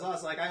a while. Yeah, I was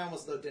also like, I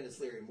almost love Dennis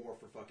Leary more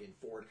for fucking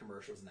Ford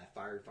commercials and that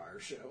Fire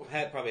show.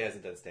 Probably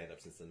hasn't done stand-up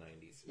since the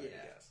 90s, if I Yeah.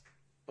 could guess.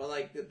 But,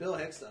 like, the Bill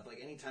Hicks stuff, like,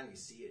 anytime you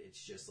see it,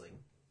 it's just, like,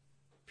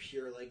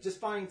 pure, like, just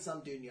finding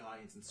some dude in the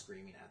audience and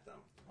screaming at them.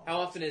 How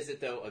often is it,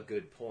 though, a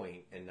good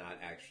point and not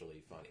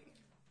actually funny?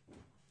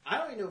 I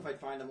don't even know if I'd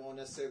find them all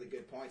necessarily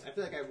good points. I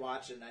feel like I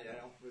watch and I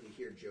don't really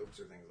hear jokes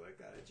or things like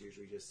that. It's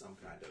usually just some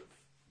kind of,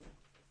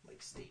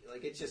 like,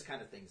 like, it's just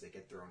kind of things that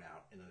get thrown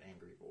out in an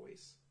angry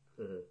voice.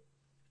 Mm-hmm.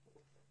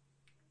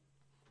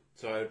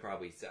 So I would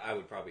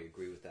probably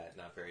agree with that.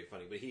 Not very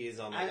funny, but he is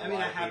on like, a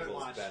lot of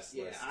people's best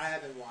lists. I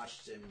haven't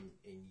watched him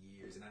in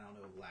years, and I don't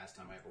know the last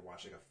time I ever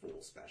watched like a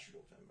full special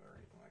of him or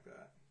anything like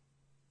that.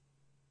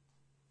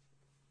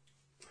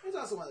 It's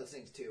also one of those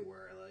things too,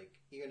 where like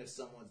even if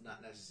someone's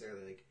not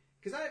necessarily like,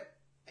 because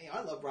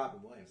I love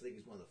Robin Williams. I think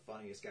he's one of the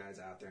funniest guys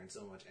out there, and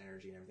so much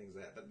energy and everything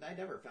like that. But I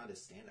never found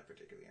his stand up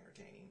particularly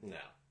entertaining.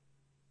 No.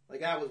 Like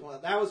that was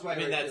why. I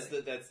mean,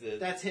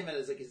 that's him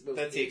as like his most.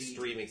 That's the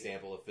extreme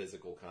example of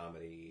physical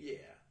comedy.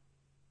 Yeah,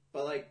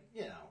 but like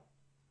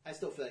I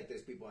still feel like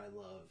there's people I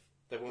love.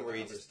 That one where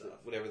he just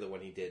whatever the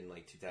one he did in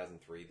like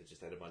 2003 that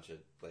just had a bunch of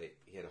like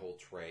he had a whole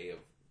tray of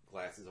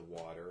glasses of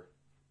water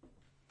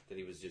that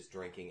he was just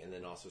drinking and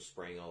then also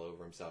spraying all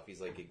over himself.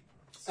 He's like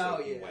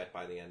soaking wet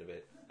by the end of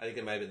it. I think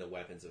it might have been the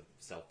weapons of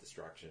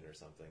self-destruction or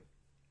something.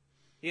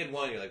 He had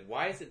one. You're like,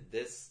 why is it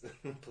this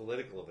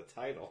political of a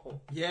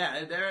title?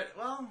 Yeah,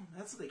 well,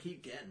 that's what they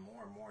keep getting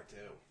more and more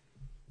too.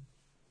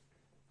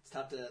 It's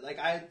tough to like.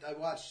 I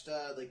watched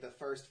like the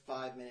first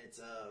 5 minutes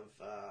of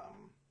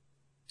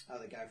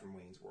the guy from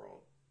Wayne's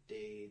World,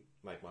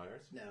 Mike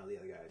Myers. No, the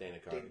other guy, Dana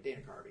Carvey.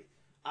 Dana Carvey.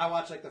 I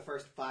watched like the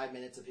first 5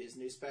 minutes of his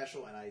new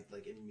special, and I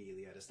like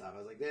immediately had to stop. I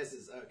was like, this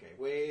is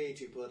way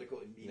too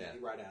political.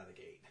 Immediately right out of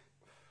the gate.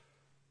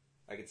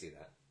 I could see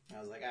that. I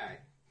was like, all right.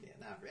 Yeah,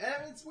 not really.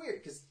 I mean, it's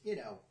weird because, you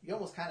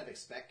almost kind of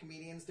expect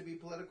comedians to be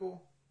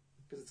political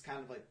because it's kind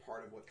of like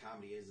part of what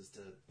comedy is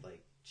to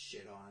like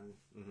shit on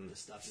the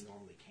stuff you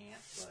normally can't.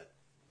 But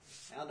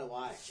I don't know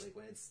why. Like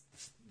when it's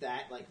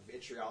that like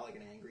vitriolic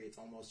and angry, it's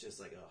almost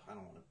just like, oh, I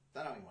don't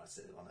even want to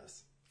sit on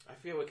this. I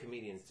forget what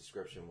comedian's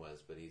description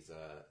was, but he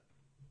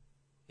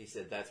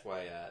said that's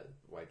why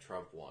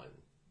Trump won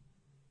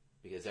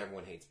because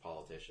everyone hates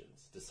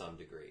politicians to some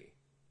degree.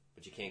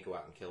 But you can't go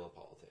out and kill a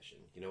politician.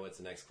 You know what's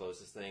the next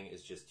closest thing?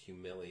 Is just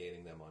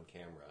humiliating them on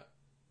camera.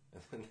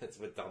 And that's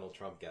what Donald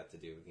Trump got to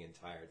do the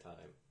entire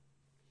time.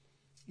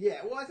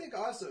 Yeah, well, I think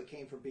also it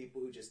came from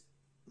people who just,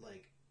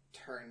 like,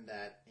 turned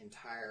that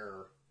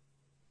entire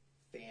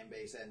fan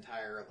base, that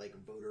entire, like,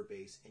 voter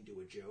base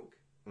into a joke.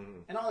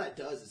 Mm-hmm. And all that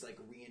does is, like,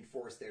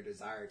 reinforce their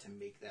desire to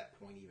make that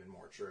point even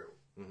more true.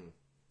 Mm-hmm.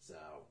 So,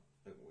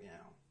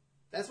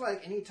 that's why,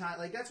 like, anytime,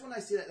 like, that's when I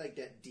see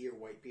that Dear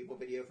White People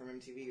video from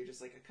MTV, you're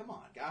just like, come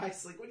on,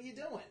 guys, like, what are you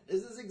doing?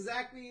 This is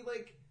exactly,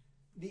 like,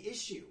 the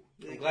issue.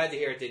 I'm glad to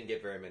hear it didn't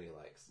get very many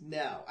likes.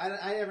 No,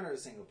 I haven't heard a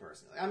single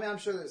person. I mean, I'm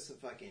sure there's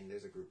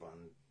a group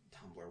on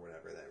Tumblr or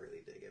whatever that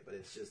really dig it, but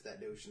it's just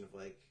that notion of,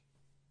 like,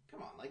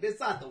 come on, like, that's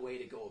not the way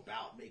to go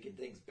about making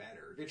things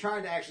better. If you're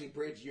trying to actually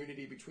bridge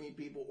unity between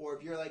people, or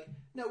if you're like,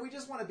 no, we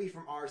just want to be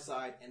from our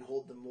side and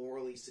hold the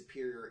morally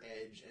superior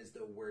edge as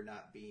though we're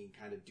not being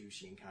kind of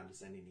douchey and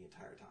condescending the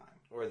entire time.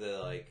 Or the,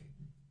 like,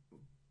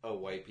 oh,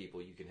 white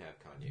people, you can have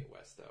Kanye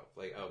West, though.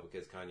 Like, oh,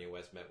 because Kanye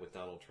West met with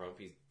Donald Trump,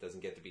 he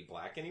doesn't get to be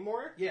black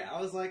anymore? Yeah, I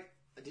was like,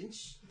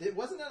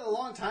 wasn't that a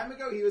long time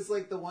ago? He was,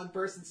 like, the one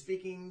person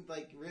speaking,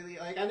 like, really,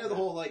 like, I know the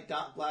whole, like,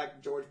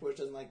 black George Bush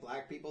doesn't like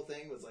black people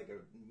thing was, like, a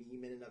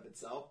meme in and of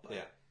itself, but,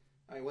 yeah.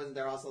 I mean, wasn't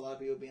there also a lot of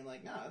people being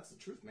like, nah, that's the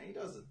truth, man, he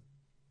doesn't.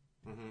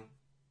 Mm-hmm.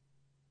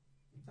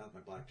 That was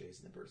my Black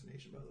Jason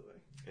impersonation, by the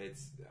way.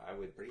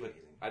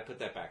 I'd put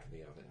that back in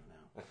the oven.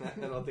 I don't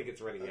know. I don't think it's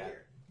ready yet.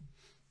 Here.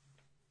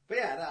 But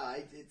yeah,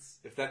 no, it's...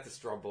 If that's a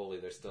Stromboli,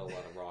 there's still a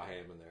lot of raw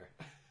ham in there.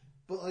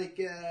 But, like,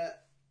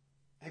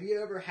 have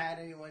you ever had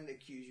anyone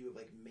accuse you of,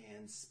 like,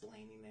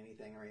 mansplaining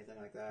anything or anything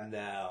like that?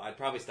 No, I'd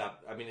probably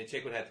stop. I mean, a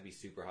chick would have to be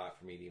super hot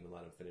for me to even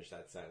let him finish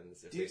that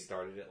sentence if they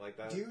started it like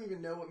that. Do you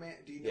even know what what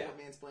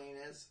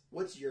mansplaining is?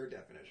 What's your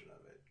definition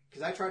of it?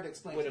 Because I tried to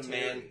explain when it to a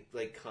man,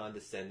 like,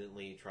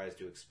 condescendingly tries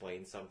to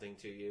explain something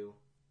to you,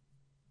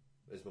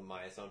 is what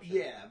my assumption.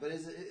 Yeah, but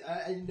is it...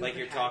 I didn't know like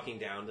you're talking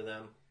down to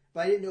them?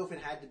 But I didn't know if it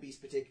had to be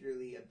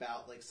particularly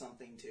about, like,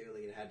 something, too.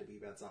 Like, it had to be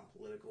about something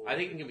political. I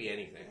think it can be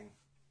anything.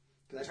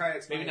 Because I tried to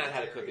explain maybe not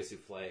how to cook a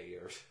souffle.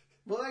 Or...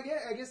 Well,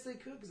 I guess they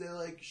could, because they,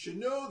 like, should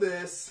know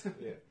this.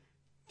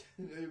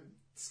 Yeah.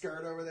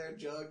 Skirt over their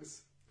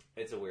jugs.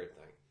 It's a weird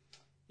thing.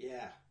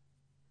 Yeah.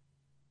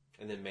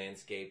 And then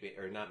manscaping,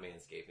 or not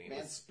manscaping.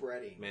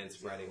 Manspreading.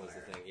 Manspreading was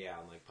the thing, yeah,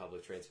 on, like,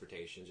 public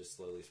transportation, just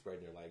slowly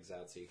spreading your legs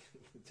out so you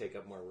can take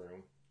up more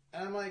room.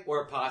 And I'm like...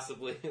 Or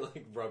possibly,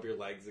 like, rub your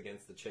legs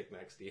against the chick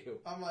next to you.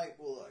 I'm like,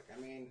 well, look, I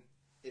mean,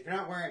 if you're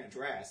not wearing a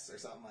dress or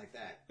something like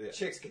that,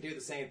 chicks can do the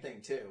same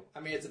thing, too.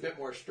 I mean, it's a bit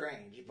more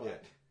strange, but... Yeah.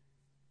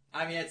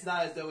 I mean, it's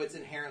not as though it's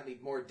inherently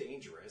more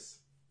dangerous.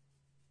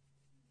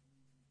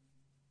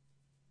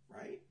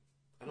 Right?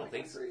 I don't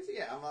think so. Crazy?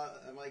 Yeah,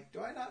 I'm like,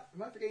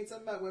 am I forgetting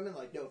something about women?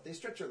 Like, no, if they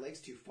stretch their legs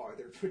too far,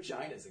 their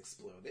vaginas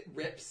explode. It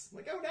rips. I'm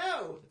like, oh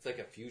no! It's like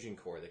a fusion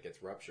core that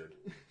gets ruptured.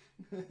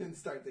 and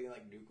start thinking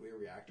like nuclear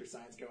reactor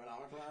science going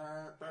on.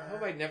 How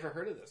have I never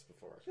heard of this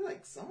before? I feel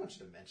like someone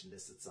should have mentioned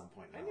this at some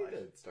point in I my need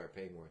life. to start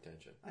paying more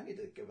attention. I need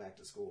to go back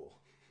to school.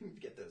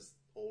 Get those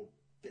old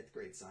 5th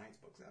grade science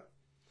books out.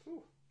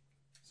 Whew.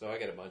 So I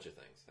got a bunch of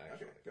things,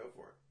 actually. Okay, go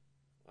for it.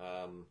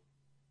 I'd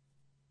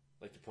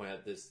like to point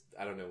out this,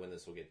 I don't know when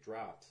this will get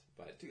dropped,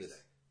 but Tuesday.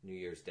 This New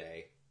Year's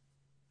Day.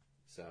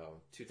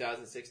 So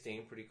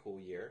 2016, pretty cool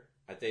year.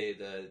 I think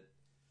the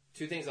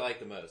 2 things I liked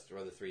the most,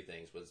 or the 3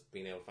 things, was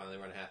being able to finally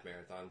run a half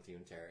marathon with you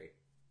and Terry,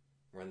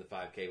 run the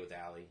 5K with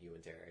Allie, you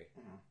and Terry,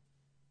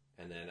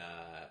 and then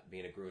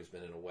being a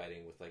groomsman in a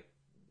wedding with like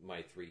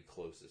my 3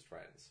 closest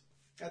friends.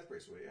 That's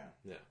pretty sweet, yeah.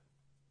 Yeah.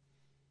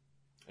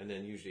 And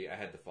then usually I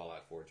had the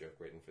Fallout 4 joke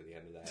written for the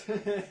end of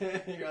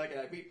that. You're like,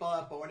 I beat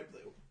Fallout 4 and it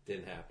blew.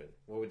 Didn't happen.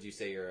 What would you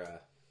say your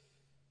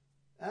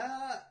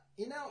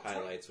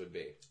highlights would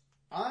be?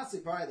 Honestly,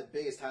 probably the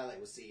biggest highlight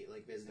was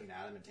visiting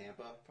Adam in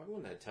Tampa. Probably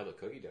when that tub of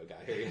cookie dough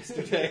got here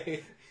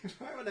yesterday.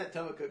 Probably when that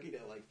tub of cookie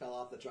dough fell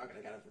off the truck and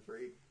I got it for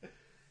free.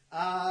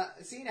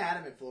 Seeing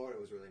Adam in Florida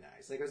was really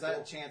nice. Like, it was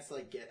a chance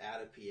to get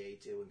out of PA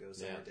too and go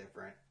somewhere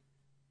different.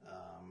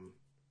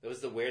 It was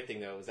the weird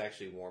thing though. It was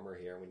actually warmer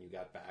here when you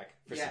got back.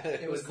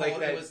 It was like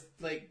cold. that. It was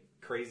like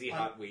crazy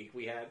hot week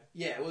we had.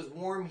 Yeah, it was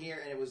warm here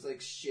and it was like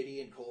shitty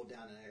and cold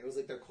down there. It was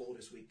like their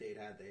coldest week they'd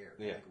had there.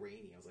 Yeah. Like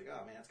rainy. I was like,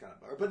 oh man, that's kind of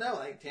bummer. But no,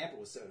 like Tampa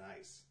was so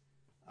nice.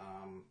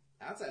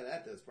 Outside of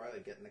that, though, it's probably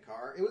getting in the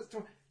car. It was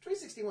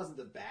 2016 wasn't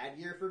the bad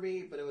year for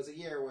me, but it was a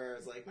year where it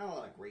was like not a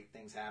lot of great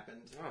things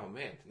happened. Oh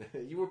man,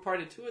 you were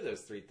part of 2 of those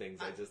 3 things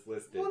I just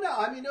listed. Well, no,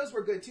 I mean those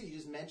were good too. You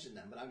just mentioned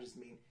them, but I'm just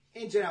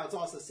in general. It's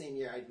also the same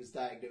year I was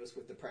diagnosed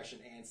with depression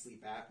and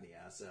sleep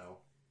apnea, so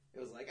it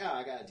was like, oh,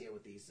 I got to deal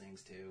with these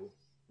things too,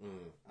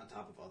 on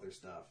top of other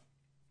stuff.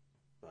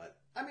 But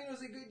I mean, it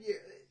was a good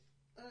year.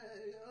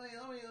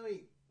 Let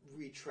me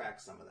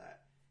retract some of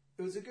that.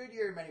 It was a good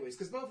year in many ways,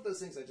 because both of those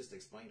things I just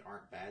explained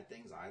aren't bad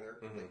things either.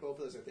 Like, both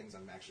of those are things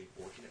I'm actually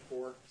fortunate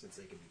for, since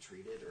they can be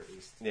treated or at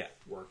least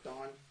worked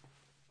on.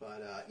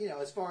 But,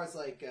 as far as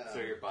So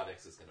your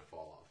buttocks is going to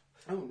fall off.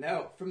 Oh,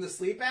 no. From the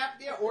sleep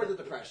apnea or the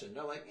depression?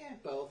 No,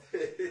 both.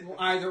 Well,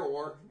 either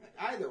or.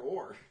 Either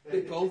or.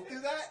 They both do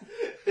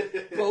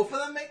that? Both of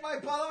them make my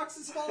buttocks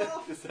fall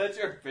off? Is that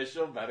your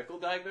official medical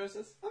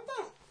diagnosis? I'm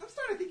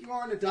starting to think you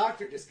aren't a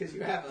doctor just because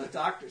you have a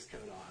doctor's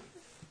coat on.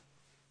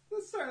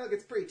 It's starting to look,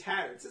 it's pretty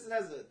tattered. It says it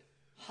has a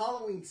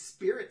Halloween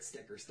spirit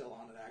sticker still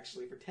on it,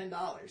 actually, for $10.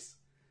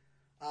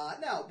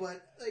 No,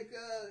 but, it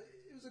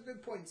was a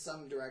good point in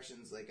some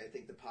directions. I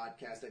think the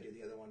podcast I do,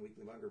 the other one,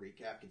 Weekly Manga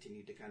Recap,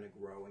 continued to kind of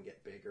grow and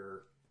get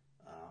bigger.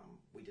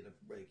 We did a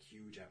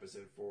huge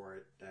episode for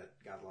it that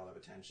got a lot of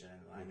attention,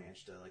 and I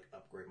managed to,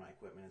 upgrade my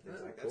equipment and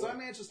things like that. Cool. So I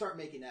managed to start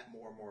making that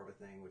more and more of a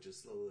thing, which is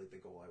slowly, the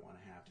goal I want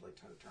to have to,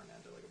 try to turn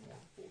that into, a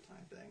more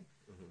full-time thing.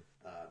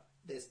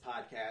 This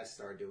podcast,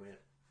 started doing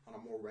it on a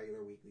more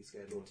regular weekly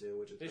schedule too,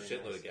 which is There's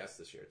pretty shitload nice. of guests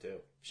this year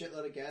too.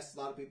 Shitload of guests. A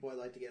lot of people I'd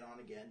like to get on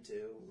again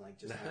too,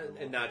 just have them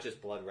And on. not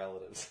just blood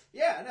relatives.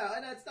 Yeah, no,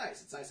 and that's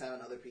nice. It's nice having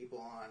other people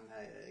on,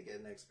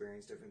 getting to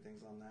experience different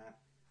things on that.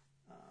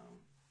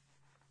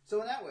 So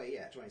in that way,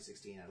 yeah,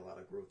 2016 had a lot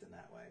of growth in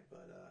that way,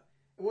 but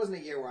it wasn't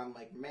a year where I'm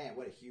like, man,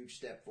 what a huge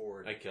step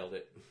forward. I killed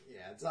it.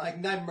 Yeah, it's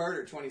like I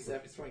murdered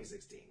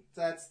 2016.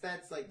 So that's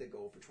the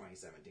goal for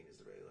 2017 is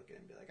to really look at it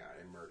and be like, all right,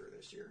 I murder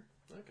this year.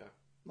 Okay.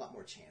 A lot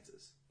more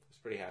chances. I was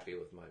pretty happy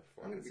with my I'm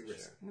performance gonna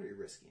this year. be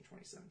risky in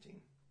 2017.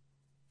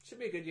 Should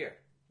be a good year.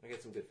 I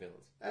get some good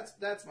feelings.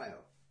 That's my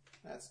hope.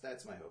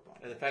 That's my hope on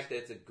it. And the fact that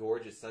it's a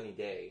gorgeous sunny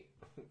day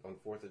on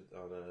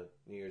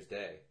New Year's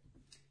Day.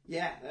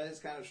 Yeah, that is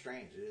kind of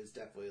strange. It is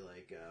definitely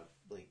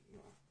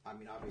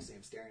obviously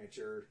I'm staring at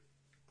your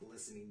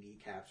glistening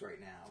kneecaps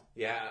right now.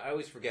 Yeah, I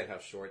always forget how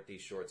short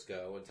these shorts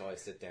go until I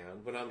sit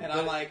down.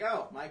 I'm like,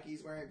 oh,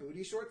 Mikey's wearing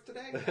booty shorts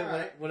today? All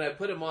right. When I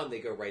put them on, they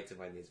go right to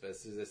my knees. But as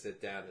soon as I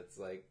sit down, it's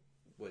like,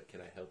 what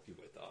can I help you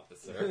with,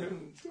 officer?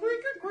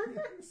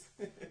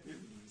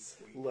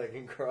 Leg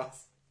and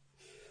cross.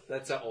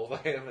 That's how old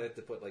I am. I have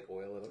to put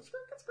oil in them.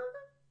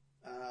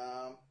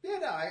 Yeah,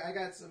 no, I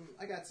got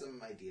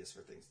some ideas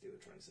for things to do in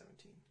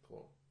 2017.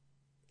 Cool.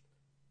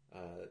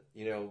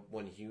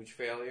 One huge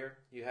failure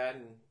you had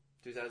in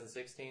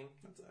 2016?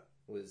 What's that?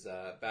 Was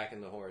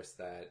backing the horse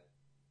that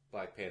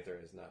Black Panther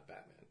is not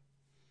Batman.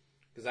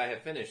 Because I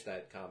have finished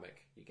that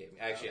comic you gave me.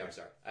 Actually, okay. I'm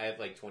sorry. I have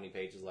 20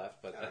 pages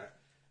left, but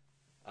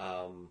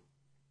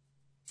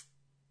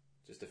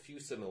just a few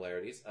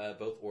similarities.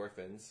 Both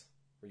orphans.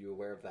 Were you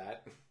aware of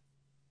that?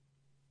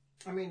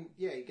 I mean,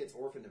 yeah, he gets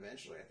orphaned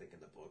eventually, I think, in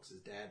the books. His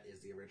dad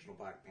is the original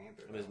Black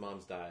Panther. And his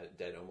mom's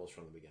dead almost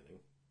from the beginning.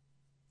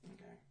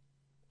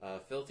 Okay.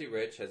 Filthy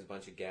Rich has a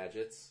bunch of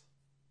gadgets.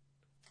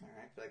 Alright,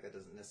 I feel like that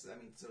doesn't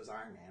necessarily... I mean, so is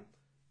Iron Man.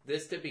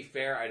 This, to be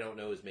fair, I don't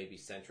know, is maybe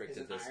centric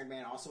to this... Iron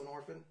Man also an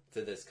orphan?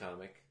 To this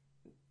comic.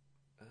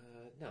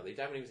 No, they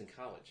died when he was in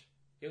college.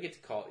 You don't get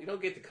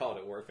to call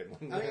it an orphan.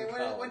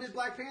 When did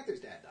Black Panther's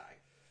dad die?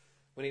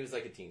 When he was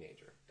a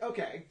teenager.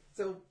 Okay,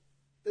 so...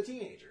 The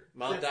teenager.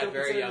 Mom died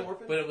very young,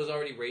 but it was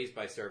already raised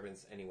by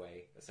servants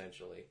anyway,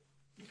 essentially.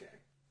 Okay.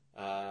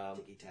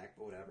 Ticky tack,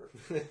 but whatever.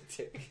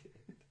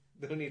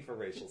 No need for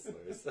racial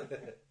slurs.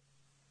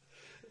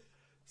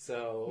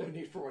 So No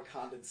need for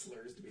Wakandan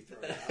slurs to be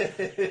thrown out.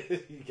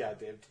 You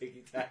goddamn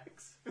ticky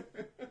tacks.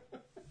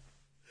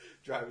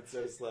 Driving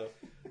so slow.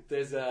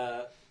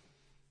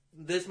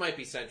 This might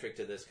be centric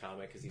to this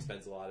comic because he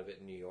spends a lot of it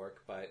in New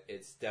York, but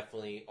it's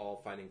definitely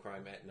all fighting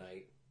crime at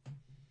night.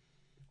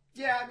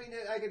 Yeah, I mean,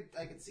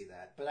 I could see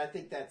that, but I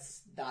think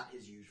that's not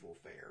his usual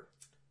fare.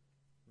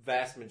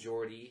 Vast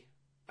majority,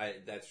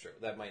 that's true.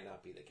 That might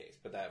not be the case,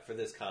 but that for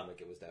this comic,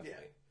 it was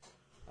definitely.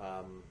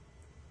 Yeah.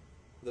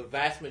 The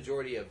vast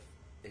majority of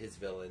his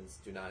villains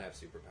do not have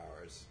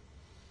superpowers.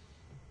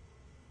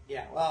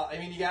 Yeah, well, I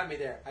mean, you got me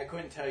there. I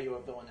couldn't tell you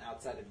a villain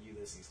outside of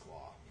Ulysses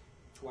Claw,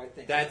 who I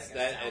think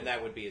that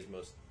would be his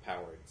most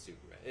powered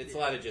Superman. It's a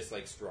lot of just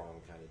like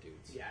strong kind of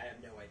dudes. Yeah, I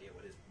have no idea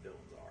what his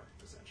villains are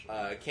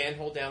essentially. Can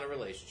hold down a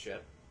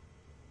relationship.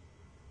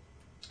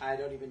 I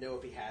don't even know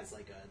if he has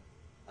like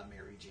a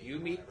Mary Jane. You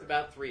meet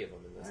about 3 of them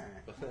in this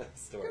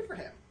story. Good for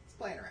him. He's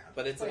playing around.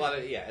 But it's a lot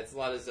of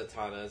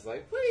Zatanna is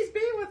like, please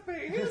be with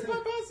me. Here's my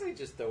boss. He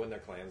just throwing their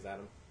clams at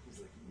him. He's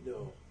like,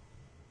 no,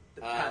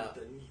 the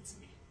Panther needs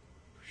me.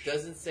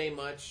 Doesn't say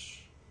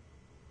much.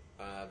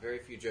 Very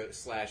few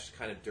jokes /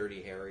 kind of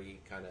Dirty Harry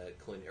kind of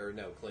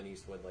Clint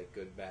Eastwood, like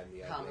good, bad, and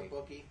the ugly. Comic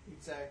booky,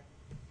 you'd say.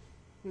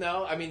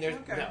 No, I mean, there's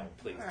okay. no,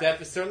 please. Right.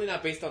 That's certainly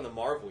not based on the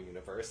Marvel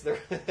universe.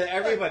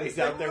 Everybody's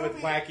out there with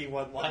wacky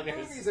one-liners.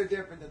 The movies are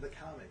different than the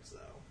comics, though.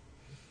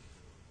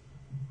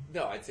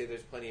 No, I'd say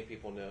there's plenty of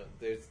people know.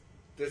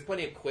 There's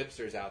plenty of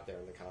quipsters out there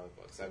in the comic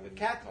books.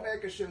 Captain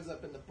America shows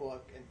up in the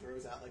book and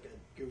throws out like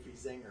a goofy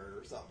zinger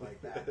or something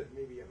like that.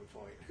 Maybe you have a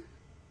point.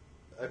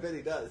 I bet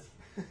he does.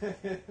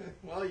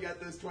 Well, you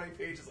got those 20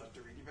 pages left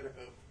to read. You better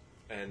hope.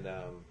 And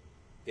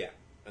yeah,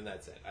 and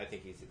that's it. I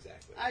think he's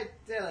exactly. I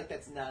feel like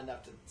that's not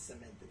enough to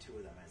cement the two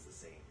of them as the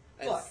same.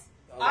 Look,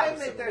 I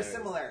admit there's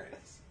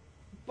similarities,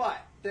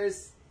 but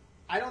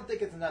I don't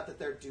think it's enough that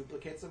they're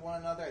duplicates of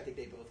one another. I think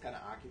they both kind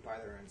of occupy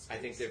their own space.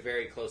 I think they're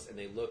very close, and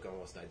they look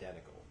almost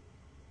identical.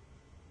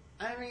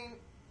 I mean,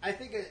 I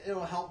think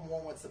it'll help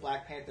more once the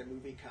Black Panther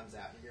movie comes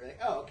out, and you're like,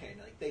 oh, okay,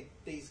 like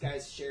these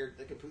guys shared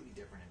a completely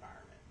different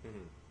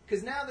environment.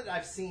 Because now that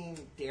I've seen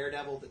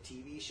Daredevil, the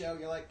TV show,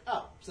 you're like,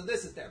 oh, so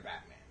this is their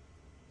Batman.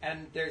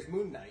 And there's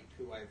Moon Knight,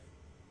 who I've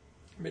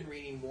been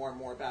reading more and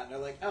more about, and they're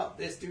like, oh,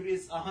 this dude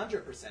is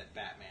 100%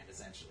 Batman,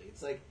 essentially.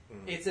 It's like,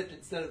 except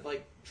instead of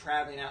like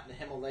traveling out in the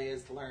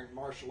Himalayas to learn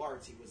martial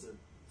arts, he was a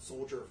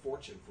soldier of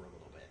fortune for a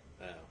little bit.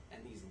 Oh.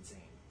 And he's insane.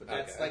 But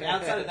that's like,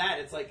 outside of that,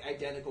 it's like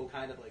identical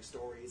kind of like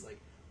stories, like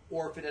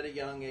orphan at a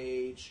young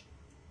age,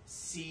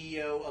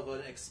 CEO of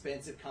an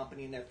expensive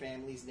company in their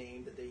family's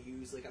name that they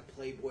use like a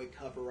Playboy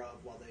cover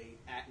of while they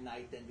at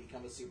night then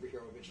become a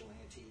superhero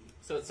vigilante.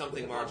 So it's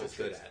something Marvel's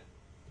good at.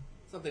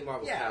 Something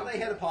Marvel's they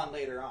hit upon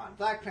later on.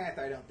 Black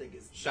Panther, I don't think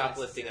is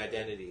shoplifting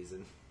identities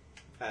and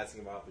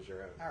passing them off as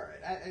your own. All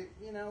right,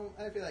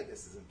 I feel like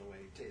this isn't the way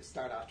to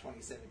start off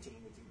 2017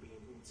 with you being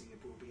ootsy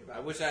and poopy about. I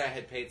wish I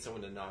had paid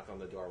someone to knock on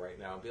the door right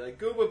now and be like,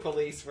 "Gooba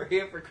Police, we're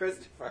here for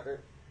Christopher."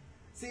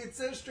 See, it's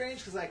so strange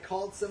because I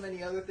called so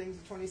many other things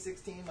in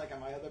 2016, like on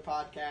my other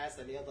podcast,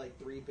 and he had like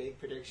 3 big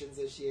predictions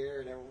this year,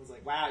 and everyone was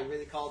like, wow, you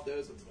really called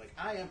those ones. I'm like,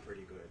 I am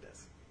pretty good at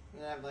this.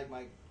 And I have like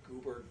my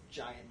goober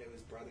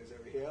giant-nosed brothers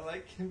over here,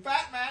 like,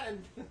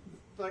 Batman and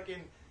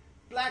fucking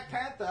Black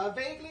Panther are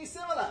vaguely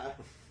similar.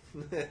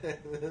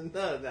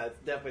 No, that's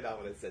definitely not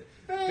what it said.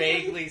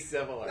 Vaguely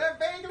similar. They're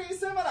vaguely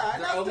similar.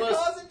 Enough to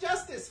cause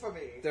injustice for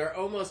me. They're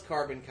almost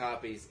carbon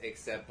copies,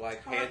 except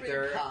Black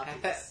Panther...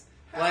 Copies.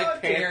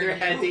 Black Panther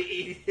had to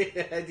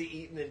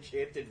eat an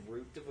enchanted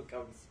root to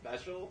become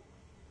special.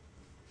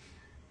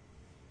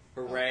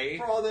 Hooray!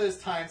 For all those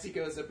times he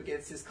goes up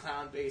against his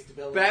clown-based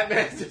villain,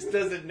 Batman just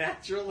does it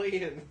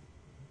naturally, and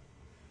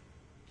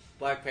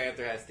Black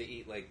Panther has to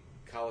eat like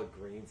collard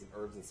greens and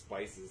herbs and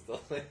spices. The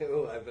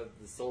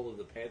soul of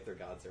the Panther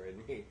gods are in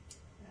me.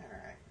 All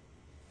right,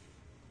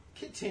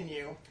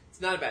 continue. It's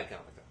not a bad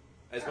comic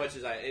though. As much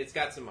as it's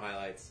got some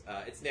highlights.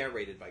 It's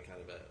narrated by kind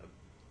of a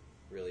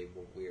really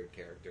weird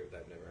character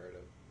that I've never heard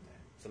of. Yeah.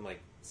 Some like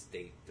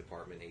State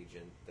Department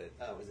agent that.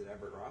 Oh, was it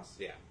Everett Ross?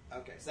 Yeah.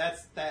 Okay, so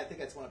I think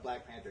that's one of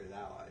Black Panther's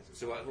allies.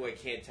 So who I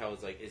can't tell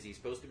is like, is he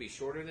supposed to be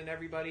shorter than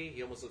everybody?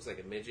 He almost looks like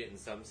a midget in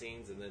some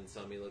scenes, and then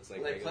some he looks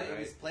like. Well, regular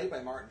he was played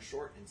by Martin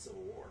Short in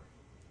Civil War.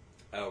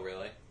 Oh,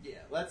 really? Yeah,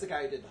 well, that's the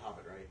guy who did The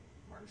Hobbit, right?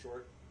 Martin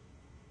Short.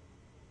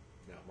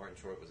 No, Martin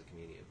Short was a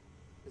comedian.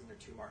 Isn't there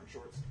 2 Martin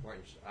Shorts?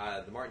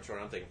 The Martin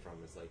Short I'm thinking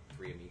from is like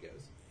 3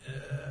 Amigos.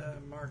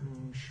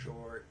 Martin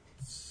Short.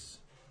 Let's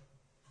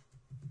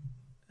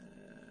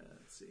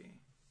see.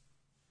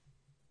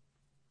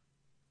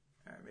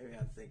 All right, maybe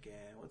I'm thinking.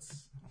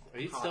 Are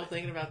you still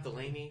thinking about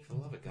Delaney? For the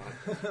love of God!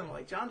 I'm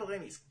like, John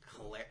Delaney's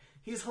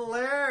he's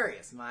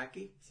hilarious,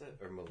 Mikey.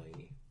 Or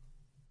Mulaney?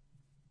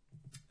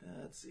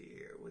 Let's see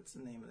here. What's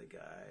the name of the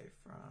guy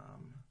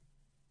from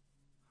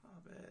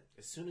Hobbit?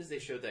 As soon as they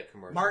showed that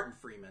commercial, Martin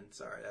Freeman.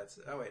 Sorry, that's.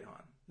 Oh wait, hold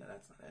on. No,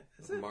 that's not it.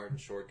 Is it Martin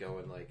Short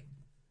going like,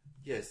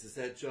 yes, is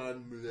that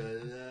John?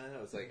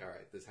 I was like, all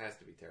right, this has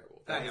to be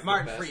terrible. Yeah,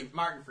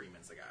 Martin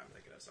Freeman's the guy I'm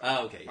thinking of. Sorry.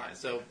 Oh, okay, yeah.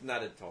 So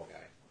not a tall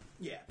guy.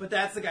 Yeah, but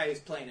that's the guy who's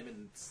playing him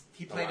in.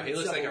 He played him in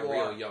looks Civil like a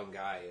War. real young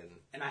guy,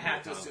 and I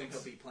have to assume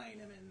he'll be playing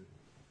him in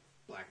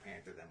Black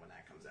Panther then when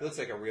that comes out. He looks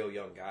like a real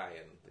young guy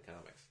in the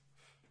comics.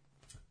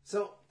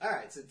 So, all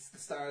right, so it's the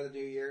start of the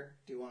new year.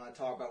 Do you want to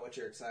talk about what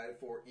you're excited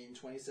for in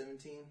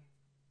 2017?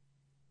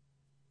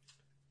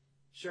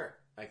 Sure,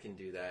 I can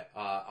do that.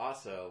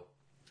 Also,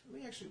 let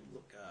me actually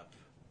look up.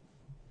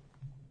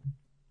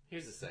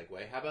 Here's a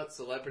segue. How about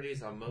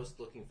celebrities I'm most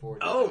looking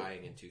forward to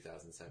dying in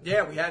 2017?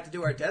 Yeah, we have to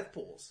do our death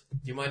pools.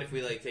 Do you mind if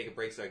we take a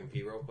break so I can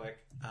pee real quick?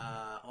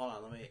 Hold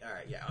on, let me. All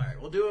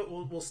right. We'll do it.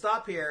 We'll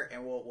stop here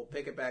and we'll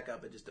pick it back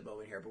up in just a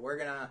moment here. But we're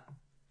gonna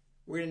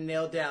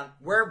nail down.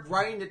 We're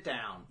writing it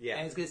down. Yeah,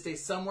 and it's gonna stay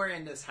somewhere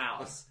in this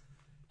house.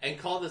 And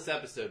call this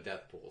episode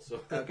Deathpool,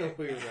 so okay.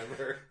 we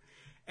remember.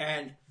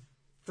 And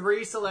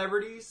 3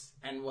 celebrities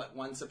and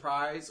one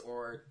surprise,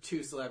 or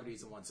 2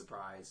 celebrities and 1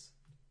 surprise.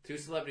 2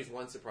 celebrities,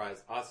 1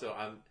 surprise. Also,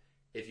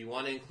 if you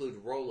want to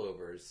include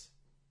rollovers,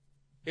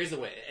 here's the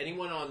way.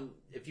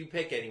 If you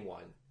pick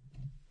anyone,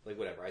 like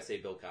whatever, I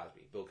say Bill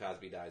Cosby. Bill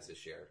Cosby dies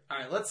this year. All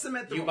right, let's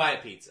submit You buy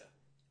a pizza.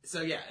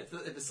 So yeah, if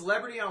the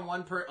celebrity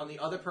on the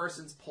other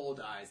person's poll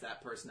dies,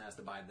 that person has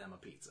to buy them a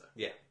pizza.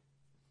 Yeah.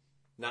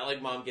 Not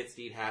like mom gets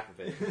to eat half of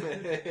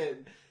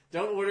it.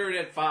 Don't order it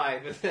at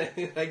 5.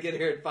 I get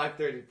here at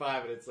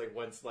 5:35 and it's like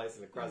 1 slice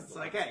and a crust. It's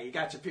like, hey, you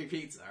got your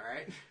pizza, all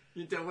right?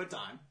 You done what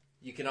time?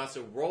 You can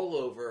also roll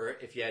over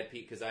if you had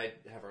Pete, because I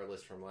have our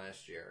list from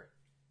last year.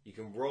 You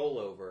can roll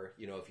over,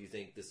 if you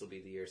think this will be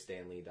the year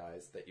Stan Lee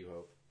dies, that you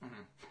hope.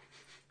 Mm-hmm.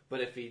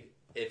 But if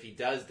he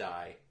does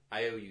die,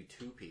 I owe you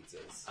 2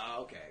 pizzas.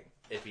 Oh, okay.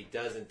 If he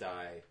doesn't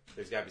die,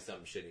 there's got to be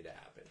something shitty to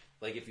happen.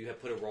 Like if you have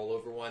put a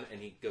rollover one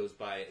and he goes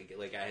by,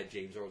 like I had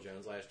James Earl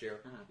Jones last year.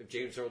 Mm-hmm. If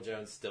James Earl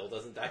Jones still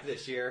doesn't die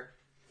this year.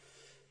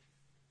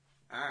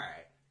 All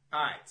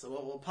right. So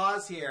we'll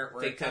pause here.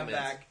 We're going to come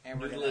back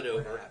and we're going to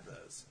have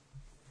those.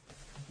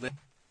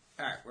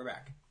 All right, we're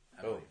back.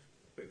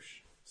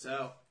 Boosh.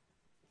 So,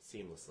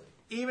 seamlessly.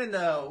 Even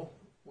though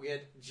we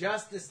had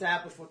just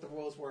established what the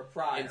rules were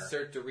prior.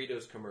 Insert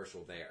Doritos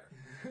commercial there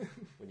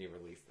when you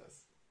release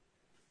this.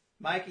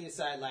 Mikey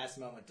decided last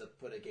moment to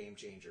put a game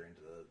changer into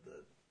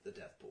the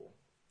death pool.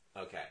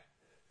 Okay.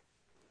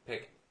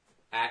 Pick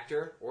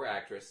actor or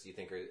actress you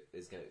think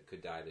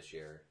could die this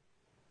year.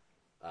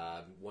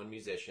 1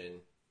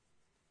 musician,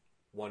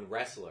 1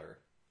 wrestler,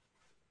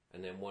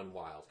 and then 1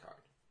 wild card.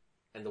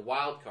 And the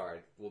wild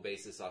card, we'll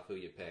base this off who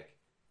you pick.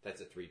 That's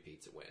a 3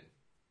 pizza win.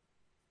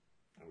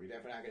 We're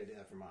definitely not going to do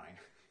that for mine.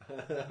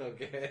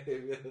 Okay.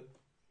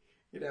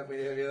 You're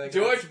definitely going to be like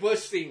George Bush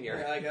Sr.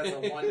 Yeah, like that's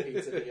a 1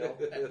 pizza deal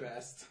at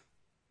best.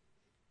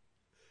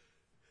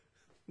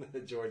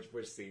 George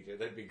Bush Sr.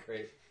 That'd be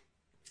great.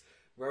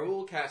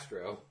 Raul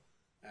Castro.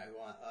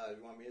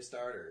 You want me to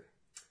start or?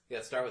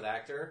 Yeah, start with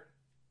actor.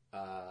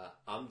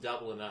 I'm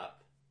doubling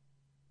up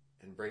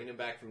and bringing him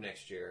back from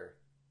next year.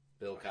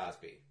 Bill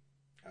Cosby.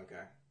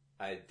 Okay.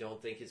 I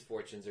don't think his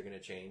fortunes are going to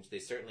change. They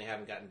certainly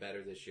haven't gotten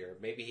better this year.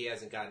 Maybe he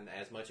hasn't gotten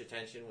as much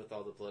attention with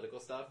all the political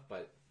stuff,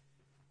 but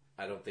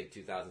I don't think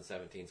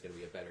 2017 is going to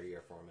be a better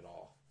year for him at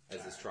all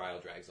as this trial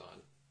drags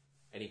on.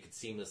 And he could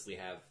seamlessly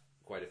have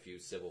quite a few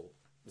civil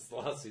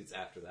lawsuits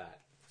after that.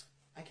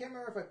 I can't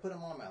remember if I put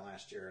him on my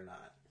last year or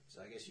not.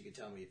 So I guess you could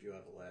tell me if you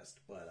have a list.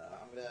 But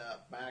I'm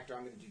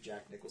gonna do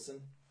Jack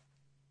Nicholson.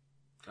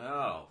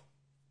 Oh.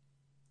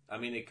 I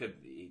mean, it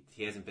could be,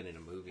 he hasn't been in a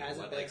movie in,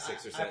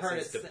 6 or 7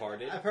 since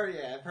Departed? I've heard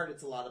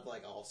it's a lot of,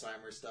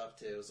 Alzheimer's stuff,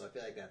 too, so I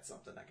feel like that's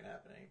something that can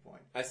happen at any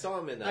point. I saw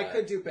him in... I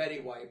could do Betty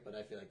White, but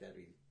I feel like that'd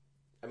be...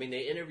 I mean,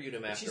 they interviewed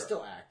him after... She's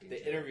still acting.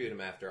 They interviewed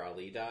him after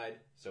Ali died,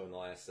 so in the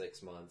last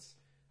 6 months.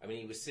 I mean,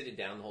 he was sitting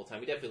down the whole time.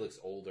 He definitely looks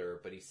older,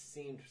 but he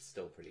seemed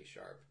still pretty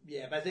sharp.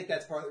 Yeah, but I think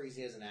that's part of the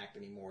reason he doesn't act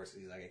anymore, so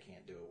he's like, I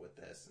can't do it with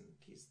this,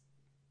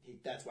 and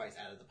that's why he's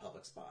out of the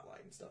public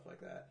spotlight and stuff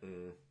like that.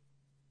 Mm.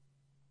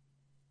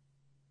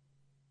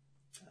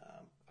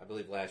 I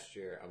believe last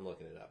year, I'm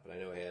looking it up, but I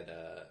know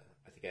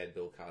I think I had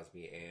Bill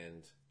Cosby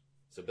and...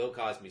 So Bill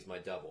Cosby's my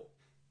double.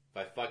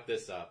 If I fuck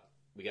this up,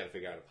 we gotta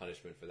figure out a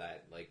punishment for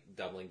that. Like,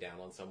 doubling down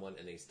on someone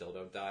and they still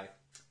don't die.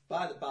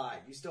 By the by,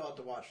 you still have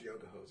to watch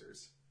Yoga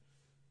Hosers.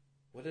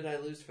 What did I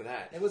lose for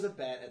that? It was a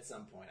bet at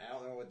some point. I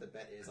don't know what the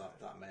bet is off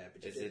the top of my head.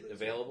 But is it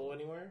available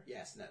anywhere?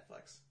 Yes,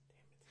 Netflix.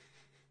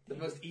 Damn it. The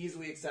most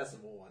easily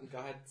accessible one.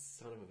 God,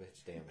 son of a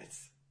bitch, damn it.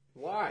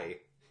 Why?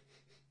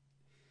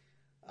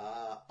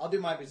 I'll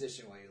do my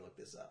position while you look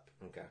this up.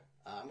 Okay.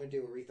 I'm going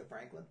to do Aretha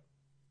Franklin.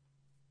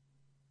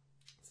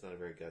 It's not a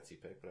very gutsy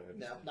pick, but I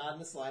understand. No, not in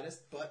the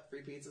slightest, but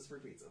free pizza's free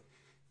pizza.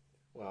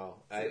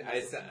 Well,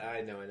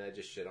 I know, and I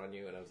just shit on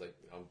you, and I was like,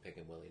 I'm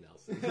picking Willie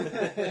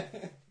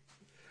Nelson.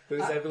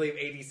 Who's, I believe,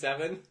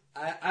 87?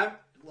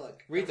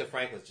 Look. Aretha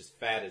Franklin's just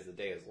fat as the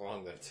day is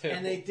long, though, too.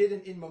 And they did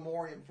an in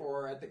memoriam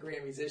for her at the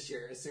Grammys this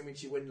year, assuming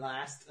she wouldn't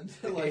last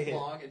until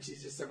long, and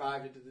she's just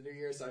survived into the new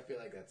year, so I feel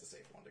like that's a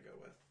safe one to go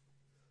with.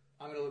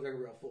 I'm going to look like a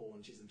real fool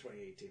when she's in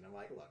 2018. I'm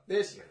like, look,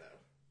 this year, though.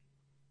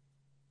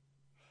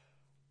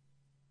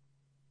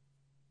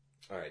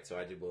 All right, so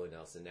I did Willie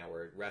Nelson. Now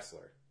we're at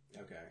wrestler.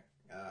 Okay.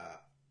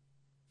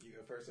 You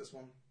go first this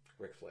one?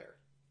 Ric Flair.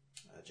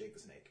 Jake the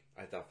Snake.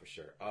 I thought for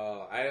sure.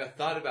 Oh, I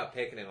thought about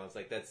picking him. I was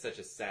like, that's such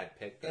a sad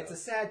pick, though. It's a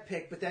sad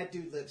pick, but that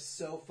dude lived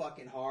so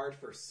fucking hard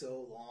for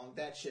so long.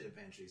 That shit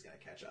eventually is going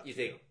to catch up. You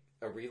think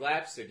a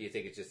relapse, or do you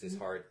think it's just his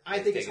heart? I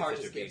think his heart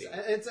just gives out.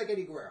 It's like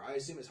Eddie Guerrero. I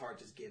assume his heart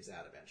just gives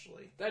out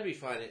eventually. That'd be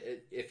fine.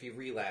 If he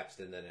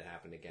relapsed and then it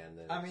happened again,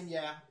 then... I mean,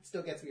 yeah, it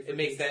still gets me for it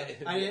makes pizza.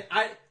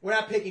 that... We're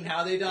not picking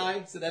how they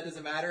die, so that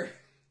doesn't matter.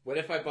 What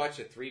if I bought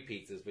you 3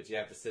 pizzas, but you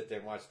have to sit there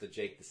and watch the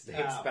Jake the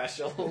Snake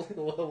special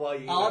while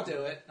you eat I'll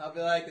do it. I'll be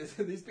like,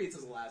 these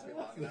pizzas will last me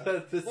long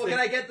enough. Well, can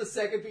I get the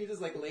second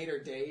pizzas like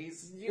later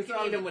days? You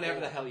can eat them whenever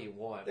the hell you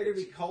want. They're going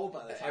to be cold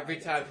by the time.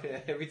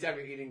 Every time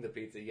you're eating the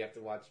pizza, you have to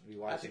be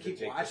watching the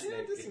Jake the Snake.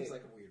 It? This seems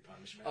like a weird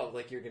punishment. Oh,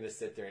 like you're going to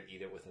sit there and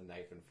eat it with a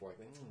knife and fork.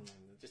 Like,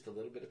 just a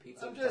little bit of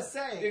pizza. I'm just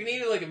saying. You're going to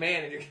eat it like a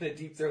man, and you're going to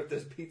deep throat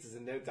those pizzas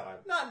in no time.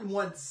 Not in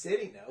one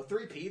sitting, though.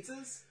 3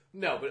 pizzas?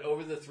 No, but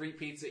over the 3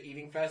 pizza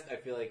eating fest, I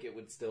feel like it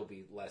would still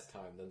be less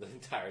time than the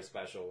entire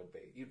special would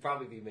be. You'd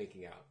probably be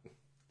making out.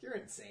 You're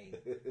insane.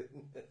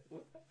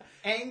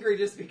 Angry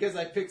just because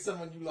I picked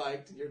someone you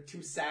liked, and you're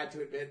too sad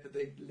to admit that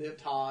they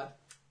lived hard.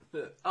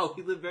 Oh,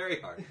 he lived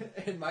very hard.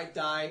 And might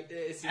die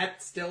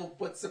at still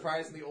what's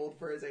surprisingly old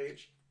for his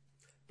age.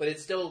 But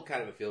it's still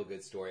kind of a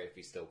feel-good story if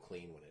he's still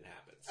clean when it happens.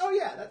 Oh,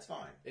 yeah, that's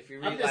fine. If he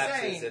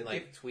relapses and,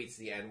 tweets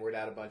the N-word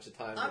out a bunch of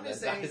times and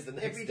then dies the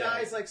next day. If he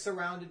dies,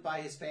 surrounded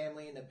by his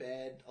family in a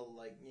bed,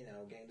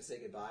 getting to say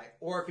goodbye.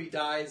 Or if he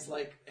dies,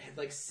 like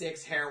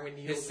 6 heroin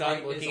needles. His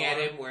son looking at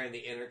him wearing the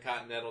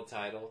Intercontinental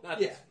title.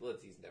 He's never going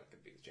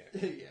to be the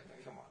champion. Yeah, man,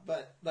 come on.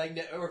 But,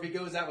 or if he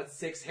goes out with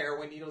 6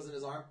 heroin needles in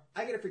his arm,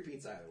 I get a free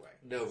pizza either way.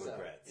 No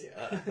regrets.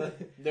 Yeah.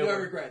 No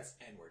regrets.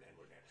 N-word.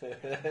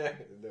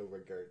 No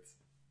regrets.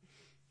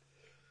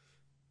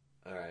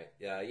 All right.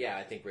 Yeah,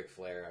 I think Ric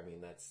Flair,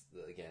 that's,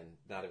 again,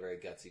 not a very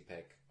gutsy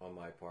pick on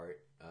my part.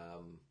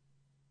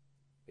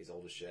 He's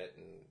old as shit,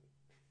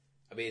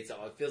 and, it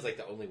feels like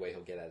the only way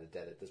he'll get out of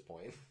debt at this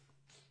point.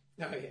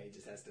 No, yeah, he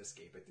just has to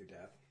escape it through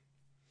death.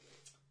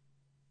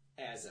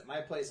 As my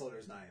placeholder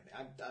is not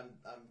anything.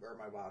 Or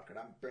my wild card.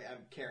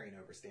 I'm carrying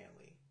over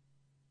Stanley.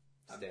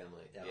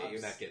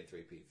 You're not getting 3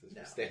 pizzas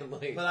no. for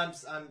Stanley. But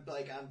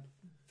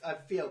I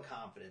feel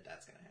confident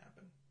that's going to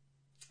happen.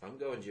 I'm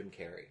going Jim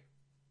Carrey.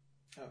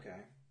 Okay.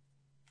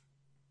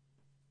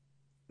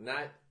 I'm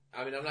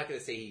not going to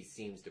say he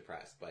seems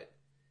depressed, but,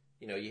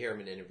 you hear him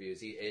in interviews.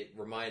 It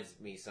reminds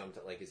me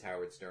like his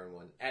Howard Stern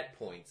one at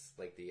points,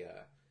 like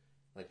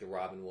the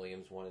Robin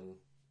Williams one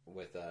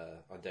with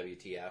on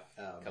WTF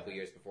a couple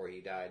years before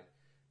he died.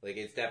 Like,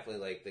 it's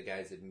definitely like the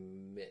guy's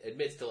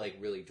admits to like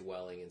really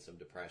dwelling in some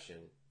depression.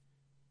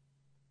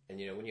 And,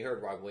 when you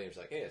heard Robin Williams,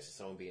 like, hey, it's just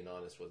someone being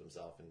honest with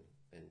himself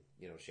and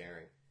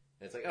sharing.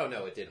 And it's like, oh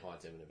no, it did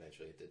haunt him and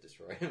eventually it did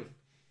destroy him.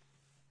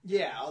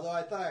 Yeah, although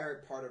I thought I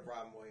heard part of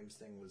Robin Williams'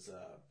 thing was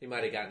he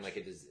might have gotten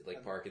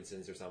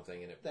Parkinson's or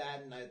something, and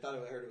and I thought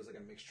I heard it was like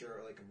a mixture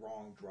of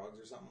wrong drugs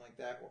or something like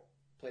that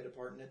played a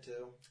part in it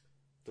too.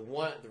 The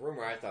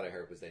rumor I thought I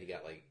heard was that he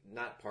got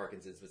not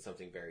Parkinson's but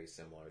something very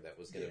similar that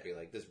was going to be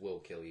like, this will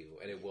kill you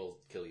and it will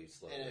kill you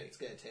slowly and it's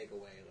going to take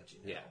away and let you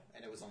know. Yeah,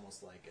 and it was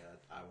almost like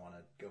I want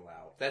to go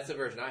out. That's the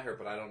version I heard,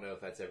 but I don't know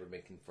if that's ever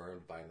been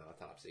confirmed by an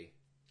autopsy.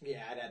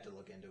 Yeah, I'd have to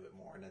look into it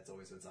more, and that's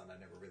always been something I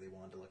never really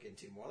wanted to look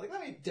into more. Let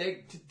me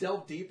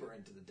delve deeper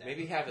into the death.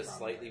 Maybe have a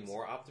slightly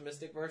more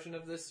optimistic version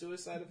of this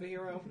suicide of a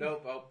hero.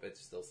 Nope, it's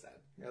still sad.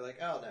 You're like,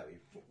 oh no,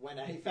 when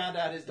he found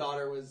out his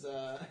daughter was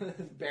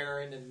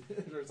barren and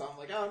or something,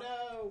 like, oh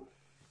no,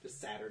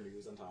 just sadder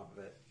news on top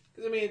of it.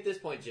 Because at this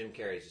point, Jim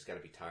Carrey's just got to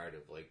be tired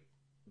of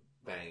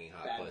banging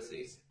hot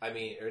pussies.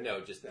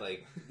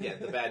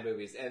 The bad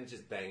movies and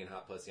just banging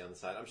hot pussy on the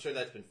side. I'm sure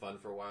that's been fun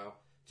for a while.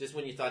 Just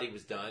when you thought he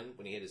was done,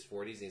 when he hit his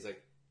 40s, and he's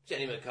like,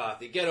 Jenny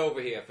McCarthy, get over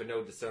here for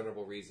no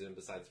discernible reason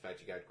besides the fact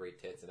you got great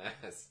tits and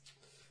ass.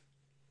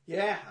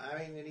 Yeah,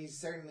 and he's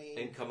certainly...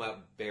 And come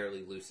out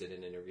barely lucid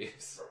in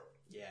interviews.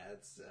 Yeah,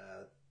 it's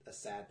a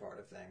sad part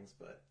of things,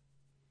 but...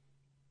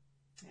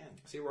 Man.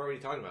 See, we're already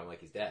talking about him like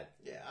he's dead.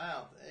 Yeah,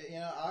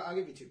 I'll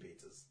give you 2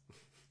 pizzas.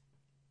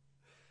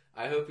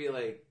 I hope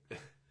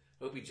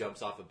he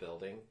jumps off a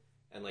building.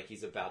 And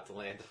he's about to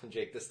land on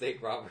Jake the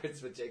Snake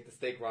Roberts, but Jake the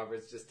Snake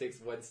Roberts just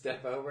takes 1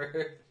 step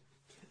over.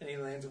 And he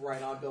lands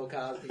right on Bill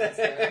Cosby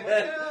instead.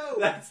 No!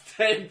 That's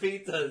 10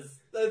 pizzas.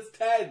 That's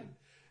 10.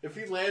 If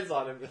he lands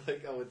on him,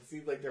 it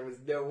seemed like there was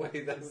no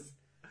way that was...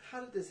 How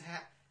did this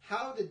happen?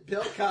 How did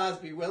Bill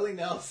Cosby, Willie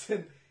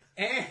Nelson,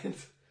 and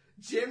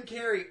Jim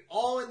Carrey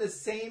all in the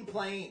same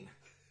plane?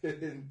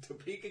 In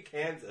Topeka,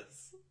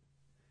 Kansas.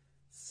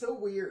 So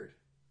weird.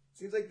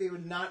 Seems like they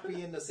would not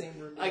be in the same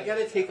room. I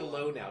gotta take a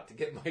loan out to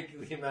get Mikey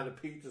the amount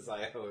of pizzas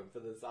I owe him for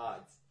this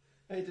odds.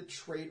 I had to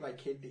trade my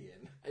kidney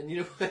in. And you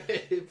know what?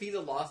 If he'd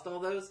have lost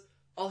all those,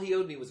 all he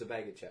owed me was a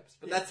bag of chips.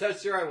 But that's how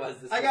sure I was.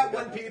 I got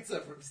 1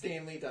 pizza from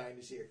Stan Lee dying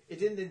this year. It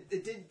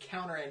didn't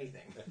counter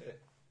anything.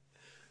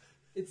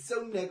 It's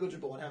so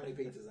negligible in how many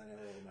pizzas I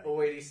know. Oh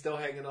wait, he's still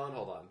hanging on.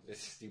 Hold on,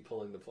 it's just you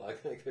pulling the plug.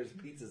 There's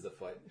pizzas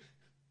afoot.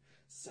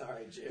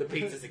 Sorry, Jim. The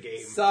pizza's a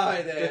game.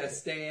 Sorry there,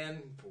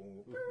 Stan.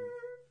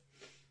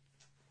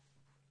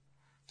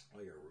 Oh,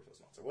 you're a Rufus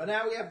monster. Well,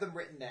 now we have them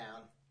written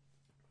down.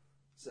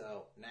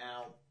 So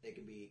now they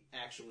can be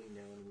actually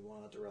known. We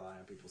won't have to rely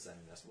on people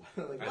sending us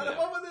what would we pick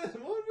for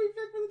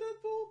the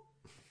Deathpool?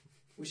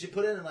 We should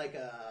put in like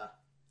a...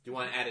 Do you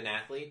want to add an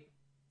athlete?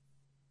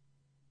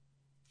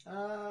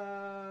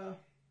 I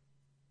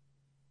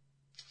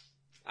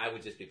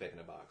would just be picking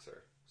a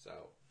boxer. So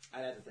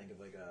I'd have to think of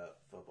like a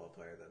football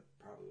player that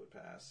probably would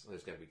pass.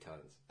 There's got to be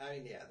tons. I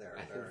mean, yeah, there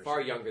are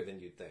far younger than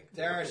you'd think.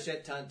 There are a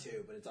shit ton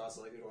too, but it's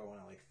also like who do I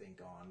want to like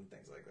think on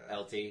things like that.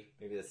 LT,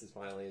 maybe this is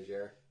finally his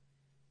year.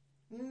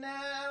 Nah,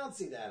 I don't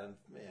see that.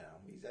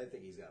 I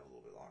think he's got a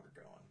little bit longer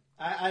going.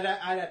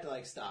 I'd have to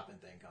like stop and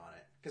think on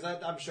it because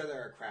I'm sure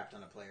there are a crap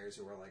ton of players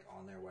who are like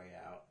on their way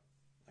out.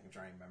 Like I'm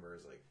trying to remember,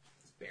 is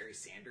Barry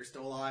Sanders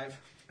still alive?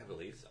 I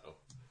believe so.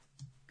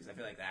 Because I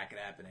feel like that could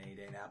happen any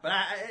day now. But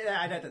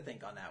I'd have to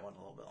think on that one a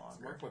little bit longer.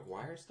 Is Mark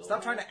McGuire still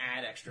Stop alive? trying to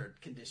add extra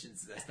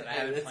conditions to this that I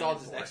haven't It's all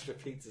just for. extra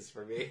pizzas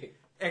for me.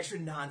 Extra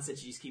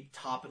nonsense you just keep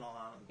topping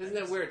on. Isn't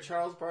that weird?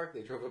 Charles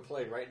Barkley drove a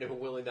plane right into a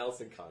Willie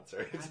Nelson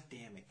concert.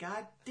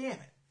 God damn it.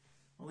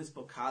 Well, at least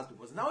Bill Cosby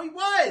wasn't. No, he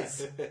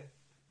was!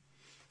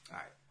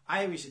 Alright.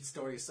 I think we should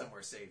store you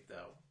somewhere safe,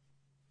 though.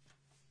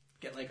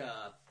 Get like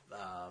a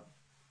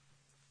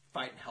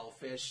fighting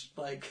hellfish,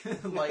 like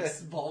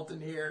Bolton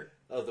here.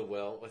 Oh, the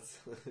will.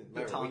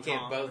 Remember, we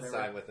can't both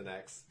sign with an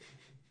X.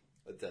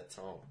 With that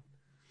Tom.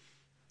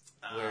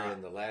 We're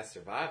in the last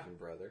surviving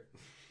brother.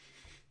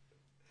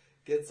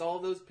 Gets all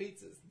those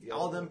pizzas.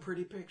 All them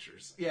pretty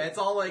pictures. Yeah, it's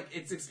all like,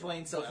 it's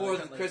explained so before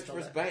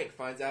Christopher's bank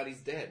finds out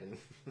he's dead and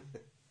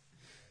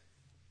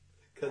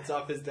cuts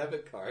off his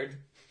debit card.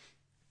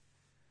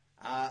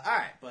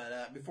 Alright,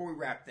 but before we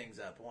wrap things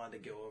up, I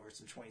wanted to go over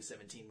some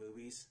 2017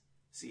 movies.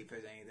 See if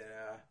there's any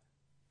that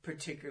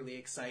particularly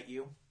excite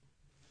you.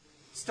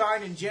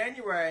 Starting in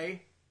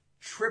January,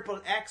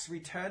 Triple X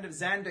Return of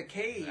Xander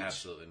Cage.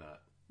 Absolutely not.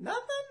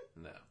 Nothing?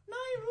 No. Not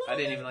even I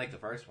didn't even like the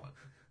first one.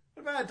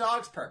 What about A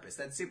Dog's Purpose?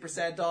 That super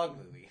sad dog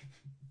movie.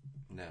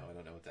 No, I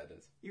don't know what that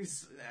is.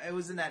 It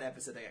was in that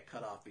episode that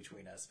got cut off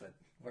between us, but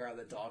where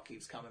the dog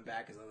keeps coming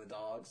back as other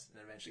dogs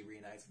and eventually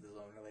reunites with his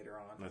owner later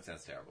on. That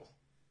sounds terrible.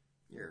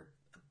 You're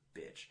a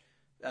bitch.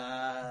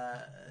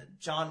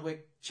 John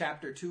Wick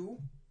Chapter 2.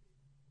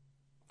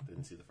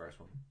 Didn't see the first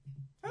one.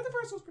 Oh, the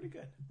first one's pretty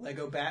good.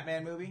 Lego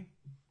Batman movie.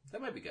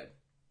 That might be good.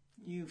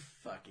 You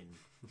fucking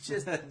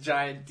just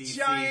giant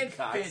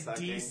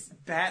DC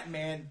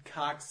Batman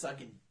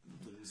cocksucking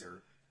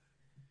loser.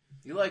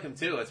 You like him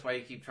too. That's why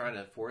you keep trying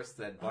to force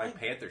that Black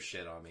Panther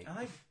shit on me. I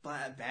like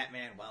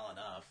Batman well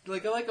enough. I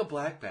like a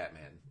black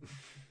Batman.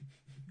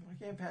 Why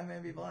can't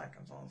Batman be black?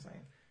 That's all I'm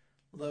saying.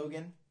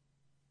 Logan.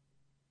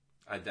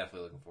 I'm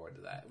definitely looking forward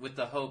to that. With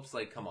the hopes,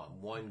 come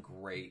on, one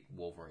great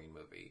Wolverine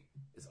movie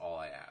is all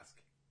I ask.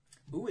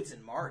 Ooh, it's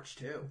in March,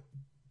 too.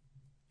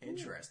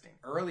 Interesting.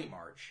 Ooh. Early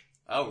March.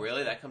 Oh,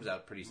 really? That comes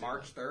out pretty soon.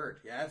 March 3rd.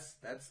 Yes,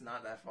 that's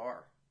not that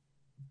far.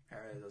 How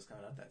are those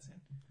coming out that soon?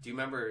 Do you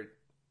remember,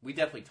 we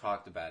definitely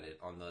talked about it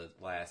on the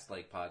last,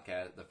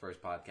 podcast, the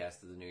first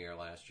podcast of the new year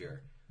last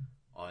year,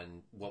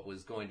 on what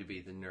was going to be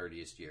the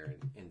nerdiest year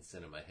in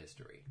cinema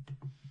history.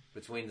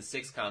 Between the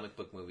 6 comic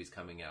book movies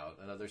coming out,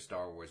 another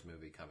Star Wars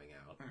movie coming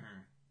out. Mm-hmm.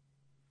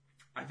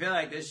 I feel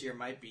like this year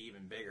might be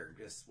even bigger,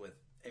 just with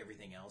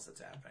everything else that's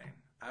happening.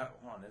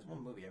 Hold on, there's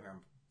one movie I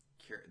remember,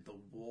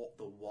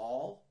 The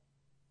Wall,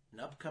 an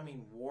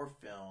upcoming war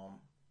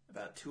film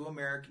about 2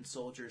 American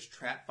soldiers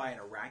trapped by an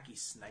Iraqi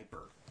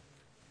sniper.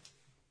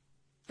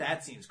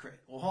 That seems crazy.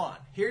 Well, hold on.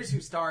 Here's who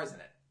stars in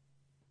it: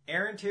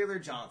 Aaron Taylor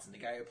Johnson, the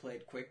guy who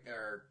played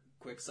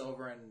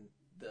Quicksilver in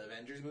the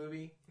Avengers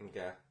movie.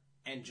 Okay.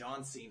 And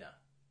John Cena.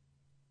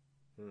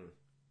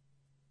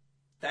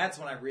 That's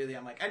when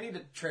I'm like, I need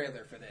a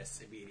trailer for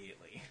this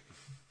immediately.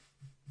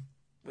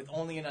 With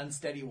only an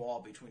unsteady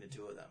wall between the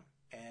two of them.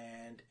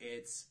 And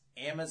it's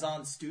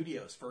Amazon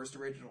Studios' first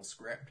original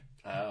script.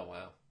 Oh,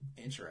 wow.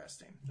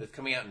 Interesting. It's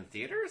coming out in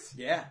theaters?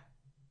 Yeah.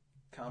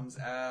 Comes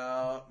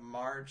out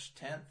March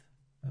 10th,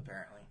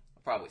 apparently.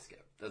 I'll probably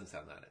skip. Doesn't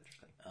sound that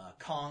interesting.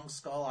 Kong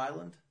Skull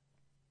Island.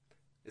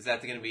 Is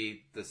that going to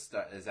be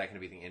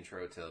the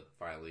intro to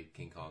finally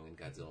King Kong and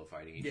Godzilla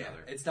fighting each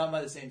other? Yeah, it's done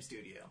by the same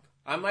studio.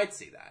 I might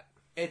see that.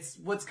 It's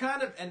what's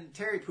kind of, and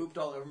Terry pooped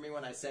all over me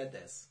when I said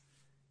this,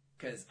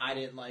 because I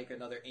didn't like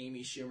another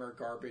Amy Schumer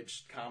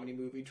garbage comedy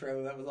movie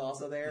trailer that was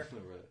also there.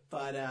 Right.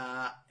 But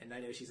and I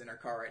know she's in her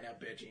car right now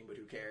bitching, but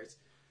who cares?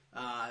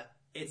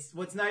 It's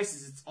what's nice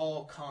is it's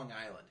all Kong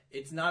Island.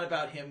 It's not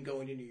about him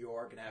going to New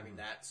York and having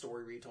that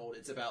story retold.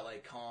 It's about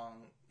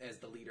Kong as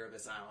the leader of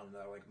this island, and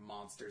there are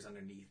monsters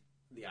underneath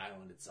the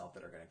island itself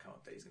that are going to come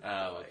up that he's going to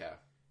fight. Okay.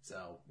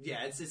 So,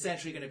 yeah, it's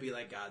essentially going to be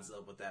like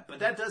Godzilla with that. But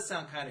that does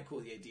sound kind of cool,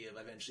 the idea of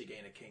eventually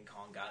getting a King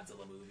Kong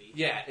Godzilla movie.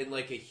 Yeah, in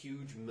a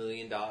huge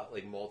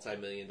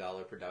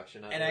multi-million-dollar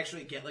production of it. And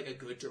actually get a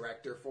good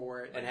director for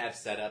it. And have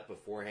set up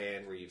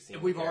beforehand where you've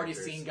seen We've already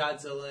seen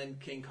Godzilla and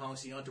King Kong,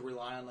 so you don't have to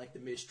rely on the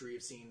mystery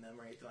of seeing them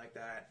or anything like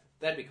that.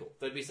 That'd be cool.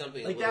 That'd be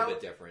something like a little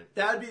bit different.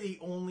 That would be the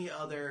only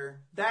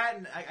other... That,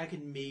 and I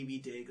could maybe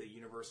dig the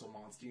Universal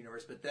Monster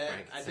Universe, but that...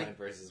 Frankenstein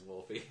versus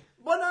Wolfie.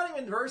 Well, not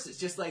even versus.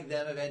 Just like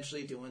them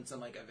eventually doing some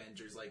like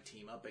Avengers like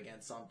team up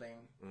against something.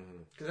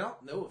 Because I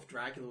don't know if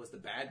Dracula was the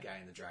bad guy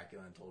in the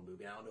Dracula Untold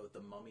movie. I don't know if the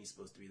Mummy's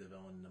supposed to be the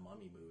villain in the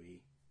Mummy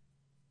movie.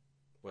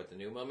 What, the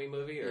new Mummy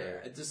movie? Or...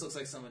 Yeah, it just looks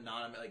like some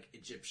anonymous like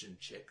Egyptian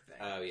chick thing.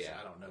 Oh, yeah. So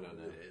I don't know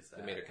who it is.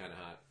 They made her kind of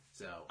hot.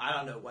 So I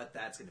don't know what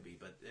that's going to be,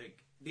 but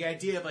the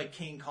idea of like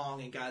King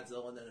Kong and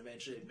Godzilla, and then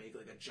eventually they'd make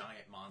like a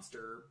giant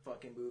monster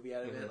fucking movie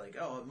out of it, like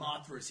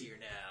Mothra's here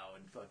now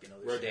and fucking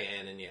other Rodan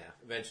shit. And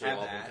eventually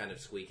all of them kind of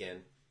squeak in.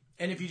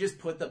 And if you just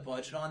put the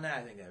budget on that,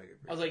 I think that would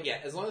be I was like, yeah,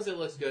 as long as it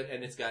looks good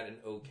and it's got an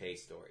okay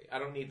story. I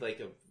don't need like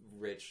a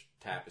rich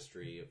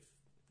tapestry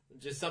of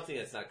just something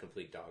that's not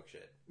complete dog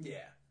shit.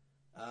 Yeah.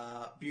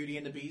 Beauty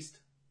and the Beast.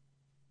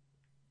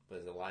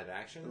 Was it live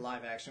action? The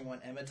live action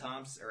one.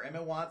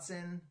 Emma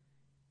Watson,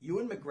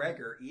 Ewan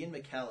McGregor, Ian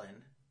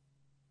McKellen,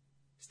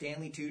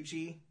 Stanley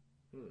Tucci.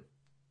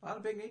 A lot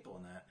of big people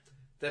in that.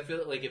 That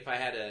feel like if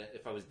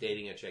I was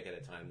dating a chick at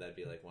a time, that'd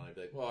be like one. I'd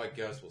be like, well, I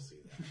guess we'll see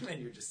that.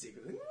 And you're just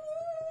secretly.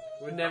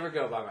 Would never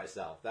go by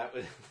myself. That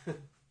would.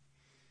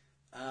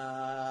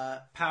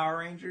 Power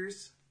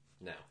Rangers.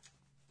 No.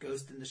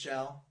 Ghost in the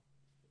Shell.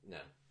 No.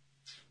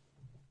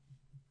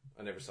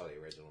 I never saw the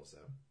originals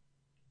though.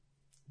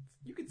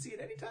 You can see it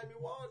anytime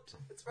you want.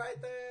 It's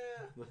right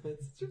there.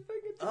 It's at your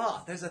fingertips.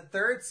 Oh, there's a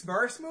third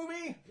Smurfs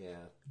movie? Yeah,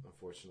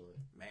 unfortunately.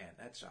 Man,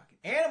 that's shocking.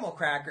 Animal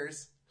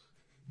Crackers.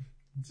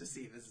 Let's just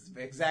see if this is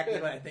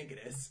exactly what I think it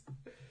is.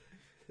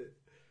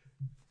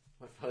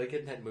 I'm probably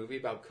getting that movie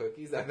about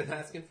cookies I've been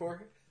asking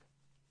for.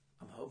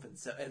 I'm hoping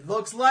so. It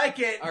looks like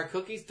it. Are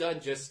cookies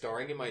done just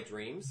starring in my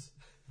dreams?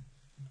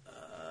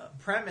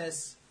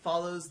 Premise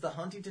follows the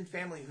Huntington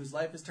family whose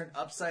life is turned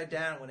upside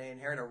down when they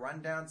inherit a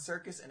rundown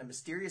circus and a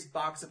mysterious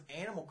box of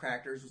animal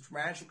crackers which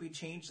magically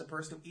change the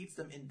person who eats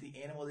them into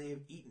the animal they have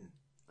eaten.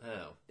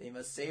 Oh. They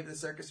must save the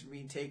circus from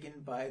being taken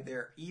by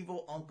their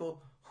evil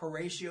uncle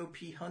Horatio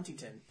P.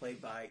 Huntington,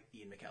 played by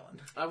Ian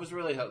McKellen. I was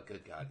really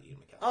good God, Ian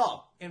McKellen.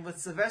 Oh, and with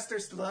Sylvester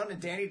Stallone and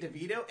Danny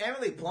DeVito,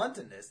 Emily Blunt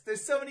in this.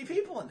 There's so many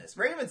people in this.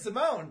 Raymond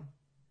Simone,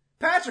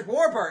 Patrick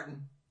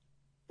Warburton,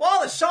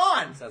 Wallace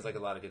Shawn. Sounds like a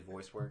lot of good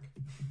voice work.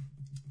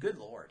 Good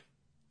Lord.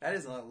 That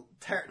is a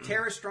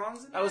Tara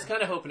Strong's in that? I was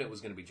kind of hoping it was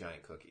going to be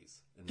giant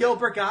cookies.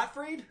 Gilbert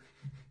Gottfried?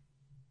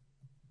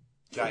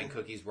 Giant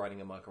cookies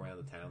running amok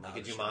around the town. Like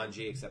a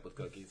Jumanji, except with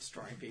cookies.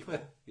 Destroying people.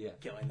 Yeah.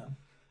 Killing them.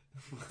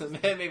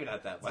 Maybe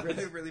not that much. It's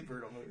really, really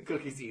brutal movie.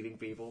 Cookies eating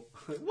people.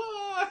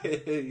 Why?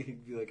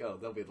 You'd be like, oh,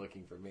 they'll be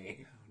looking for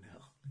me.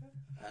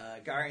 Oh,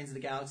 no. Guardians of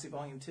the Galaxy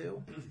Volume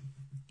 2.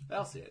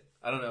 I'll see it.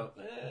 I don't know.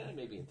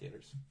 Maybe in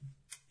theaters.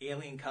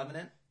 Alien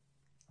Covenant.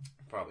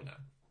 Probably not.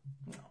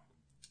 No.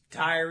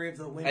 Diary of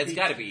the Wimpy. It's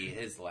got to be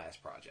his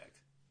last project.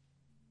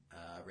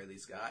 Ridley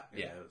Scott.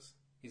 Who knows?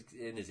 He's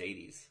in his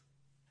 80s.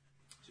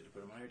 Should have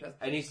put him on your death.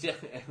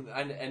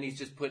 And he's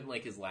just putting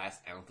like his last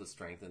ounce of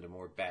strength into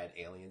more bad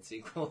Alien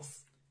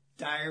sequels.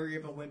 Diary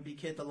of a Wimpy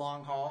Kid: The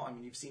Long Haul. I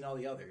mean, you've seen all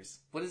the others.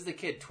 What is the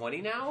kid?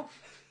 20 now?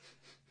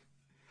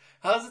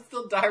 How is it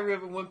still Diary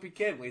of a Wimpy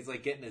Kid when he's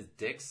like getting his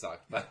dick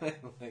sucked by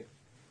like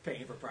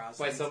paying for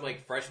processing by some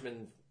like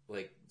freshman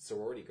like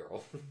sorority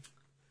girl?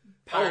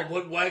 Oh,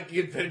 what wacky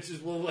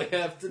adventures will I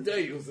have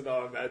today using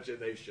our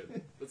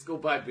imagination? Let's go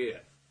buy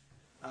beer.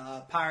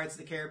 Pirates of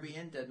the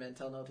Caribbean, Dead Men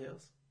Tell No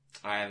Tales.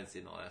 I haven't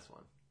seen the last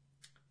one.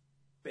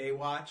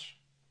 Baywatch.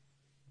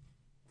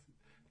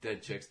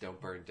 Dead Chicks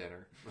Don't Burn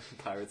Dinner.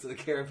 Pirates of the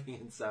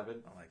Caribbean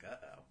 7. I'm like,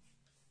 uh-oh.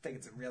 I think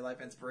it's a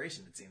real-life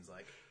inspiration, it seems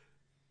like.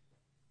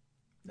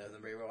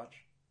 Doesn't Baywatch?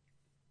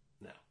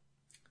 No.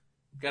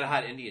 Got a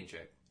hot Indian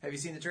chick. Have you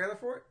seen the trailer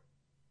for it?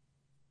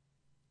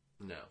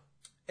 No.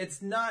 It's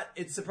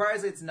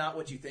surprisingly, it's not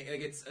what you think.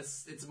 Like,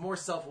 it's a more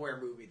self-aware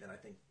movie than I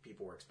think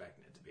people were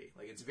expecting it to be.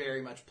 Like, it's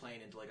very much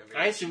playing into like a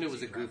very... I assumed it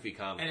was a goofy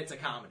comedy. And it's a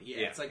comedy,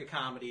 yeah. It's like a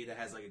comedy that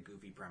has like a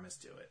goofy premise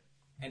to it.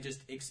 And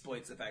just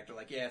exploits the fact of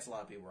like, yeah, it's a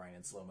lot of people running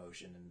in slow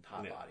motion and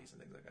hot bodies and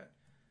things like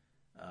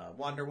that.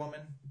 Wonder Woman.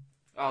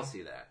 I'll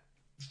see that.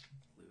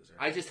 Loser.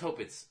 I just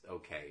hope it's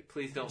okay.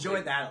 Please don't...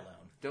 Enjoy that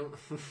alone. Don't...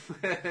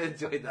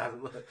 Enjoy that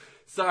alone.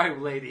 Sorry,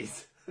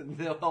 ladies.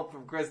 No help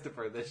from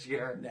Christopher this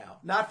year. No.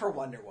 Not for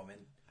Wonder Woman.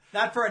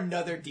 Not for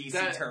another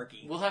DC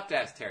turkey. We'll have to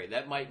ask Terry.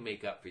 That might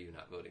make up for you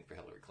not voting for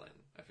Hillary Clinton.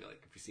 I feel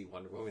like if you see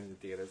Wonder Woman in the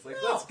theater, it's like,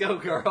 let's go,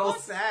 girls.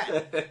 What's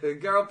that?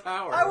 Girl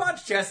power. I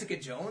watched Jessica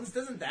Jones.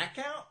 Doesn't that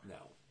count? No.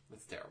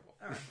 That's terrible.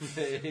 All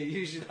right.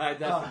 You should hide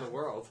that from the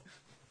world.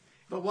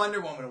 But Wonder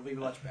Woman will be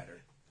much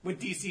better.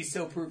 With DC's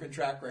so proven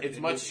track record. It's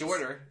much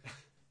shorter.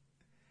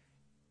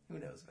 Who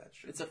knows if that's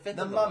true? It's a fifth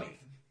the of the Mummy.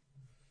 length.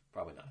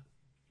 Probably not.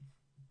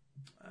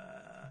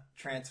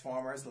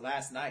 Transformers: The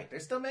Last Night.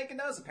 They're still making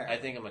those, apparently.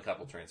 I think I'm a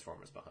couple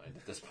Transformers behind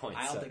at this point.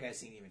 I don't think I've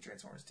seen even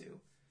Transformers 2.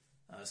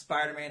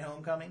 Spider-Man: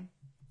 Homecoming.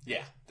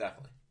 Yeah,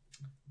 definitely.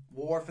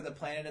 War for the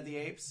Planet of the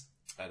Apes.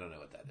 I don't know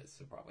what that is,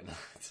 so probably not.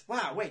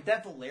 Wow, wait,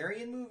 that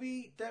Valerian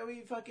movie that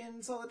we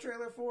fucking saw the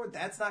trailer for,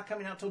 that's not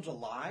coming out till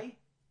July?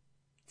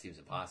 seems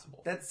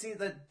impossible.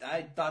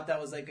 I thought that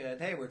was like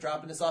hey, we're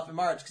dropping this off in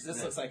March because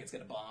this looks like it's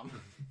going to bomb.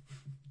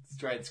 Let's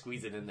try and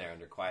squeeze it in there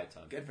under quiet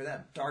time. Good for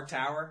them. Dark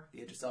Tower,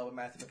 the Idris Elba,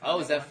 Matthew McConaughey. Oh,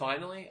 is that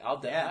finally?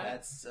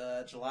 That's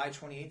July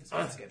 28th is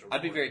when it's scheduled.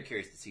 I'd be very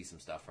curious to see some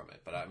stuff from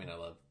it, but I mean, I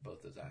love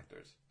both those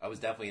actors. I was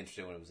definitely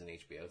interested when it was an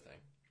HBO thing.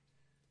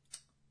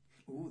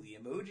 Ooh, the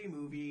Emoji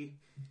Movie.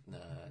 No.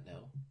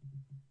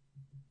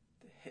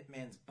 The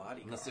Hitman's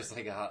Bodyguard. Unless there's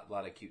like a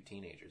lot of cute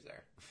teenagers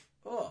there.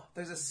 Oh,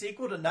 there's a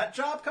sequel to Nut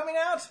Job coming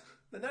out?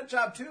 The Nut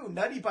Job 2,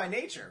 Nutty by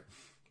Nature.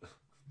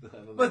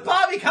 With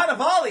Bobby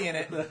Cannavale in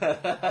it.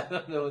 I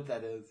don't know what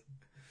that is.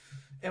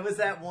 It was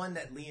that one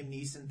that Liam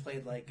Neeson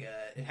played like,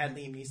 it had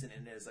Liam Neeson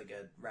in it as like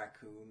a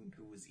raccoon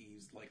who was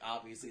like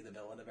obviously the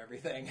villain of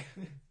everything.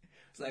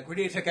 It's like, we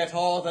need to get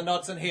all the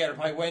nuts in here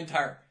by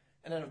winter.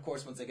 And then of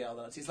course once they get all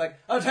the nuts, he's like,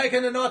 I'm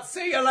taking the nuts,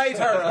 see you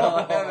later.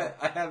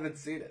 I haven't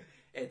seen it.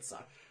 It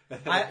sucked.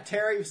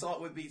 Terry saw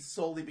it would be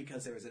solely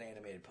because there was an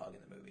animated pug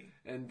in the movie.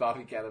 And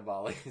Bobby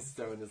Cannavale is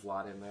throwing his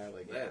lot in there.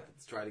 Like, yeah,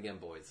 let's try it again,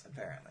 boys.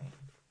 Apparently.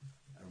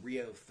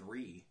 Rio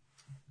 3.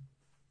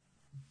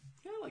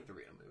 Yeah, I like the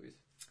Rio movies.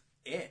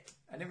 It.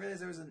 I didn't realize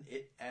there was an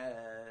It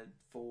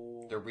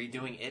full... They're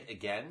redoing It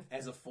again?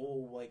 As a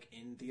full, like,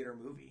 in-theater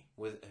movie.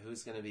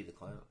 Who's going to be the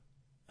clown?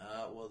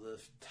 Well, the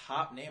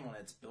top name on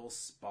it's Bill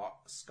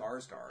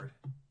Skarsgård.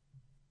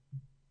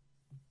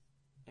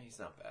 He's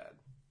not bad.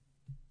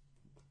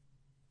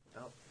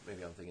 Oh,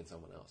 maybe I'm thinking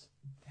someone else.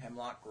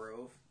 Hemlock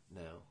Grove.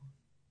 No.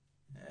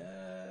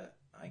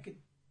 I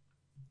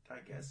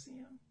guess see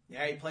him.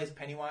 Yeah, he plays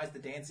Pennywise the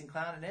Dancing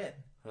Clown in It.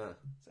 Huh.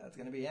 So that's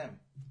going to be him.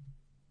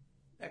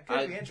 That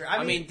could be interesting.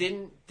 I mean,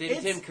 didn't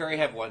Tim Curry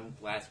have one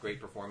last great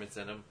performance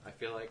in him? I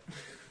feel like.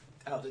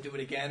 Oh, to do it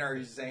again, or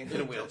he's saying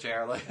in a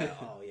wheelchair, like.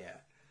 Oh yeah.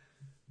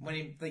 When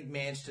he like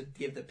managed to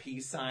give the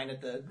peace sign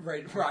at the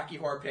Rocky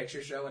Horror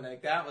Picture Show, and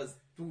like that was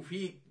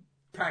he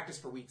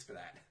practiced for weeks for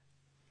that.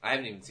 I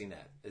haven't even seen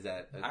that. Is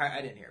that?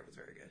 I didn't hear it was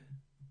very good.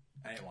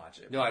 I didn't watch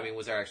it. No, I mean,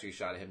 was there actually a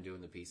shot of him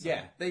doing the peace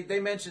sign? Yeah, they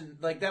mentioned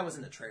like that was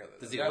in the trailer.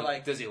 Does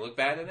he look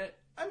bad in it?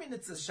 I mean,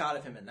 it's a shot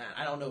of him in that.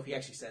 I don't know if he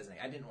actually says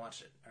anything. I didn't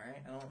watch it. All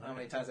right, I don't know how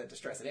many times I have to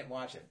stress. I didn't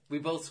watch it. We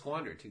both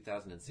squandered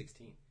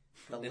 2016.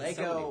 The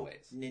Lego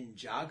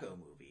Ninjago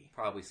movie.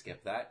 Probably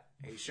skip that.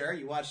 Are you sure?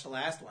 You watched the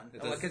last one?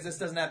 Because this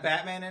doesn't have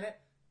Batman in it?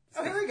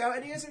 Oh, here we go.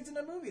 Eddie Izzard's in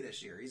a movie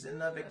this year. He's in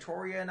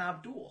Victoria and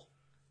Abdul.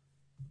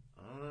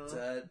 It's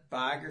a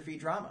biography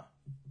drama.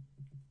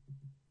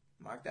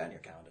 Mark that in your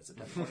calendar.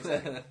 September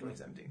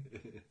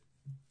 2017.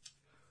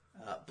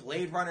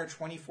 Blade Runner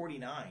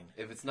 2049.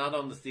 If it's not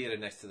on the theater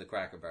next to the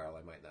Cracker Barrel,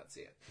 I might not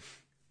see it.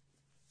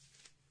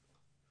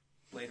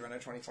 Blade Runner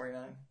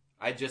 2049?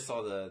 I just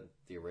saw the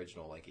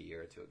original like a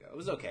year or two ago. It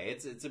was okay.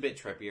 It's a bit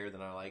trippier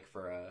than I like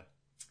for a...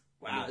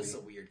 Wow, this is a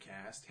weird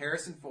cast.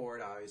 Harrison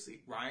Ford,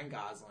 obviously. Ryan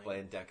Gosling.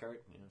 Playing Deckard.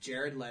 Yeah.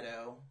 Jared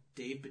Leto.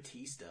 Dave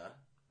Bautista.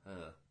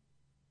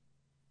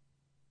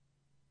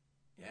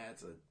 Yeah,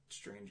 it's a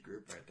strange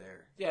group right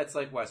there. Yeah, it's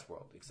like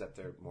Westworld, except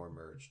they're more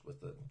merged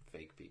with the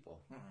fake people.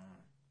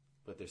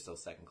 But they're still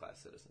second-class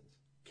citizens.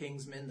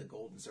 Kingsman, The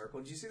Golden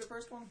Circle. Did you see the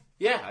first one?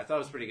 Yeah, I thought it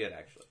was pretty good,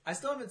 actually. I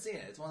still haven't seen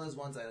it. It's one of those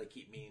ones I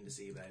keep meaning to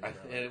see, but I never.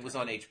 And it was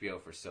on HBO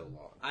for so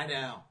long. I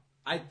know.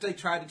 I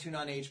tried to tune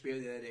on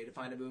HBO the other day to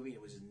find a movie, and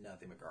it was just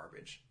nothing but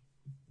garbage.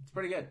 It's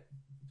pretty good.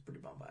 It's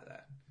pretty bummed by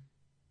that.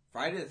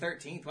 Friday the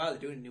 13th. Wow, they're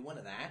doing a new one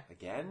of that.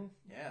 Again?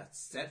 Yeah, it's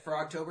set for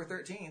October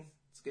 13th.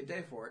 It's a good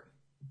day for it.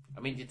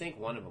 I mean, you'd think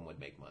one of them would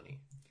make money.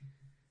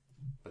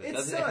 But it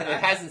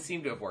hasn't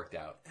seemed to have worked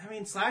out. I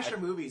mean, slasher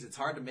movies, it's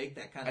hard to make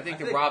that kind of... I think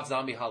the Rob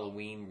Zombie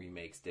Halloween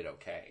remakes did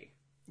okay.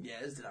 Yeah,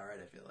 this did alright,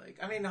 I feel like.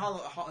 I mean,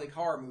 like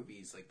horror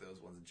movies, like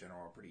those ones in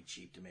general, are pretty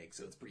cheap to make,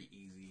 so it's pretty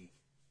easy.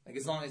 Like,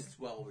 as long as it's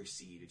well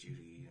received, it's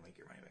usually easy to make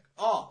your money back.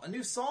 Oh, a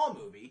new Saw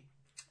movie.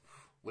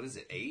 What is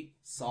it, 8?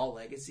 Saw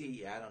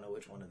Legacy? Yeah, I don't know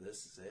which one of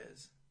this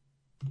is.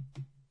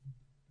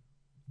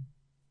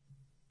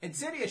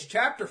 Insidious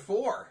Chapter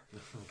 4. Oh,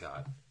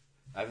 God.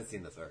 I haven't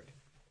seen the third.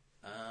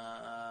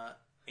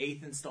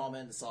 8th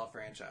installment in the Saw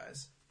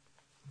franchise.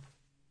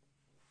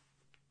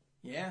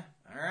 Yeah,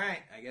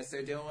 alright. I guess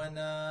they're doing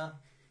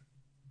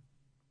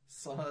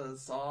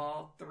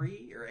Saw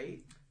 3 or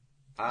 8?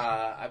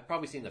 I've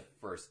probably seen the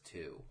first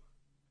 2.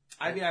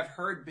 I mean, I've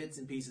heard bits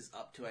and pieces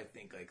up to, I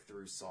think, like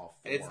through Saw 4.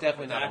 It's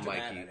definitely not a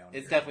Mikey.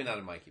 It's definitely not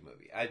a Mikey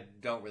movie. I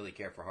don't really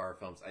care for horror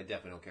films. I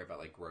definitely don't care about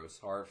like gross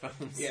horror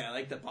films. Yeah,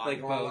 like the body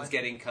like bones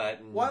getting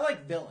cut. And... Well, I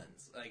like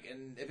villains. Like,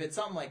 and if it's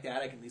something like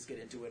that, I can at least get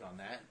into it on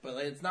that. But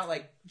like, it's not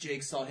like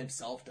Jigsaw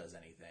himself does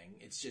anything.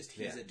 It's just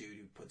he's a dude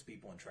who puts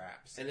people in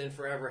traps. And then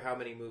forever, how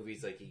many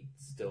movies like he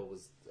still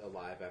was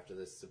alive after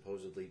this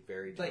supposedly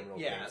very terminal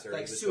cancer?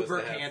 Like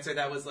super cancer.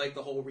 That was like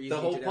the whole reason.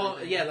 The whole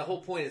point. Yeah, the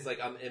whole point is like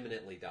I'm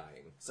imminently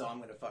dying, so I'm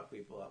gonna fuck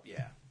people up.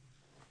 Yeah.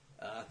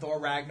 Thor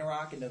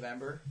Ragnarok in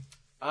November.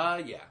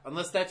 Yeah.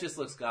 Unless that just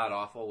looks god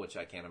awful, which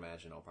I can't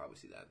imagine. I'll probably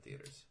see that in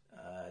theaters.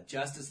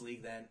 Justice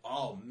League then.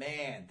 Oh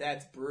man,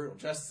 that's brutal.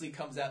 Justice League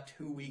comes out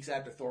 2 weeks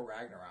after Thor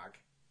Ragnarok.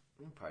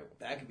 Probably won't.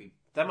 That could be.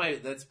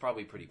 That's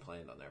probably pretty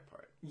planned on their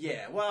part.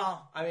 Yeah,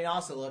 well, I mean,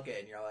 also look at it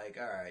and you're like,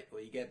 all right,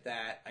 well, you get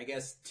that, I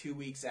guess, 2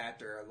 weeks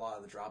after a lot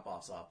of the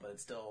drop-offs off, but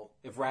it's still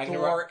If Thor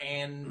Ragnarok,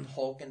 and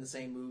Hulk in the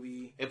same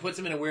movie. it puts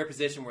them in a weird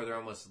position where they're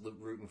almost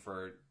rooting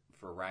for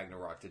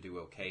Ragnarok to do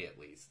okay at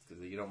least,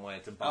 because you don't want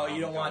it to bomb. Oh, you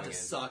don't want it to going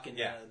in. suck into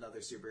Yeah. another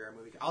superhero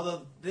movie.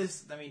 Although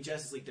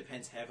Justice League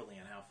depends heavily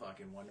on how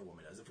fucking Wonder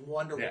Woman does. If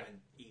Wonder Yeah.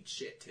 Woman eats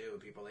shit too,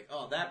 people are like,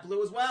 oh, that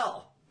blew as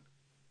well.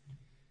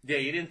 Yeah,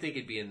 you didn't think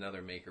it'd be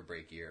another make or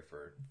break year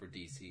for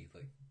DC,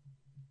 like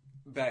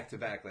back to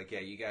back. Like, yeah,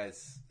 you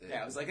guys.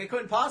 Yeah, I was like, I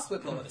couldn't possibly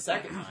blow it a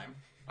second time.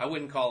 I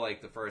wouldn't call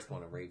like the first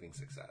one a raving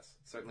success.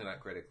 Certainly not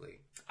critically.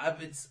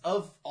 It's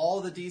of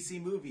all the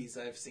DC movies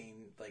I've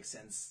seen, like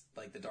since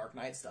like the Dark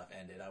Knight stuff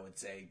ended, I would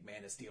say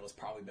Man of Steel has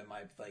probably been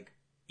my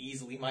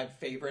easily my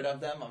favorite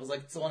of them. I was like,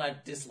 it's the one I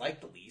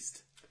disliked the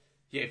least.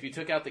 Yeah, if you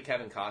took out the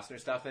Kevin Costner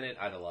stuff in it,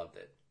 I'd have loved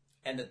it.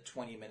 And the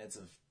 20 minutes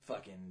of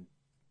fucking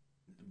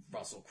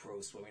Russell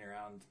Crowe swimming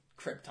around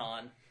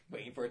Krypton,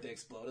 waiting for it to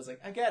explode. I was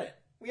like, I get it.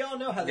 We all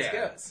know how this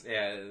goes.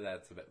 Yeah,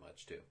 that's a bit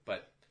much too.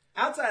 But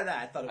outside of that,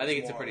 I thought it was I think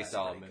it's a more pretty or less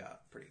solid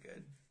pretty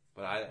good.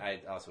 But I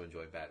also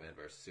enjoyed Batman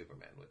vs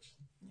Superman, which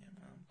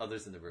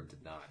others in the room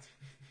did not,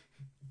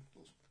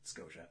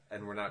 Scotia.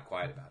 and we're not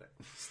quiet about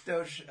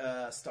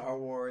it. Star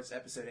Wars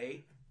Episode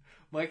 8.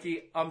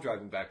 Mikey, I'm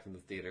driving back from the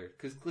theater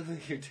because clearly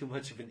you're too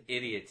much of an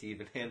idiot to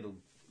even handle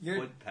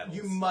foot pedals.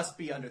 You must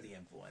be under the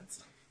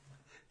influence.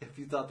 If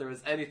you thought there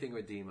was anything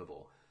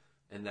redeemable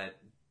in that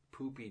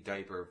poopy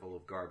diaper full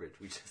of garbage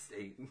we just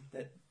ate.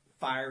 That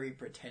fiery,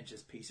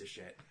 pretentious piece of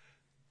shit.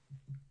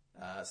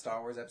 Star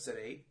Wars Episode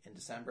 8 in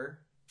December.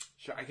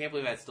 Sure, I can't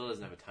believe that still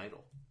doesn't have a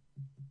title.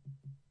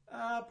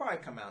 Probably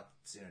come out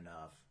soon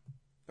enough.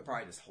 They're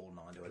probably just holding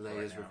on to it.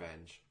 Leia's right now.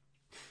 Revenge.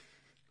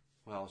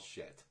 Well,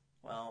 shit.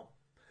 Well,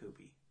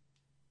 poopy.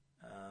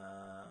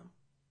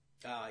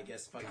 I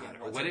guess fucking. God,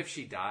 or what if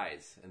she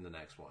dies in the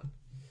next one?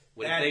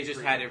 What if That'd they be just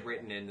pretty had it brutal.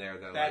 written in there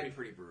though? That'd be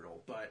pretty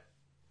brutal, but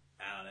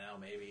I don't know.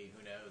 Maybe,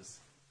 who knows?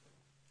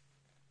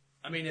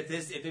 I mean, if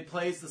it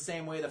plays the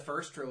same way the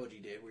first trilogy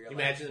did, where you're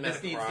Imagine the like, amount this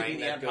of needs to be crying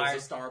the that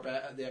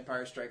goes The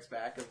Empire Strikes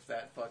Back of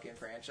that fucking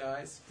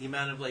franchise. The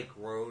amount of like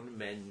grown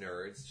men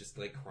nerds just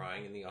like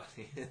crying in the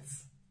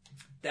audience.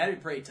 That'd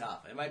be pretty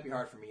tough. It might be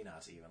hard for me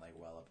not to even like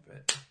well up a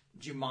bit.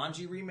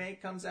 Jumanji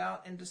remake comes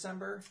out in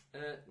December.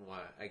 Why?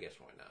 I guess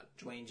why not?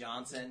 Dwayne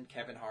Johnson,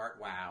 Kevin Hart.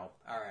 Wow.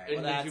 All right.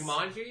 And Well, the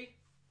Jumanji?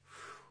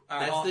 all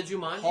right, That's the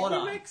Jumanji hold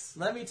on. remix?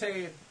 Let me tell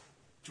you,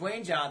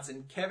 Dwayne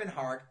Johnson, Kevin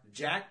Hart,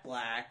 Jack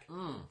Black,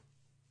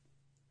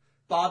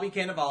 Bobby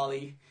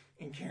Cannavale,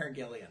 and Karen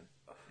Gillian.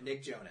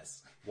 Nick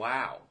Jonas.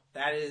 Wow.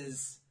 That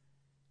is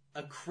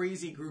a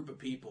crazy group of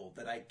people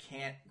that I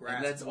can't grasp.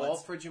 And that's what's- all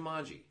for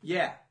Jumanji.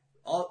 Yeah.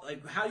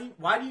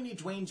 Why do you need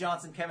Dwayne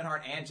Johnson, Kevin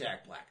Hart, and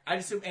Jack Black? I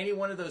assume any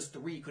one of those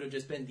three could have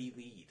just been the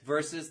lead.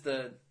 Versus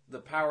the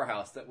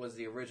powerhouse that was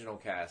the original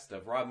cast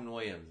of Robin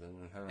Williams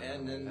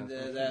And then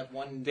that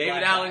one David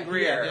black Alan guy.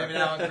 Grier. Yeah, David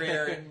Alan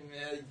Greer,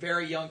 and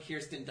very young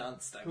Kirsten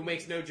Dunst, who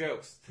makes no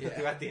jokes Yeah.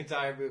 throughout the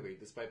entire movie,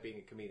 despite being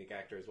a comedic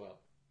actor as well.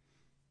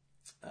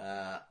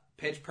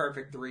 Pitch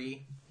Perfect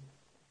 3.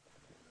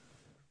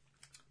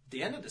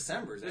 The end of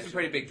December is There's a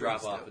actually pretty big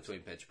drop off stoked. between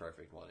Pitch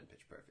Perfect 1 and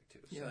Pitch Perfect 2.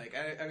 So. Yeah, like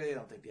I really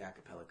don't think the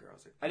acapella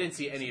girls are. I didn't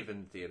see any of them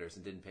in theaters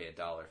and didn't pay $1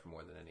 for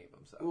more than any of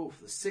them. So Oof,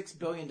 the $6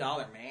 billion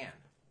man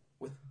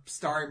with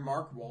starring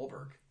Mark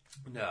Wahlberg.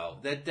 no,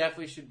 that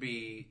definitely should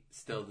be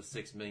still the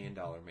 $6 million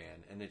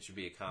man, and it should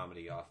be a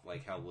comedy off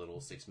like how little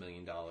 $6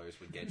 million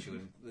would get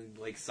you in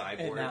like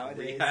Cyborg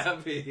nowadays.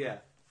 rehab. Yeah.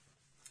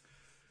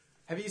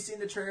 Have you seen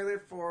the trailer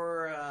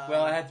for?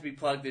 Well, I had to be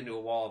plugged into a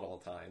wall at all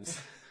times.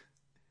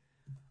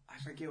 I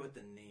forget what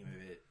the name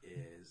of it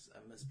is.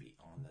 I must be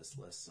on this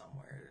list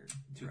somewhere.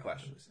 Two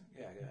questions.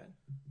 Yeah, go ahead.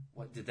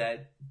 What did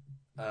that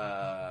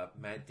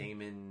Matt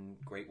Damon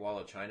Great Wall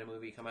of China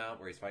movie come out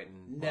where he's fighting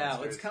No,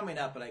 monsters? it's coming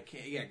up, but I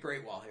can't. Yeah,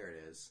 Great Wall. Here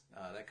it is.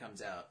 That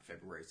comes out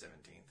February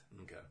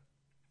 17th, Okay.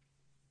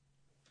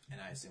 and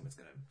I assume it's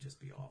gonna just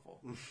be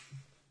awful.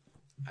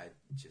 I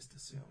just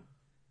assume.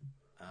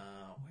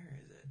 Where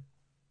is it?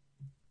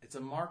 It's a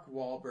Mark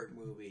Wahlberg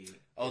movie.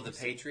 Oh, the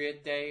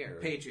Patriot Day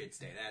or Patriots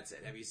Day. That's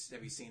it. Have you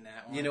seen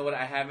that one? You know what?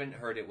 I haven't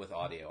heard it with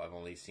audio. I've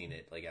only seen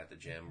it like at the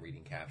gym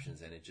reading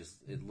captions, and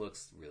it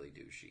looks really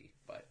douchey.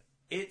 But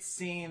it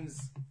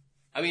seems.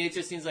 I mean, it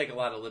just seems like a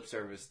lot of lip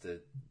service to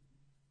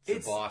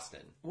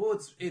Boston. Well,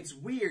 it's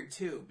weird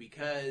too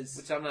because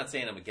Which I'm not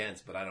saying I'm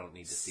against, but I don't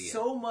need to see it.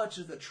 so much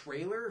of the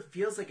trailer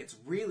feels like it's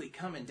really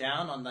coming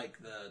down on like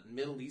the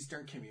Middle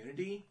Eastern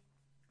community.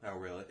 Oh,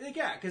 really? Like,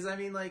 yeah, because I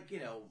mean, like, you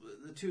know,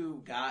 the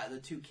two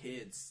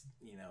kids,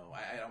 you know,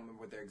 I don't remember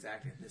what their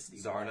exact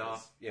ethnicity Zarnov?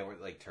 was. Yeah, we're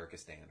like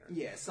Turkestan. Or...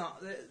 Yeah,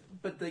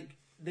 but like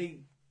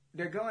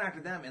they're going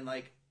after them, and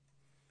like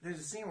there's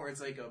a scene where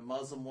it's like a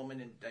Muslim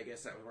woman, and I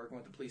guess that was working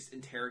with the police,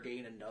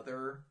 interrogating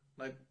another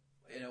like,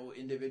 you know,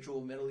 individual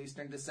of Middle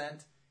Eastern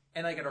descent,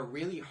 and like in a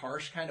really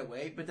harsh kind of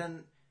way. But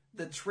then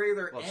the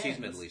trailer Well, ends. she's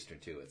Middle Eastern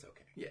too. It's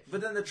okay. Yeah,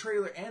 but then the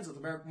trailer ends with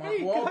Mark Hey,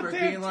 Wahlberg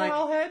goddamn being like,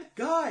 towelhead.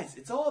 guys,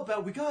 it's all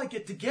about, we gotta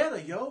get together,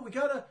 yo.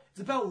 It's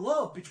about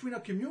love between our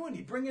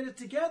community, bringing it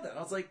together. And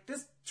I was like,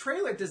 this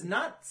trailer does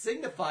not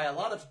signify a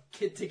lot of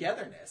kid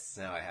togetherness.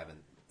 No, I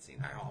haven't seen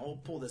that. I'll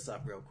pull this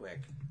up real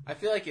quick. I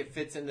feel like it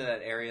fits into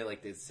that area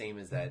like the same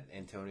as that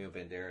Antonio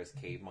Banderas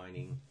cave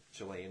mining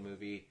Chilean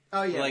movie.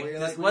 Oh, yeah. Like, where you're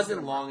this like,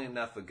 wasn't long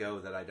enough ago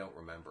that I don't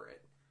remember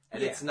it.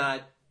 And Yeah.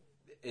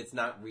 it's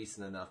not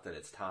recent enough that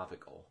it's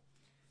topical.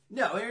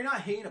 No, you're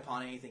not hating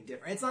upon anything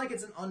different. It's not like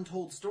it's an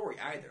untold story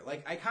either.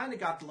 Like, I kind of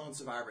got the Lone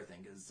Survivor thing,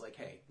 because it's like,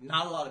 hey,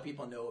 not a lot of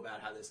people know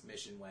about how this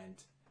mission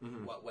went,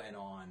 what went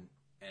on,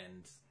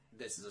 and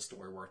this is a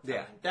story worth telling.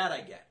 Yeah. That I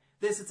get.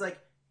 This, it's like,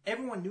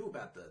 everyone knew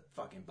about the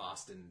fucking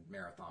Boston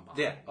Marathon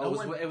bombing. Yeah,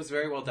 it was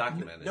very well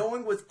documented. No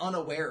one was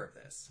unaware of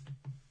this.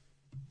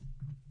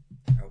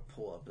 I'll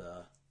pull up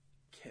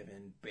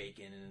Kevin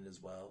Bacon in it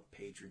as well.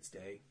 Patriots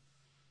Day.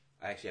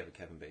 I actually have a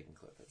Kevin Bacon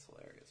clip that's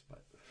hilarious,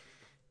 but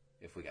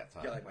if we got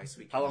time. Yeah, like my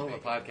sweet How Kevin long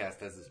of a Bacon. podcast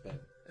has this been?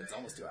 It's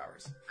almost 2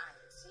 hours. I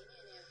haven't seen you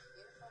in your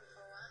uniform for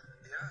a while.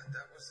 Yeah,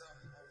 that was on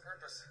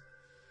purpose.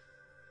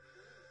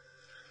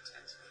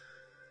 Intense me.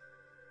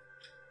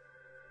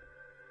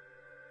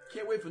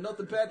 Can't wait for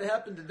nothing bad to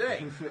happen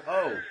today.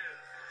 Oh.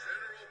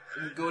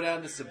 Go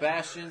down to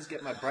Sebastian's,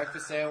 get my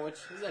breakfast sandwich.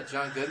 Is that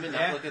John Goodman?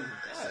 Yeah. Not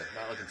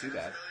looking too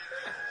bad.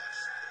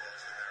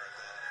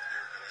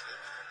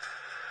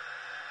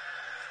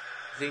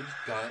 I think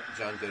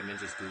John Goodman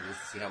just Googles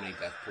to see how many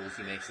Deathpools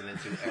he makes it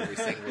into every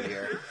single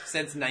year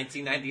since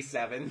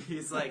 1997.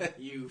 He's like,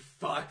 you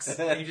fucks.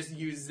 And he just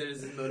uses it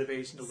as his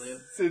motivation to live.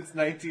 Since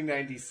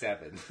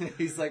 1997.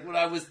 He's like, when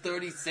I was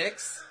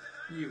 36,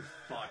 You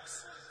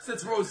fucks.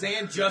 Since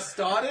Roseanne just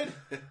started,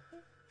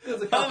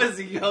 I was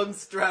a young,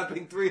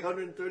 strapping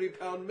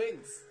 330-pound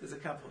minx. there's a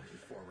couple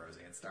before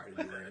Roseanne started.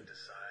 You were in.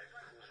 Decide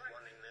who's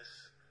running this,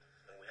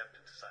 and we have to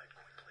decide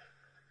quickly.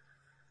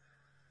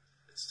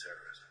 It's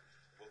terrorism.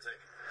 We'll take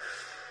it.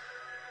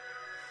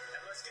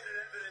 And let's get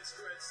an evidence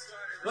grid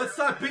started. Let's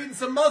start beating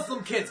some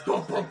Muslim kids.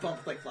 Bump, bump,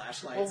 bump, like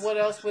flashlights. Well, what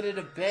else would it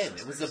have been?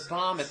 It was a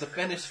bomb at the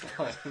finish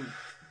line. 2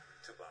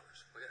 bombers.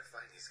 We gotta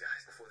find these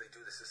guys before they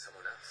do this to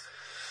someone else.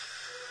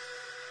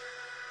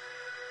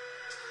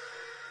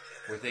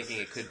 We're thinking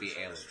it could be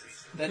aliens.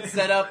 Then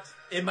set up,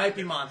 It might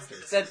be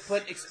monsters.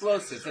 put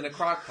explosives in a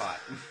crock pot.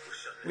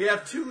 We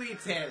have 2 lead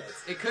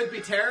candidates. It could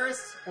be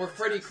terrorists or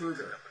Freddy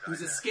Krueger,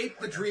 who's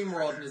escaped the dream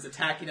world and is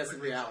attacking us in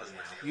reality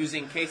now.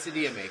 Using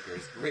quesadilla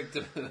makers rigged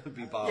to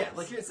be bombs. Yeah,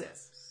 like here's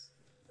this.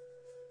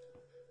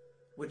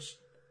 Which,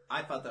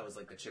 I thought that was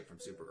like the chick from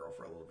Supergirl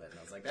for a little bit, and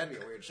I was like, that'd be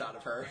a weird shot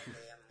of her.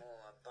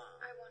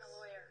 I want a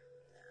lawyer.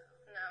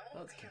 No. Oh,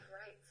 No, it's I have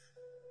rights.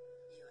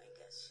 You ain't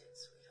got shit,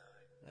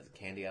 sweetheart. That's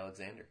Candy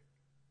Alexander.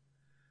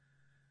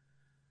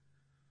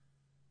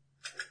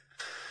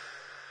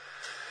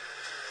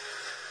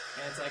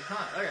 And it's like,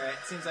 huh, alright,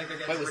 seems like they're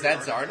getting Wait, was pretty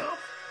that hard. Zarnoff?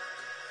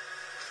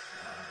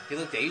 He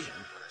looked Asian.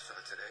 What I saw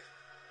today,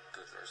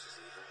 good versus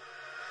evil.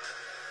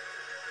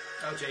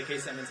 Oh, J.K.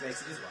 Simmons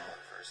makes it as well.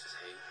 Love versus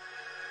hate.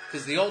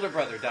 Because the older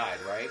brother died,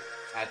 right?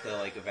 At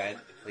the, event.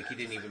 Like, he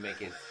didn't even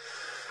make it.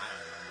 I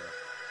don't remember.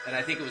 And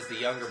I think it was the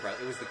younger brother.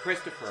 It was the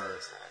Christopher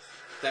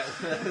that...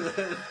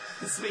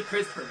 The sweet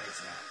Christopher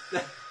makes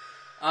it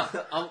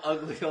out. I'm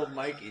ugly old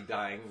Mikey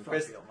dying.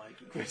 Fuck the old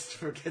Mikey.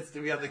 Christopher gets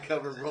to be on the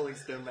cover of Rolling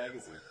Stone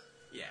magazine.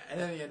 Yeah, and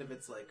then the end of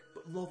it's like,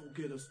 but love will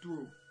get us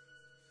through.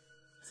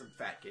 Some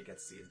fat kid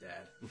gets to see his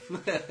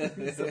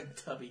dad. Some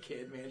tubby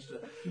kid managed to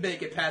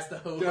make it past the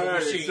ho-ho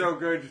machine.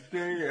 good to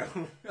see you.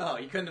 Oh,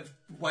 you couldn't have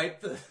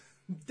wiped the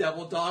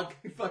devil dog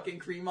fucking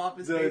cream off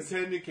his The face?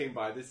 attendant came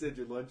by. They said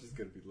your lunch is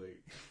going to be late.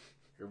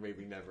 Or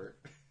maybe never.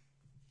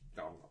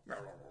 I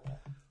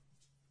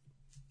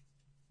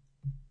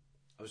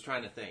was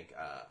trying to think.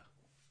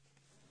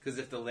 Because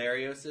if the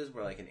Larioses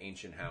were like an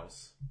ancient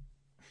house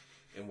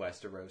in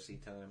Westerosi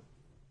time,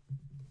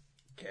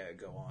 Okay,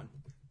 go on.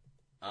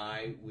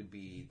 I would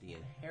be the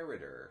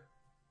inheritor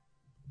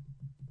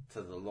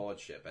to the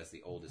lordship as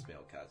the oldest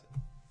male cousin.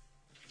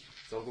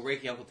 So Uncle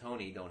Ricky, Uncle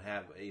Tony don't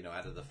have,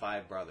 out of the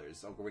 5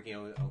 brothers, Uncle Ricky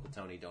and Uncle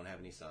Tony don't have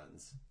any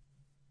sons.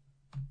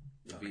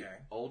 It'd be Okay.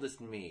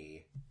 oldest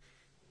me,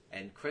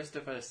 and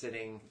Christopher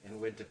sitting in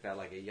Winterfell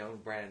like a young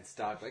Bran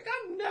Stark, like,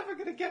 I'm never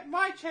going to get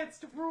my chance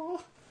to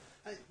rule.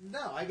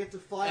 No, I get to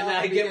fly And out then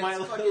I and get get my,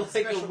 fucking like a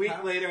special week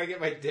power. later, I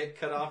get my dick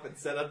cut off and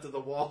set up to the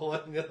wall,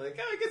 and you're like,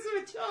 I guess I'm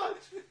in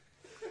charge.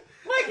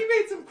 Mikey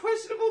made some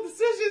questionable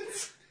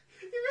decisions.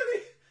 He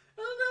really,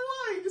 I don't know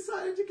why he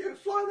decided to go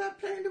fly that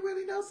plane to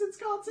Willie Nelson's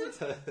concert.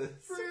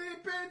 Free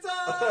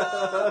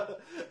pizza!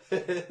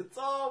 It's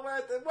all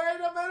worth it.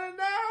 Wait a minute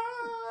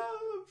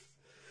now.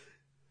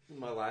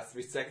 My last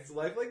 3 seconds of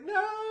life, like, no,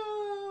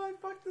 I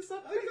fucked this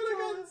up. I could have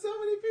gotten so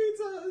many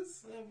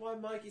pizzas. And why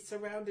Mikey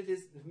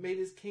made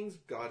his king's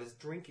god his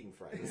drinking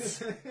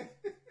friends.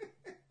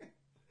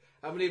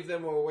 How many of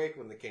them were awake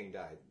when the king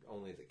died?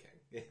 Only the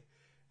king.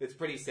 It's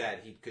pretty sad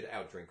he could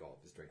outdrink all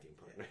of his drinking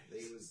partners.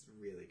 He was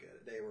really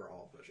good. They were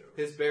all pushovers.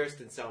 His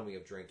Barristan Selmy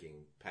of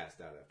drinking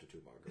passed out after 2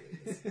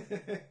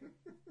 margaritas.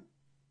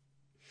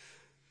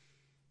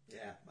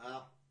 Yeah,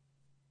 well,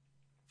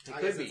 It I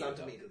could guess be it's up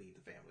you, to me though. to lead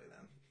the family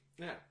then.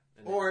 Yeah.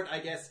 And then- Or I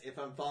guess if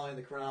I'm following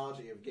the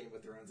chronology of Game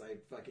of Thrones, I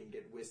fucking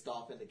get whisked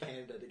off into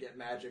Canada to get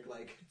magic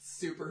like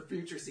super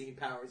future scene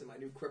powers in my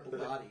new crippled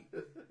body.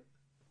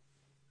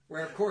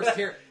 Where of course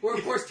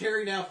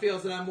Terry now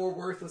feels that I'm more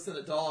worthless than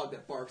a dog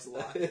that barks a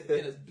lot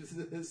in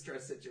a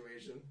stress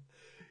situation.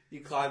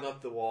 You climb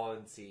up the wall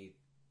and see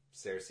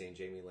Cersei and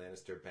Jaime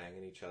Lannister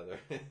banging each other,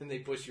 and they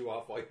push you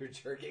off while you're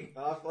jerking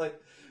off. Like,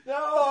 no,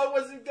 I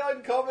wasn't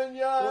done coming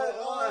yet.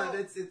 Well,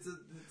 it's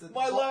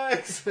my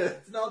legs.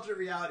 It's an alternate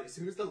reality.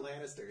 So who's the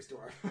Lannisters to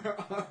our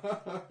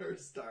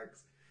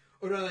Starks?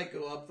 Or do I like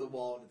go up the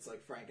wall and it's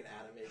like Frank and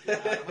Adam making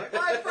out? I'm like,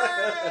 my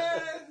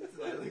friends!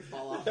 And I like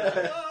fall off.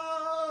 Like,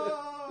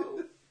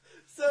 oh!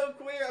 So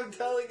queer, I'm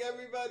telling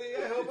everybody.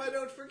 I hope I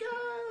don't forget.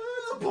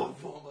 Boom,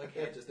 boom, like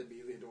head just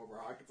immediately into a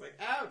rock. It's like,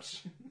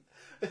 ouch!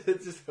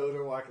 It's just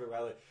Hodor walking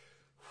around like,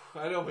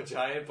 I know I'm a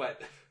giant,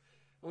 but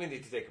we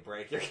need to take a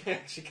break. You're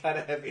actually kind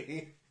of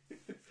heavy.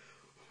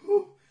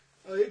 Oh,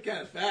 you're kind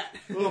of fat.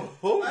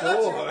 Oh, I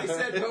thought you boy. only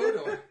said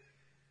Hodor.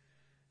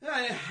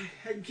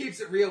 I keeps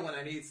it real when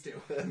I needs to.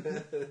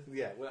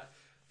 Yeah, well,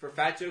 for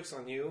fat jokes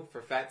on you,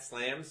 for fat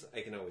slams,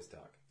 I can always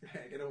talk.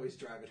 I can always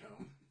drive it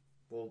home.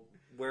 Well,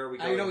 where are we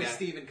I going can always now?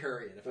 Stephen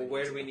Curry it. If Well, I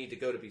where need do we to. need to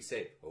go to be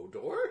safe?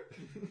 Hodor?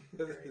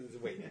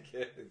 Wait,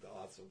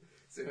 awesome.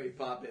 So you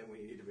pop in when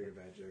you need to make a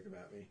bad joke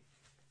about me.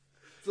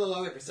 It's a little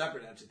early for supper,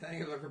 don't you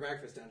think? Or for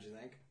breakfast, don't you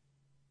think?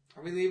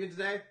 Are we leaving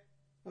today?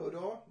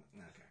 Hodor?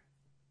 Okay.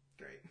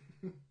 Great.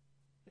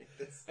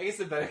 I guess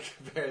the better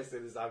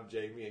comparison is I'm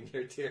Jamie and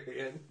you're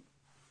Tyrion.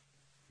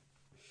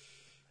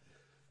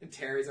 And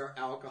Terry's our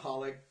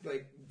alcoholic,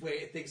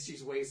 thinks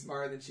she's way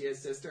smarter than she is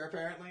sister,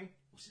 apparently.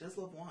 Well, she does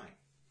love wine.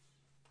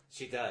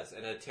 She does.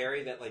 And a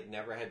Terry that,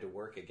 never had to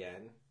work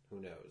again,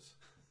 who knows?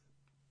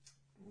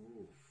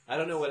 Ooh. I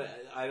don't know what...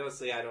 I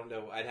honestly, I don't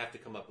know. I'd have to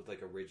come up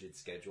with, a rigid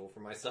schedule for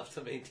myself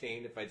to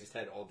maintain if I just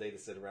had all day to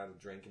sit around and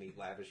drink and eat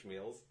lavish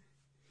meals.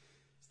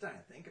 Starting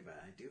to think about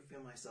it, I do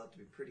feel myself to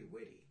be pretty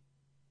witty.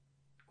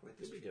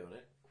 You'll be doing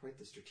it. Quite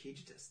the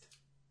strategist.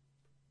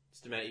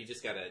 Just imagine,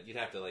 you'd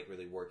have to,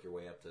 really work your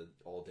way up to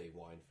all-day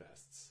wine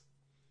fests.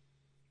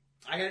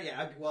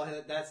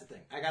 That's the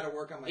thing. I gotta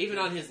work on my... Even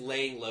on his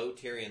laying low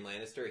Tyrion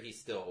Lannister, he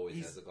still always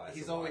has a glass of wine.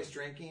 He's always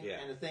drinking, Yeah.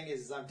 and the thing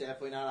is I'm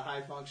definitely not a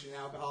high-functioning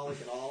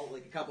alcoholic at all.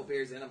 Like, a couple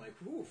beers in, I'm like,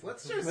 oof,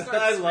 let's just start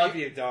I love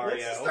you, Dario.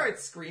 Let's just start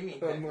screaming.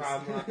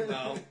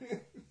 No.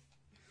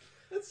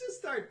 Let's just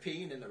start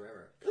peeing in the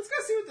river. Let's go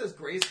see what those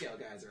grayscale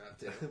guys are up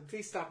to.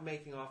 Please stop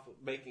making out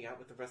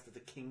with the rest of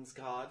the King's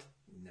God.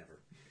 Never.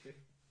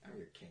 I'm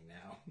your king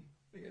now.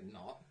 You're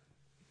not.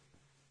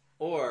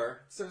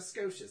 Or So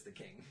Scotia's the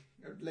king.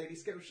 Or Lady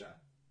Scotia.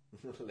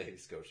 Lady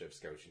Scotia of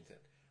Scotiaton.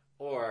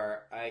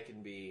 Or I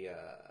can be,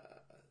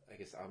 I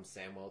guess I'm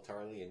Samwell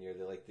Tarly and you're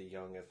the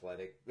young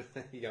athletic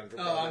younger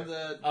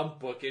brother. I'm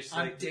bookish.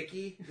 I'm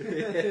Dickie.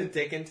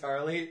 Dick and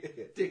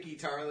Tarly. Dickie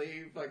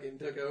Tarly fucking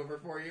took over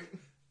for you.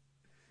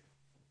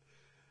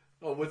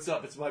 Oh, what's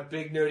up? It's my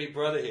big nerdy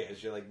brother here.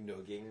 As you're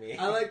noogging me.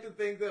 I like to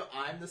think though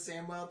I'm the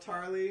Samwell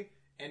Tarly,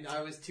 and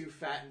I was too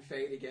fat and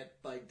fey to get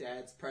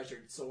Dad's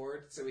pressured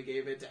sword, so we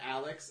gave it to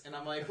Alex. And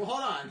I'm like, well,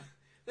 hold on,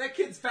 that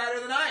kid's fatter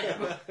than I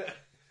am.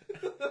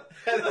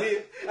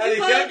 at a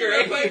younger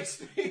age,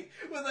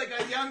 with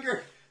a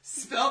younger,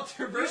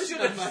 spelter you version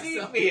should of have seen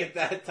myself. me at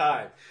that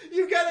time.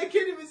 You've got a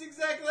kid who was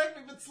exactly like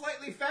me, but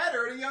slightly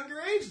fatter at a younger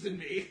age than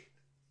me.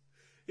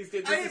 I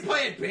didn't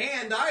play in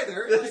band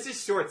either. This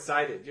is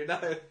short-sighted. You're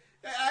not.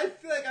 I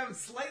feel like I'm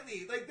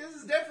slightly this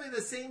is definitely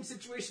the same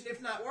situation,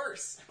 if not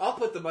worse. I'll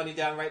put the money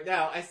down right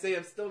now. I say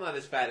I'm still not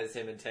as fat as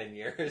him in 10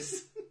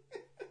 years.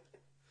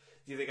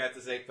 Do you think I have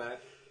to say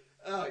fat?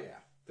 Oh yeah.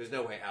 There's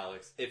no way,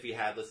 Alex. If he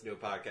had listened to a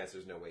podcast,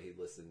 there's no way he'd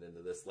listened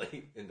into this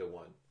late into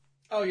one.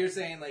 Oh, you're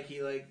saying he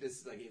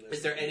Is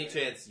there any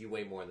chance you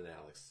weigh more than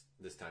Alex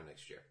this time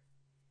next year?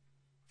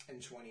 in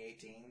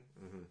 2018?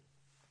 Mm-hmm.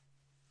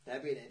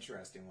 That'd be an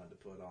interesting one to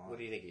put on. What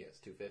do you think he is?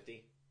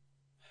 250?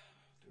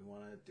 Do we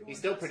want to? He's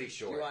still pretty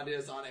short. Do you want to do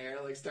this on air?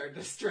 Start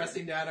just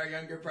stressing down our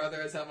younger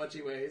brother as how much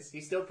he weighs.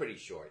 He's still pretty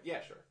short. Yeah,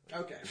 sure.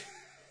 Okay.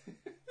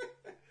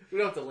 We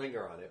don't have to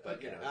linger on it, but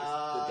Okay. just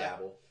the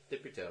dabble,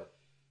 dip your toe.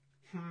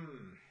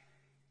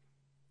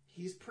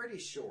 He's pretty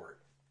short.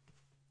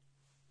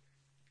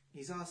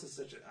 He's also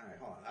such a... Alright,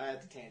 hold on. I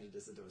had to tangent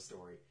this into a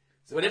story.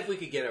 So What if we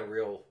could get a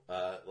real,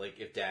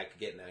 if Dad could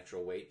get an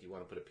actual weight, do you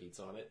want to put a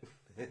pizza on it?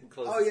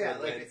 Oh, yeah.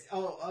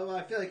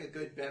 I feel like a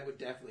good bet would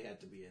definitely have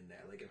to be in there.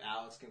 If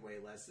Alex can weigh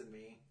less than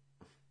me.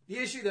 The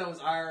issue, though, is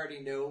I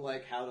already know,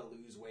 how to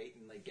lose weight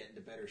and, get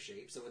into better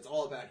shape. So it's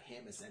all about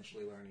him,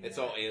 essentially, learning It's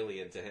that. all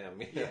alien to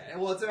him. Yeah,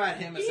 well, it's about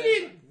him, essentially.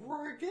 Eating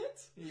work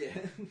it? Yeah.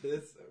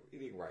 It's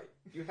eating right.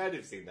 You had to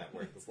have seen that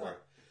word before.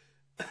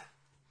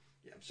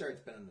 Yeah, I'm sure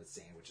it's been in the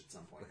sandwich at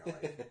some point in our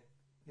life.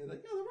 You're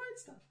like, no, the right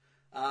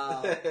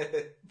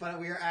stuff. But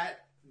we were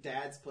at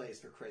Dad's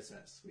place for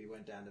Christmas. We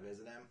went down to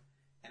visit him.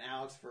 And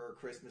Alex, for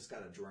Christmas,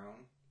 got a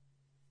drone.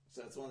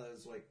 So it's one of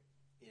those,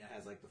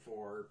 has like the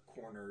 4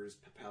 corners,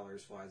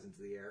 propellers, flies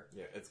into the air.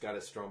 Yeah, it's got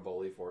a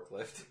Stromboli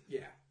forklift.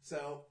 Yeah.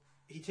 So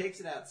he takes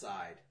it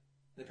outside.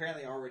 And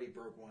apparently already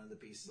broke one of the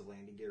pieces of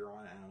landing gear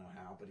on it. I don't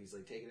know how, but he's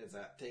like takes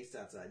it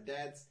outside.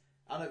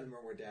 I don't even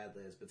remember where Dad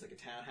lives, but it's like a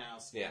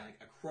townhouse. Yeah. And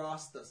like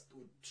across the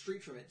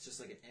street from it, it's just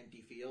like an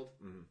empty field.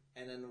 Mm-hmm.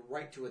 And then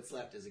right to its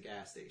left is a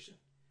gas station.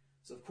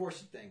 So of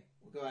course you'd think,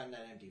 we'll go out in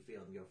that empty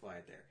field and go fly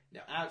it there.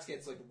 Now Alex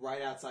gets like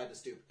right outside the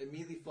stoop,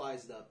 immediately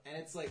flies it up, and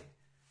it's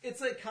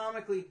like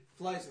comically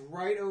flies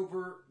right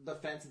over the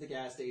fence of the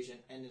gas station,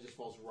 and it just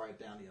falls right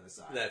down the other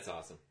side. That's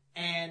awesome.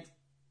 And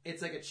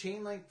it's like a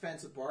chain link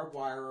fence with barbed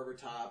wire over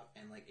top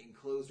and like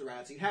enclosed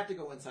around, so you'd have to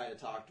go inside to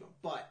talk to him.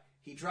 But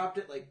he dropped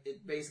it like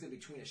it basically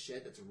between a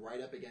shed that's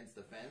right up against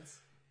the fence,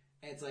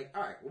 and it's like,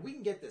 all right, well we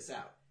can get this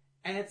out.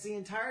 And it's the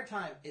entire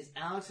time is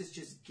Alex has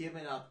just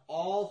given up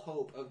all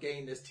hope of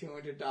getting this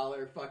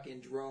 $200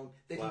 fucking drone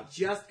that he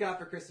just got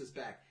for Christmas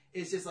back.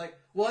 It's just like,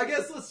 well, I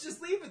guess let's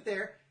just leave it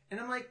there. And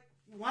I'm like,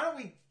 why don't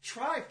we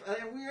try?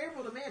 And we were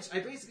able to manage. I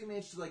basically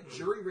managed to like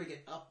jury rig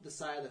it up the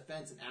side of the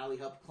fence, and Allie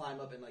helped climb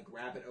up and like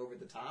grab it over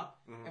the top,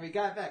 and we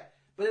got it back.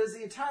 But it was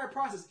the entire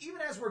process.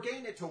 Even as we're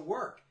getting it to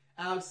work,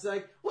 Alex is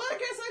like, well, I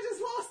guess I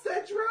just lost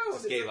that drone.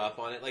 Just gave up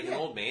on it like an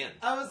old man.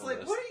 I was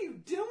like, what are you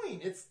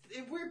doing?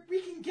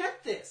 We can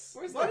get this.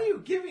 What are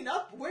you giving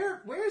up?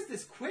 Where's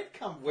this quit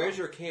come from? Where's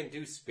your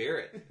can-do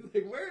spirit?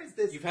 Like, where is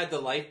this? You've had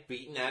the life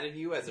beaten out of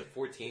you as a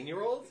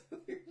 14-year-old?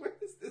 Where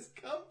does this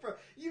come from?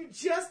 You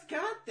just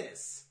got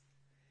this.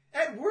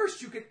 At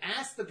worst, you could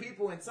ask the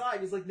people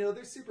inside. He's like, no,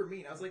 they're super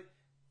mean. I was like,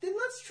 then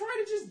let's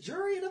try to just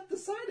jury it up the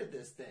side of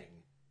this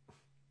thing.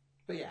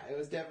 But yeah, it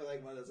was definitely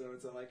like one of those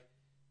moments I'm like,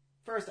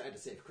 first, I had to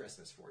save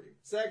Christmas for you.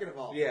 Second of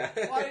all,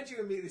 why did you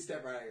immediately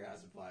step right out of your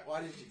house and fly?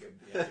 Why did you go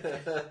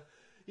to the edge?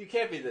 You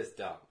can't be this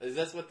dumb. Is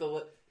this what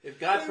if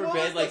God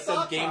forbid, like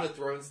some Game of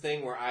Thrones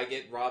thing where I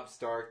get Robb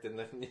Stark and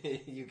then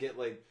you get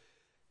like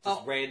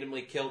just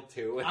randomly killed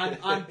too?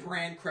 I'm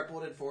brand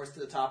crippled and forced to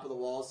the top of the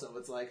wall, so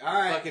it's like, all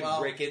right, fucking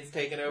Rickon's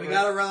taking over. We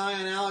gotta rely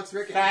on Alex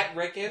Rickon. Fat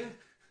Rickon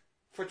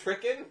for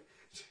tricking.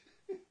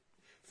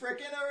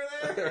 Frickin' over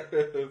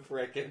there.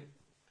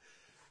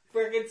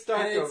 Frickin'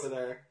 Stark over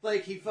there.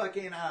 Like he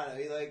fucking, I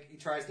don't know. He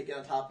tries to get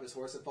on top of his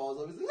horse and falls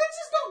over. He's like, let's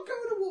just not go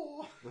to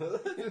war.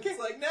 And he's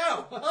like,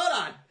 no, hold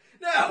on,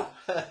 no.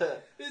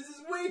 This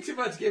is way too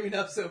much giving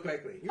up so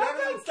quickly. You have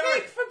a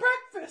cake for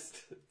breakfast.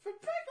 For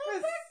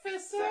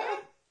breakfast, sir.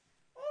 I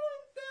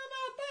don't know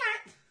about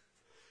that.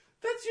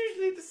 That's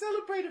usually to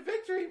celebrate a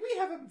victory. We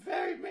have a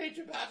very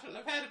major battle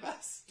ahead of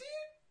us. Do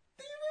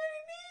you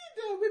really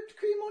need whipped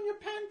cream on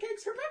your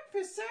pancakes for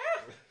breakfast, sir?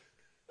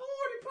 I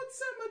already put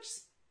so much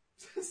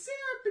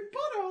syrup and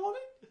butter on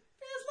it.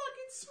 Feels like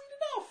it's sweet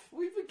enough.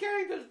 We've been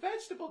carrying those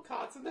vegetable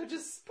carts and they're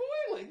just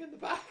spoiling in the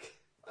back.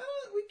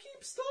 We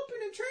keep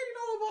stopping and trading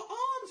all of our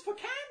arms for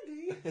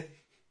candy.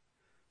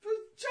 For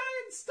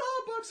giant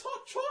Starbucks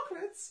hot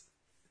chocolates.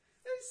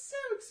 They're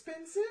so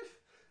expensive.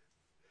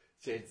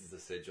 Changes the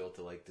sigil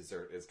to like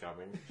dessert is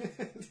coming.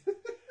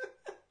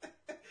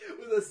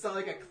 With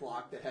like a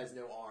clock that has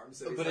no arms,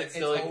 so but like, it's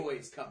still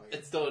always coming.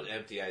 It's still an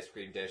empty ice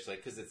cream dish,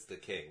 like because it's the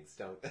King's.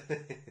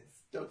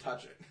 Don't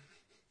touch it.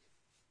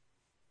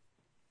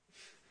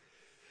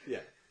 Yeah,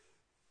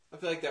 I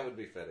feel like that would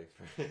be fitting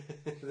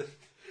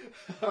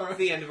for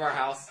the end of our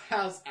house.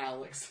 House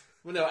Alex.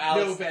 Well, no,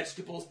 Alex. No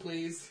vegetables,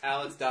 please.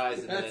 Alex dies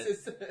in That's it.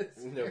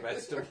 says. No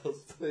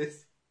vegetables,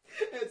 please.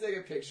 It's like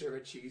a picture of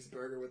a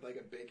cheeseburger with like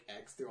a big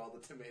X through all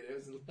the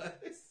tomatoes and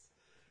lettuce.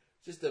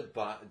 Just a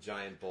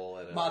giant bowl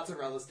and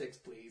mozzarella sticks,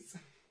 please.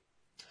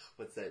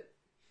 What's that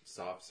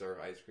soft serve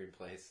ice cream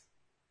place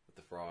with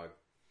the frog?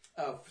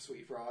 Oh,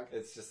 Sweet Frog.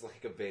 It's just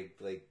like a big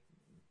like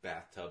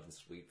bathtub and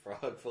Sweet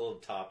Frog full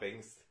of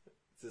toppings. It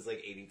says like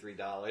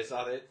 $83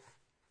 on it.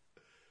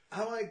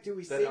 I'm like, do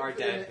we that save our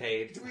dad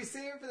paid? Do we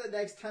save him for the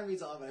next time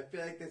he's on? But I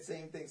feel like the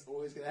same thing's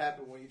always going to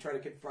happen when you try to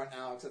confront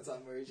Alex on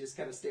something where he just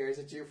kind of stares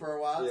at you for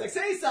a while. It's like,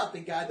 say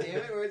something,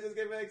 goddammit. We're just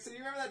going to be like, so you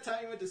remember that time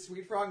you went to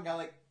Sweet Frog and got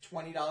like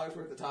 $20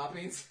 worth of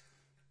toppings?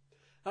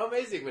 How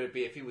amazing would it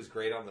be if he was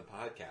great on the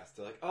podcast?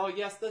 They're like, oh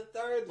yes, the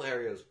third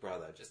Lario's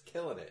brother, just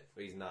killing it.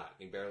 But he's not.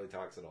 He barely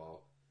talks at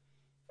all.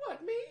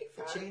 What, me?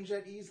 We'll change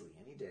that easily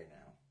any day now.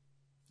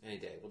 Any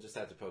day. We'll just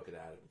have to poke it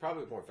at him.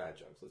 Probably with more fat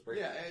jokes. Let's break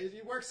it.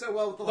 You work so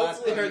well with the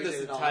Hopefully last heard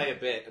this entire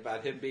bit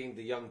about him being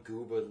the young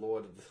goober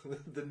lord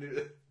of the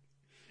new...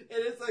 It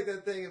is like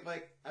that thing of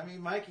like, I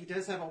mean, Mikey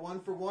does have a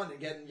 1-for-1 in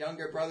getting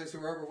younger brothers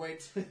who are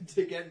overweight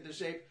to get into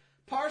shape.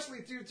 Partially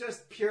through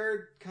just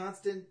pure,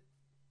 constant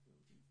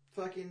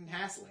fucking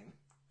hassling.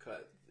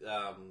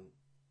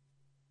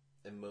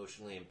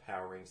 Emotionally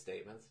empowering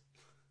statements.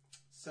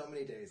 So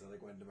many days I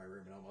like went into my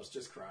room and almost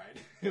just cried.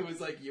 It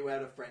was like you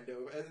had a friend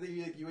over. I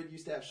think you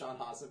used to have Sean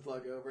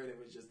Hassenplug over, and it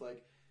was just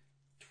like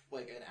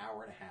an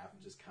hour and a half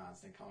of just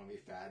constant calling me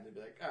fat, and they'd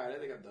be like, "All right, I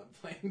think I'm done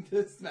playing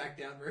this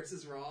SmackDown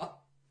versus Raw."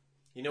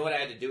 You know what? I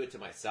had to do it to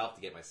myself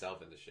to get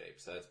myself into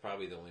shape, so that's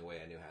probably the only way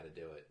I knew how to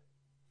do it.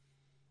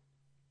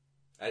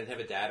 I didn't have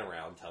a dad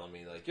around telling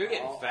me like, "You're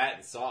getting fat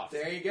and soft."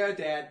 There you go,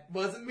 Dad.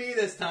 Wasn't me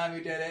this time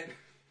who did it.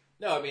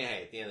 No, I mean,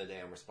 hey, at the end of the day,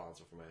 I'm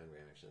responsible for my own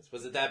reactions.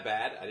 Was it that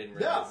bad? I didn't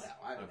realize. No,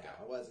 I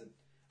wasn't.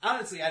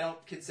 Honestly, I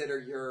don't consider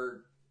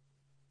your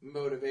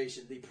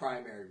motivation the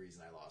primary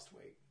reason I lost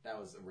weight. That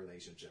was a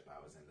relationship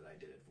I was in that I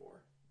did it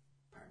for,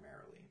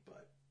 primarily.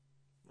 But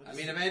I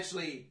mean,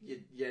 eventually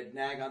you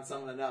nag on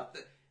someone enough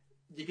that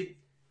you could,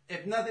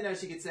 if nothing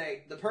else, you could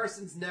say the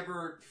person's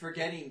never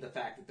forgetting the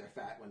fact that they're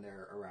fat when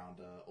they're around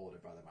older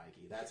brother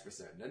Mikey. That's for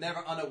certain. They're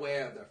never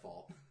unaware of their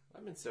fault.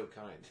 I've been so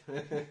kind.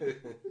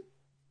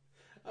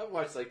 I've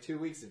watched like 2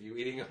 weeks of you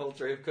eating a whole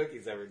tray of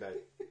cookies every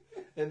night.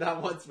 And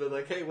not once been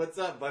like, hey, what's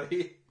up,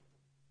 buddy?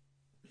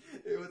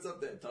 Hey, what's up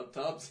there,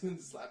 Tub-Tubs?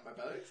 And slap my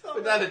belly.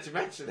 But now that you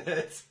mention it,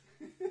 it's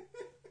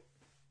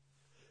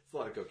a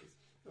lot of cookies.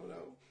 Oh,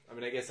 no. I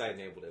mean, I guess I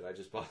enabled it. I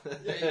just bought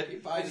Yeah,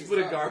 you I just put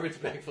a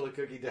garbage bag full of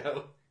cookie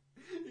dough.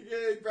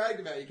 You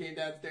bragged about it. You came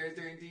downstairs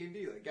during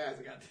D&D like, guys,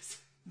 I got this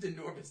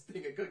enormous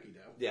thing of cookie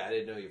dough. Yeah, I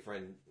didn't know your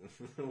friend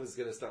was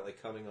going to start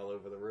like coming all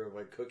over the room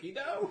like cookie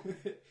dough.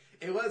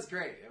 It was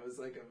great. It was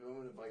like a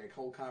moment of like a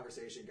whole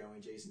conversation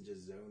going. Jason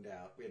just zoned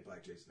out. We had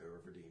Black Jason over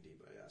for D&D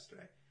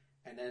yesterday.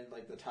 And then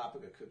like the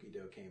topic of cookie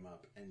dough came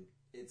up and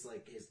it's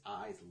like his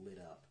eyes lit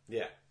up.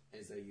 Yeah.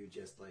 As though you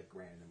just like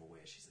granted him a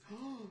wish. He's like,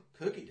 oh,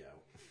 cookie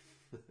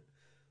dough.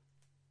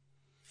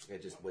 I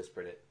just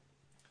whispered it.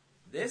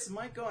 This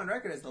might go on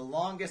record as the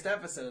longest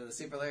episode of the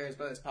Super Hilarious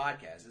Brothers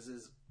podcast. This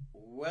is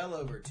well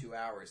over 2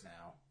 hours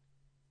now.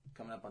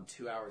 Coming up on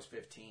 2 hours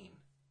 15.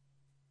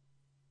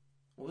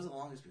 What was the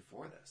longest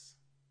before this?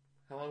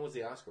 How long was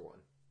the Oscar one?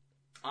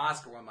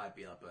 Oscar one might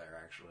be up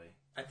there, actually.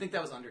 I think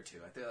that was under 2.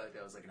 I feel like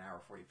that was like an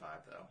hour 45,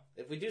 though.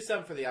 If we do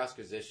something for the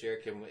Oscars this year,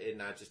 can it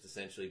not just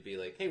essentially be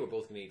like, hey, we're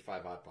both going to eat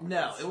 5 Hot Pockets?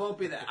 No, it won't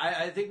be that.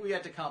 I think we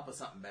have to come up with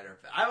something better.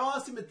 I've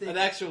honestly been thinking...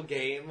 An actual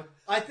game?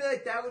 I feel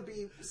like that would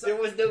be... There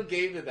was no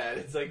game to that.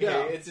 It's like,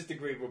 No. hey, it's just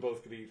agreed we're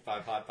both going to eat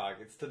 5 Hot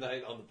Pockets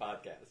tonight on the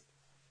podcast.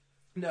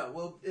 No,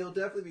 well, it'll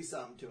definitely be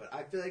something to it.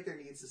 I feel like there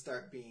needs to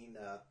start being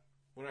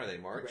When are they,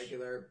 March?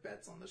 regular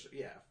bets on the show.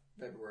 Yeah,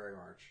 February,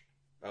 March.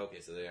 Okay,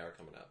 so they are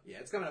coming up. Yeah,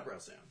 it's coming up real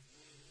soon.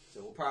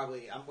 So we'll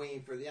probably... I'm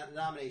waiting for... The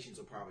nominations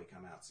will probably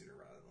come out sooner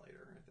rather than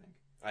later, I think.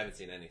 I haven't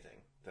seen anything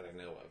that I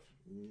know of.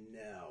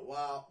 No,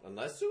 well...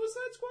 Unless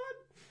Suicide Squad?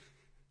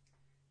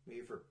 Maybe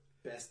for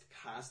best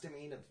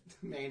costuming of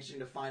managing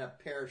to find a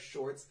pair of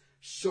shorts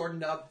short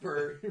enough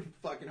for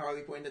fucking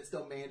Harley Quinn that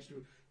still managed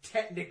to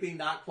technically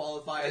not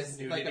qualify as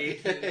like a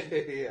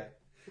bikini. Yeah.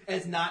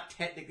 As not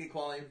technically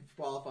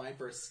qualifying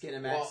for a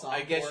Skinemax Well, song.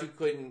 I guess you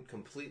couldn't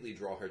completely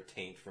draw her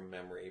taint from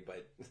memory,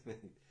 but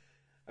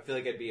I feel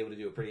like I'd be able to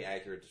do a pretty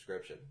accurate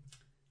description.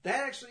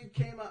 That actually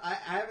came up. I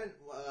haven't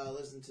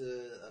listened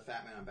to a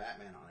Fat Man on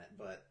Batman on it,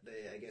 but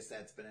I guess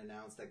that's been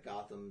announced that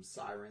Gotham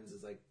Sirens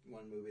is like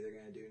one movie they're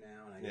going to do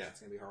now, and I guess it's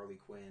going to be Harley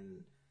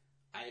Quinn.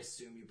 I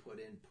assume you put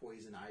in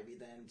Poison Ivy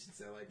then, since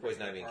they're like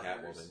Poison Ivy and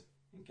partners.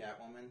 Catwoman. And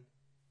Catwoman.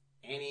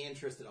 Any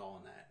interest at all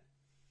in that?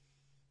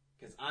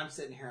 Because I'm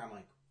sitting here, I'm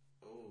like,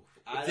 oh.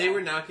 If they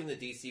were knocking the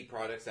DC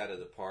products out of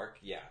the park,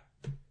 yeah.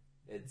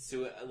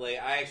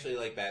 I actually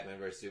like Batman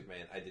vs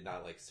Superman. I did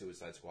not like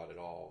Suicide Squad at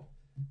all,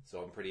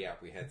 so I'm pretty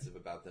apprehensive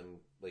about them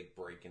like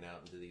breaking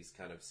out into these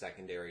kind of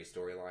secondary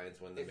storylines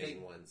when the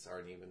main ones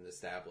aren't even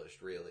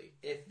established. Really,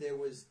 if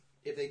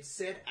they'd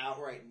said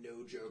outright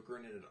no Joker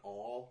in it at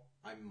all,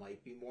 I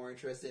might be more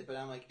interested. But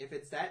I'm like, if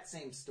it's that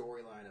same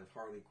storyline of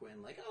Harley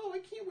Quinn, like, oh, I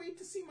can't wait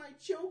to see my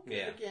Joker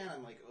again.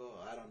 I'm like, oh,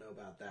 I don't know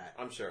about that.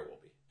 I'm sure it will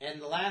be. And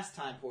the last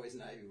time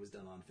Poison Ivy was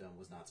done on film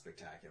was not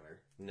spectacular.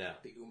 No.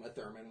 The Uma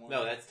Thurman one?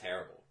 No, that's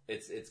terrible.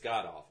 It's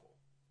god-awful.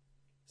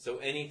 So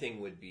anything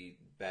would be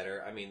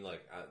better. I mean, look,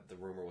 the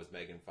rumor was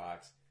Megan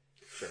Fox.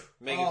 Sure.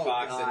 Megan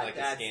Fox in like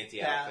a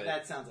scanty outfit.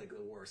 That sounds like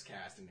the worst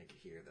casting they could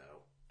hear,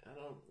 though. I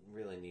don't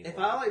really need If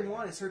all I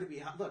want is her to be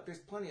hot. Look, there's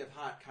plenty of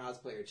hot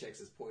cosplayer chicks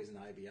as Poison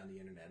Ivy on the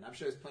internet. And I'm ssure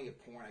there's plenty of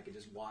porn I could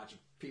just watch of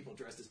people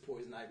dressed as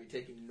Poison Ivy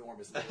taking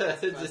enormous loads.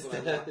 That's what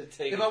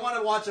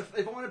I want.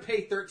 If I want to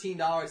pay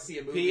 $13 to see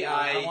a movie,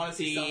 I want to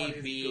see someone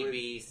who's good.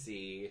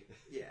 BBC.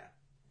 Yeah.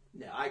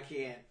 No, I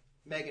can't.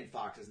 Megan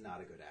Fox is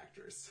not a good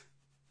actress.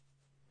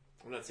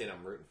 I'm not saying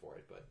I'm rooting for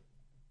it, but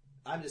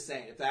I'm just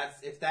saying if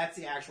that's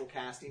the actual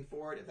casting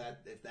for it,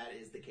 if that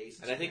is the case,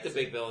 and I think the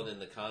big villain in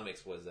the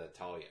comics was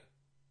Talia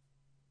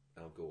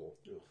Al Ghul.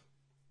 Ugh.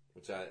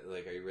 Which are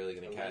you really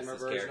going to cast this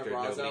version character?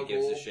 of Ra's al Nobody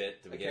gives a Ghul,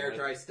 shit to a begin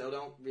character with. I still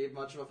don't give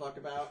much of a fuck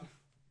about.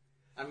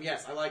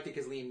 Yes, I liked it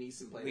because Liam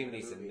Neeson played Liam it in the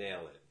Neeson movie.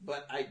 nailed it.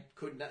 But I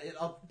could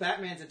not.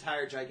 Batman's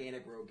entire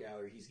gigantic rogue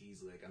gallery, he's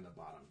easily on the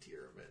bottom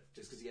tier of it,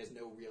 just because he has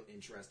no real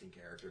interesting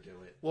character to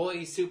it. Well,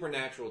 he's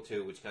supernatural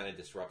too, which kind of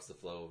disrupts the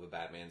flow of a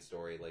Batman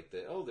story. Like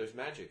there's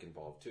magic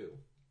involved too.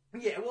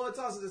 Yeah, well, it's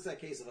also just that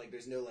case of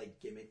there's no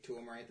gimmick to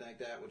him or anything like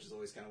that, which is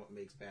always kind of what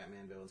makes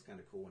Batman villains kind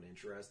of cool and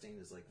interesting.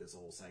 Is this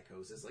whole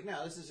psychosis.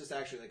 No, this is just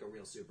actually a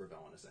real super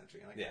villain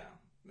essentially.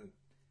 No,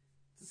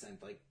 it's a sense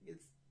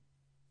it's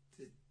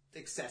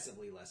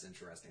excessively less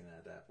interesting than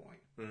at that point.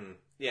 Mm-hmm.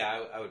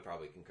 Yeah, I would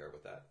probably concur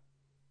with that.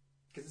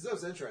 Because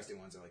those interesting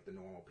ones are the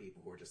normal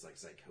people who are just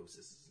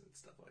psychosis and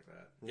stuff like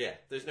that. Yeah,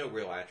 there's no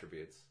real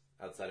attributes.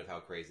 outside of how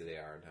crazy they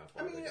are and how I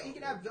far mean, they go. you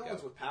can have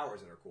villains with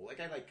powers that are cool. Like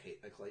I like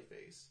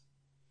Clayface.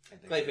 I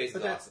think. Clayface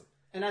But is awesome.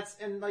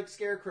 And like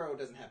Scarecrow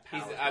doesn't have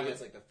powers. He's- But I he would-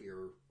 has like the fear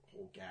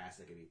whole gas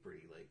that could be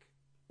pretty like.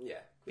 Yeah.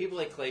 People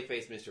like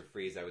Clayface, Mr.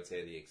 Freeze, I would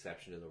say, are the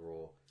exception to the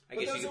rule. I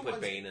But guess those you are could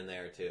put ones- Bane in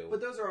there, too.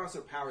 But those are also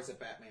powers that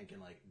Batman can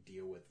like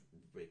deal with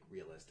like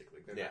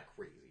realistically. They're Yeah. not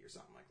crazy or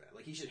something like that.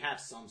 Like he should have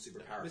some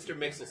superpower. Mr.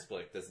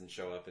 Mixelsplit doesn't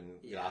show up in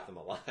Yeah. Gotham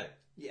a lot.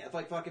 Yeah, if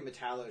like fucking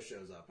Metallo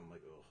shows up, I'm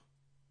like, ugh.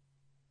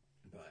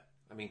 But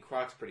I mean,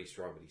 Croc's pretty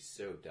strong, but he's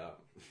so dumb.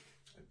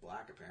 like,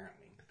 Black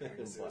apparently,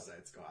 apparently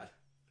Suicide Squad.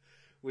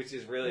 Which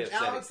is really Which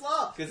upsetting. Alex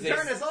loved. 'Cause He they-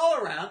 turned us all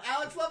around.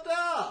 Alex loved it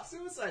all.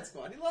 Suicide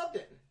Squad. He loved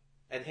it.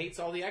 And hates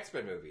all the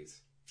X-Men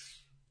movies.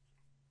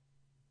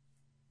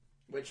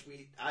 Which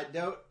I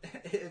note,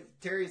 if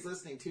Terry's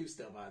listening too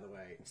still, by the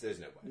way, So there's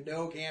no way.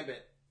 no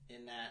Gambit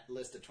in that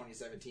list of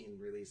 2017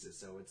 releases,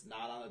 so it's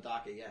not on the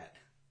docket yet.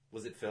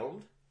 Was it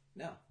filmed?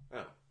 No.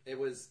 Oh. It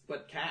was,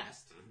 but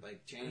cast.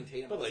 Like, Channing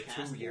Tatum But was like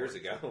cast 2 for years it.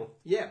 ago.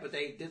 Yeah, but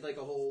they did like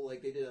a whole,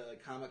 like, they did a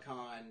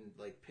Comic-Con,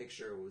 like,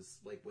 picture was,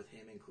 like, with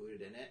him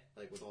included in it,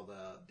 like, with all the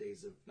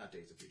not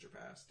Days of Future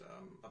Past,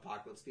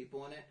 Apocalypse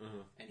people in it. Mm-hmm.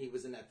 And he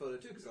was in that photo,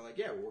 too, because they're like,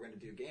 yeah, well, we're going to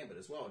do Gambit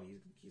as well, and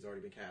he's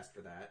already been cast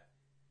for that.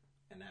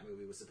 And that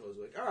movie was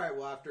supposedly like, all right,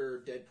 well,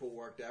 after Deadpool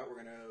worked out, we're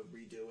going to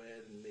redo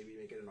it and maybe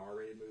make it an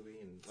R-rated movie,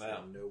 and still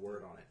Wow. no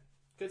word on it.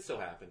 Could still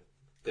happen.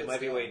 They Could might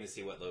be still. waiting to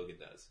see what Logan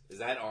does. Is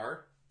that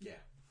R? Yeah.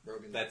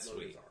 Logan's That's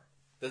sweet. R.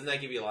 Doesn't that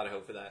give you a lot of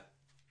hope for that?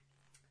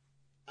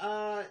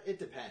 It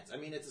depends. I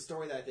mean, it's a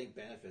story that I think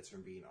benefits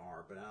from being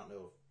R, but I don't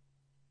know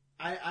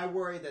if... I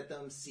worry that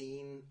them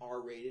seeing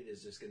R-rated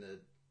is just gonna...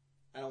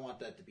 I don't want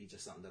that to be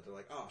just something that they're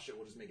like, oh shit,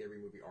 we'll just make every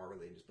movie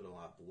R-rated and just put a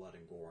lot of blood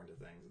and gore into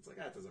things. It's like,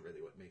 that doesn't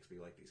really what makes me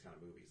like these kind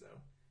of movies, though.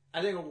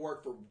 I think it'll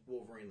work for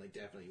Wolverine, like,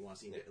 definitely you want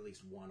to see at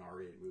least one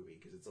R-rated movie,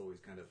 because it's always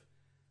kind of...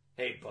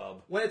 Hey,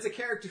 bub. When it's a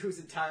character whose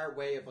entire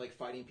way of, like,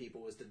 fighting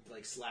people is to,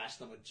 like, slash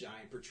them with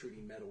giant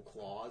protruding metal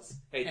claws,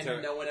 Hey, and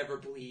no one ever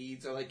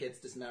bleeds or, like, gets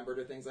dismembered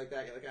or things like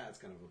that, you're like, that's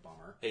kind of a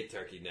bummer. Hey,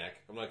 turkey neck.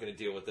 I'm not going to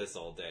deal with this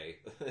all day.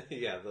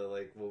 Yeah, the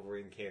like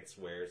Wolverine can't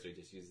swear, so he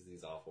just uses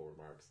these awful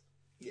remarks.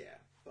 Yeah,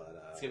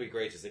 but, It's going to be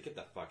great. Just like, get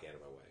the fuck out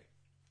of my way.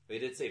 They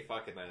did say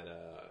fuck in that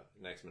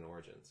X-Men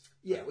Origins.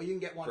 yeah, well, you can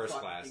get one First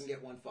fuck. class. You can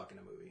get one fuck in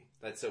a movie.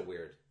 That's so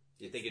weird.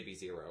 You'd think it'd be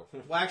 0.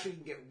 Well, actually, you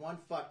can get one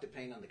fuck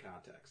depending on the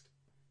context.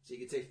 So you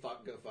can say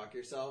fuck, go fuck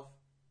yourself,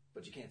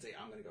 but you can't say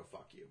I'm gonna go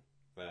fuck you.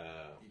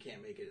 You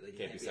can't make it like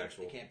Can't be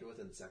sexual. It can't be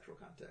within the sexual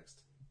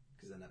context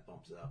because then that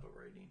bumps it up a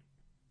rating.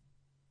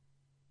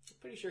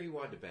 Pretty sure he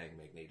wanted to bang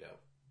Magneto.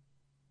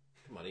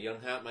 Come on, a young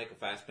hot Michael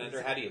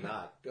Fassbender? How do you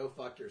not? Go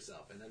fuck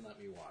yourself and then let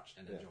me watch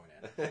and then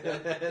join in.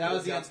 That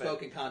was the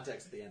unspoken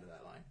context at the end of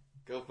that line.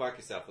 Go fuck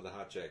yourself with a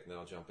hot chick, and then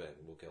I'll jump in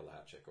and we'll kill the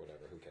hot chick or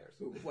whatever. Who cares?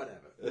 Ooh,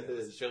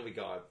 whatever. She'll be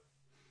gone.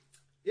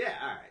 Yeah,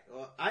 all right.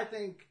 Well, I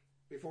think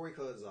before we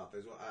close off,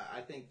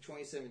 I think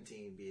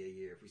 2017 be a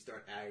year if we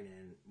start adding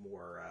in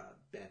more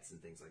bets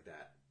and things like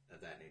that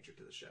of that nature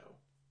to the show.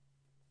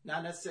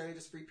 Not necessarily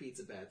just free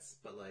pizza bets,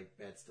 but like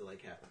bets to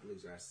like have the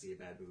loser has to see a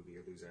bad movie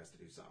or loser has to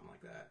do something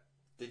like that.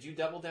 Did you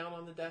double down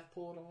on the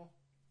Deathpool at all?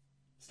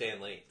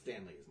 Stanley.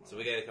 Stanley is my So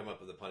we got to come up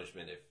with a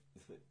punishment if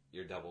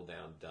your double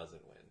down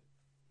doesn't win.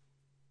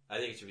 I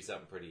think it should be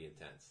something pretty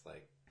intense,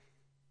 like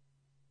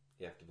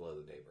you have to blow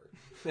the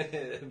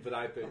neighbor. But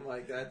I pick. I'm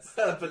like that's.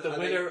 But the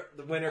are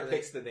winner they-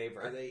 picks the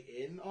neighbor. Are they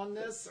in on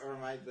this, or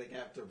am I like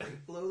have to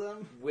rate blow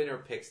them? Winner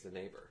picks the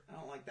neighbor. I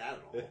don't like that at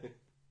all.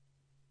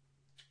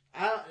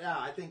 I don't. No,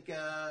 I think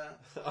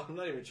I'm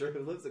not even sure who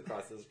lives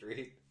across the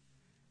street.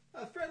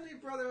 a friendly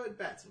brotherhood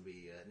bets would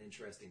be an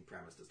interesting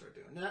premise to start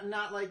doing.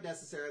 Not like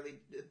necessarily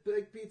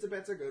big pizza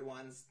bets are good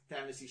ones.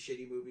 Having to see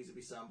shitty movies would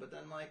be some, but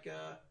then like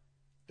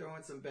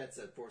throwing some bets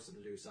that force them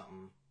to do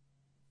something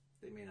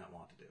they may not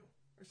want to do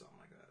or something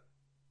like that.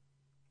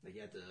 Like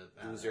you have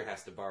to. Loser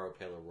has to borrow a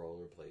pair of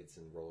rollerblades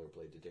and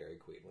rollerblade to Dairy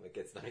Queen when it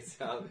gets nice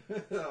out.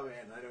 Oh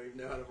man, I don't even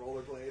know how to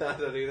rollerblade. I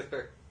don't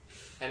either.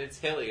 And it's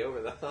hilly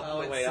over the, Oh,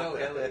 the it's way so up.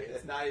 hilly.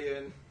 It's not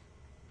even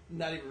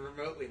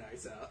remotely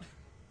nice out.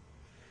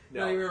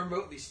 No. Not even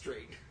remotely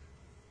straight.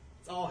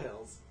 It's all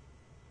hills.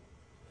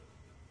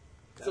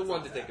 It's the That's one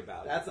not to bad. think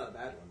about. That's not a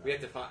bad one. Though. We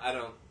have to find.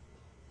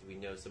 Do we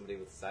know somebody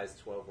with size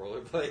 12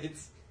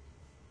 rollerblades?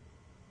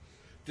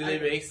 Do they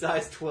make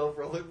size 12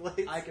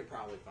 rollerblades? I could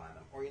probably find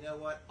them. Or you know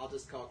what? I'll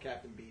just call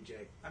Captain BJ.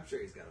 I'm sure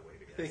he's got a way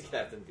to get some.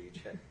 Captain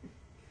BJ.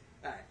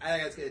 Alright, I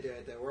think that's going to do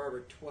it, though. We're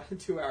over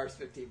 2 hours,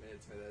 15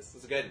 minutes for this.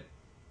 It's good.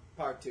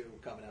 Part 2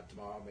 coming up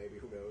tomorrow, maybe.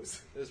 Who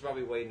knows? It was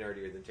probably way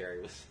nerdier than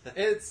Terry was.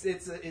 It's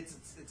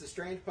a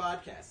strange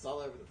podcast. It's all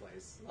over the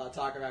place. I'll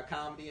talk about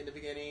comedy in the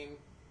beginning.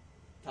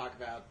 Talk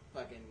about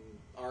fucking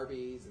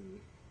Arby's and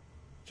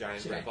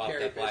Giant Shit, ripoff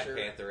Carrie that Black Fisher.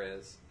 Panther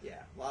is. yeah,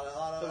 a lot of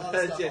stuff.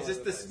 all Yeah, over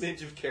just the a place.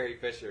 smidge of Carrie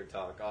Fisher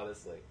talk,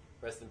 honestly.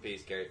 Rest in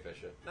peace, Carrie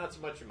Fisher. Not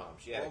so much your mom.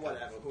 She had Or a couple.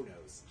 whatever. Who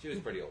knows? She was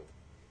pretty old.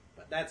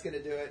 But that's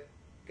gonna do it.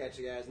 Catch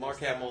you guys.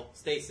 Mark next time. Hamill,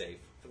 stay safe,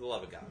 for the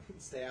love of God.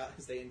 Stay out.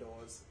 Stay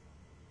indoors.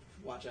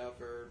 Watch out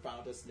for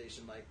Final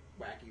Destination like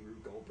wacky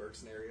Rube Goldberg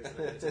scenarios. That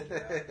are gonna take you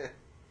out.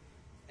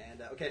 And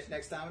we'll catch you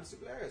next time on the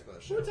Super Mario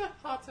Bros. Show. Hoota,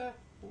 hotta,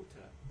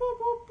 hoota. Boop,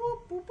 boop,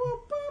 boop, boop, boop,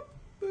 boop,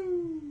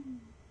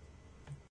 boom.